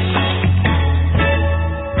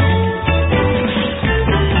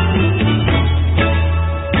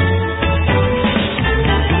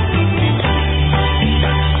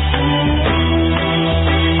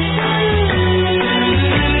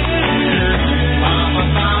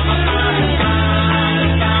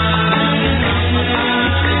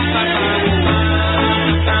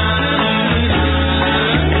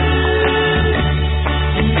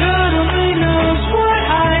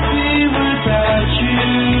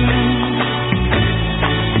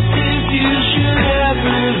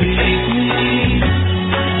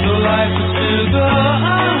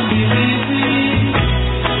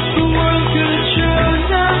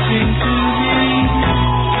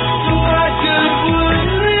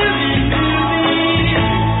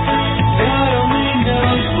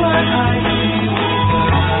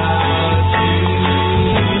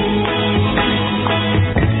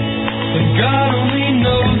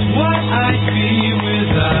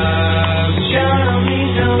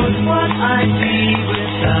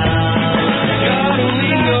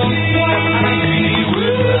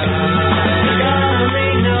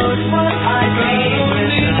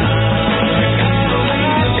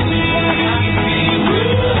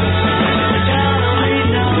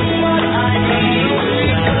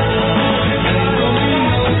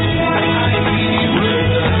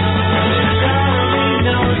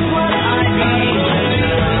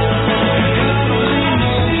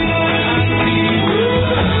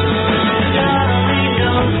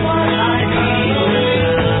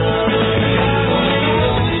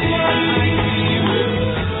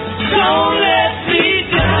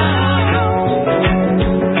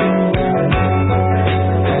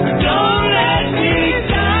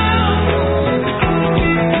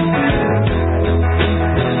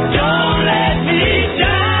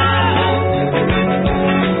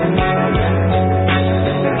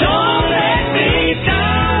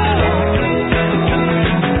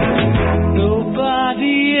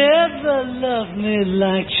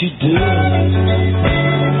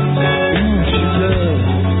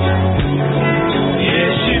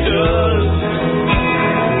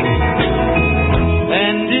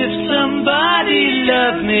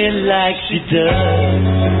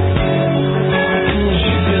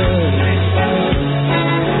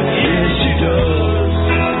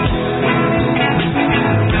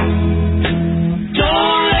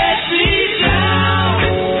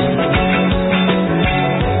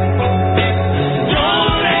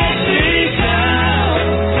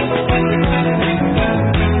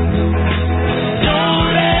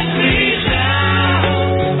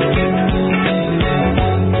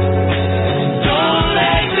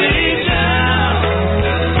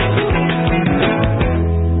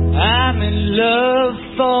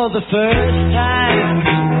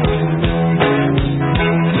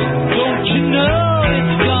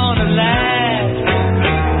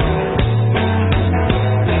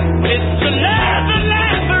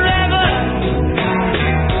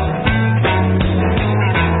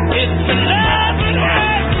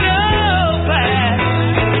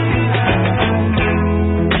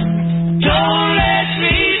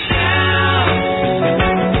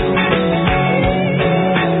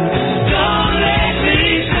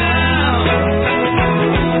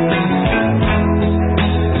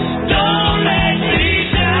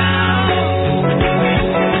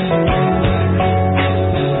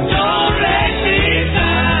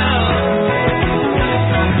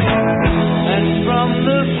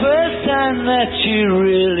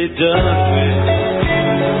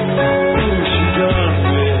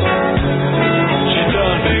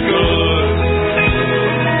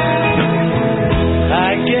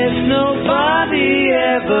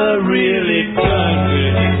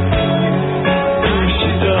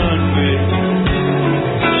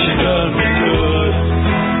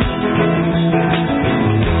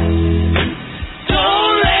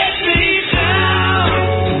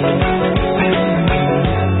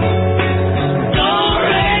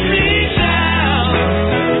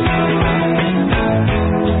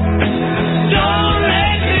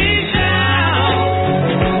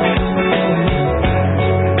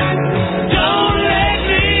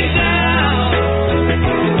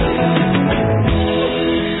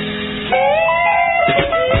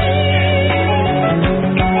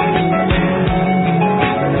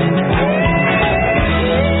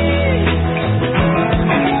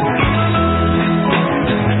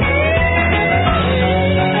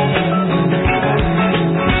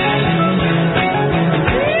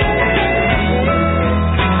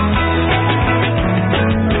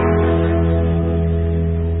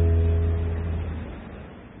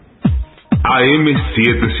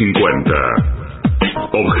 AM750.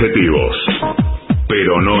 Objetivos,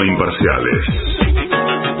 pero no imparciales.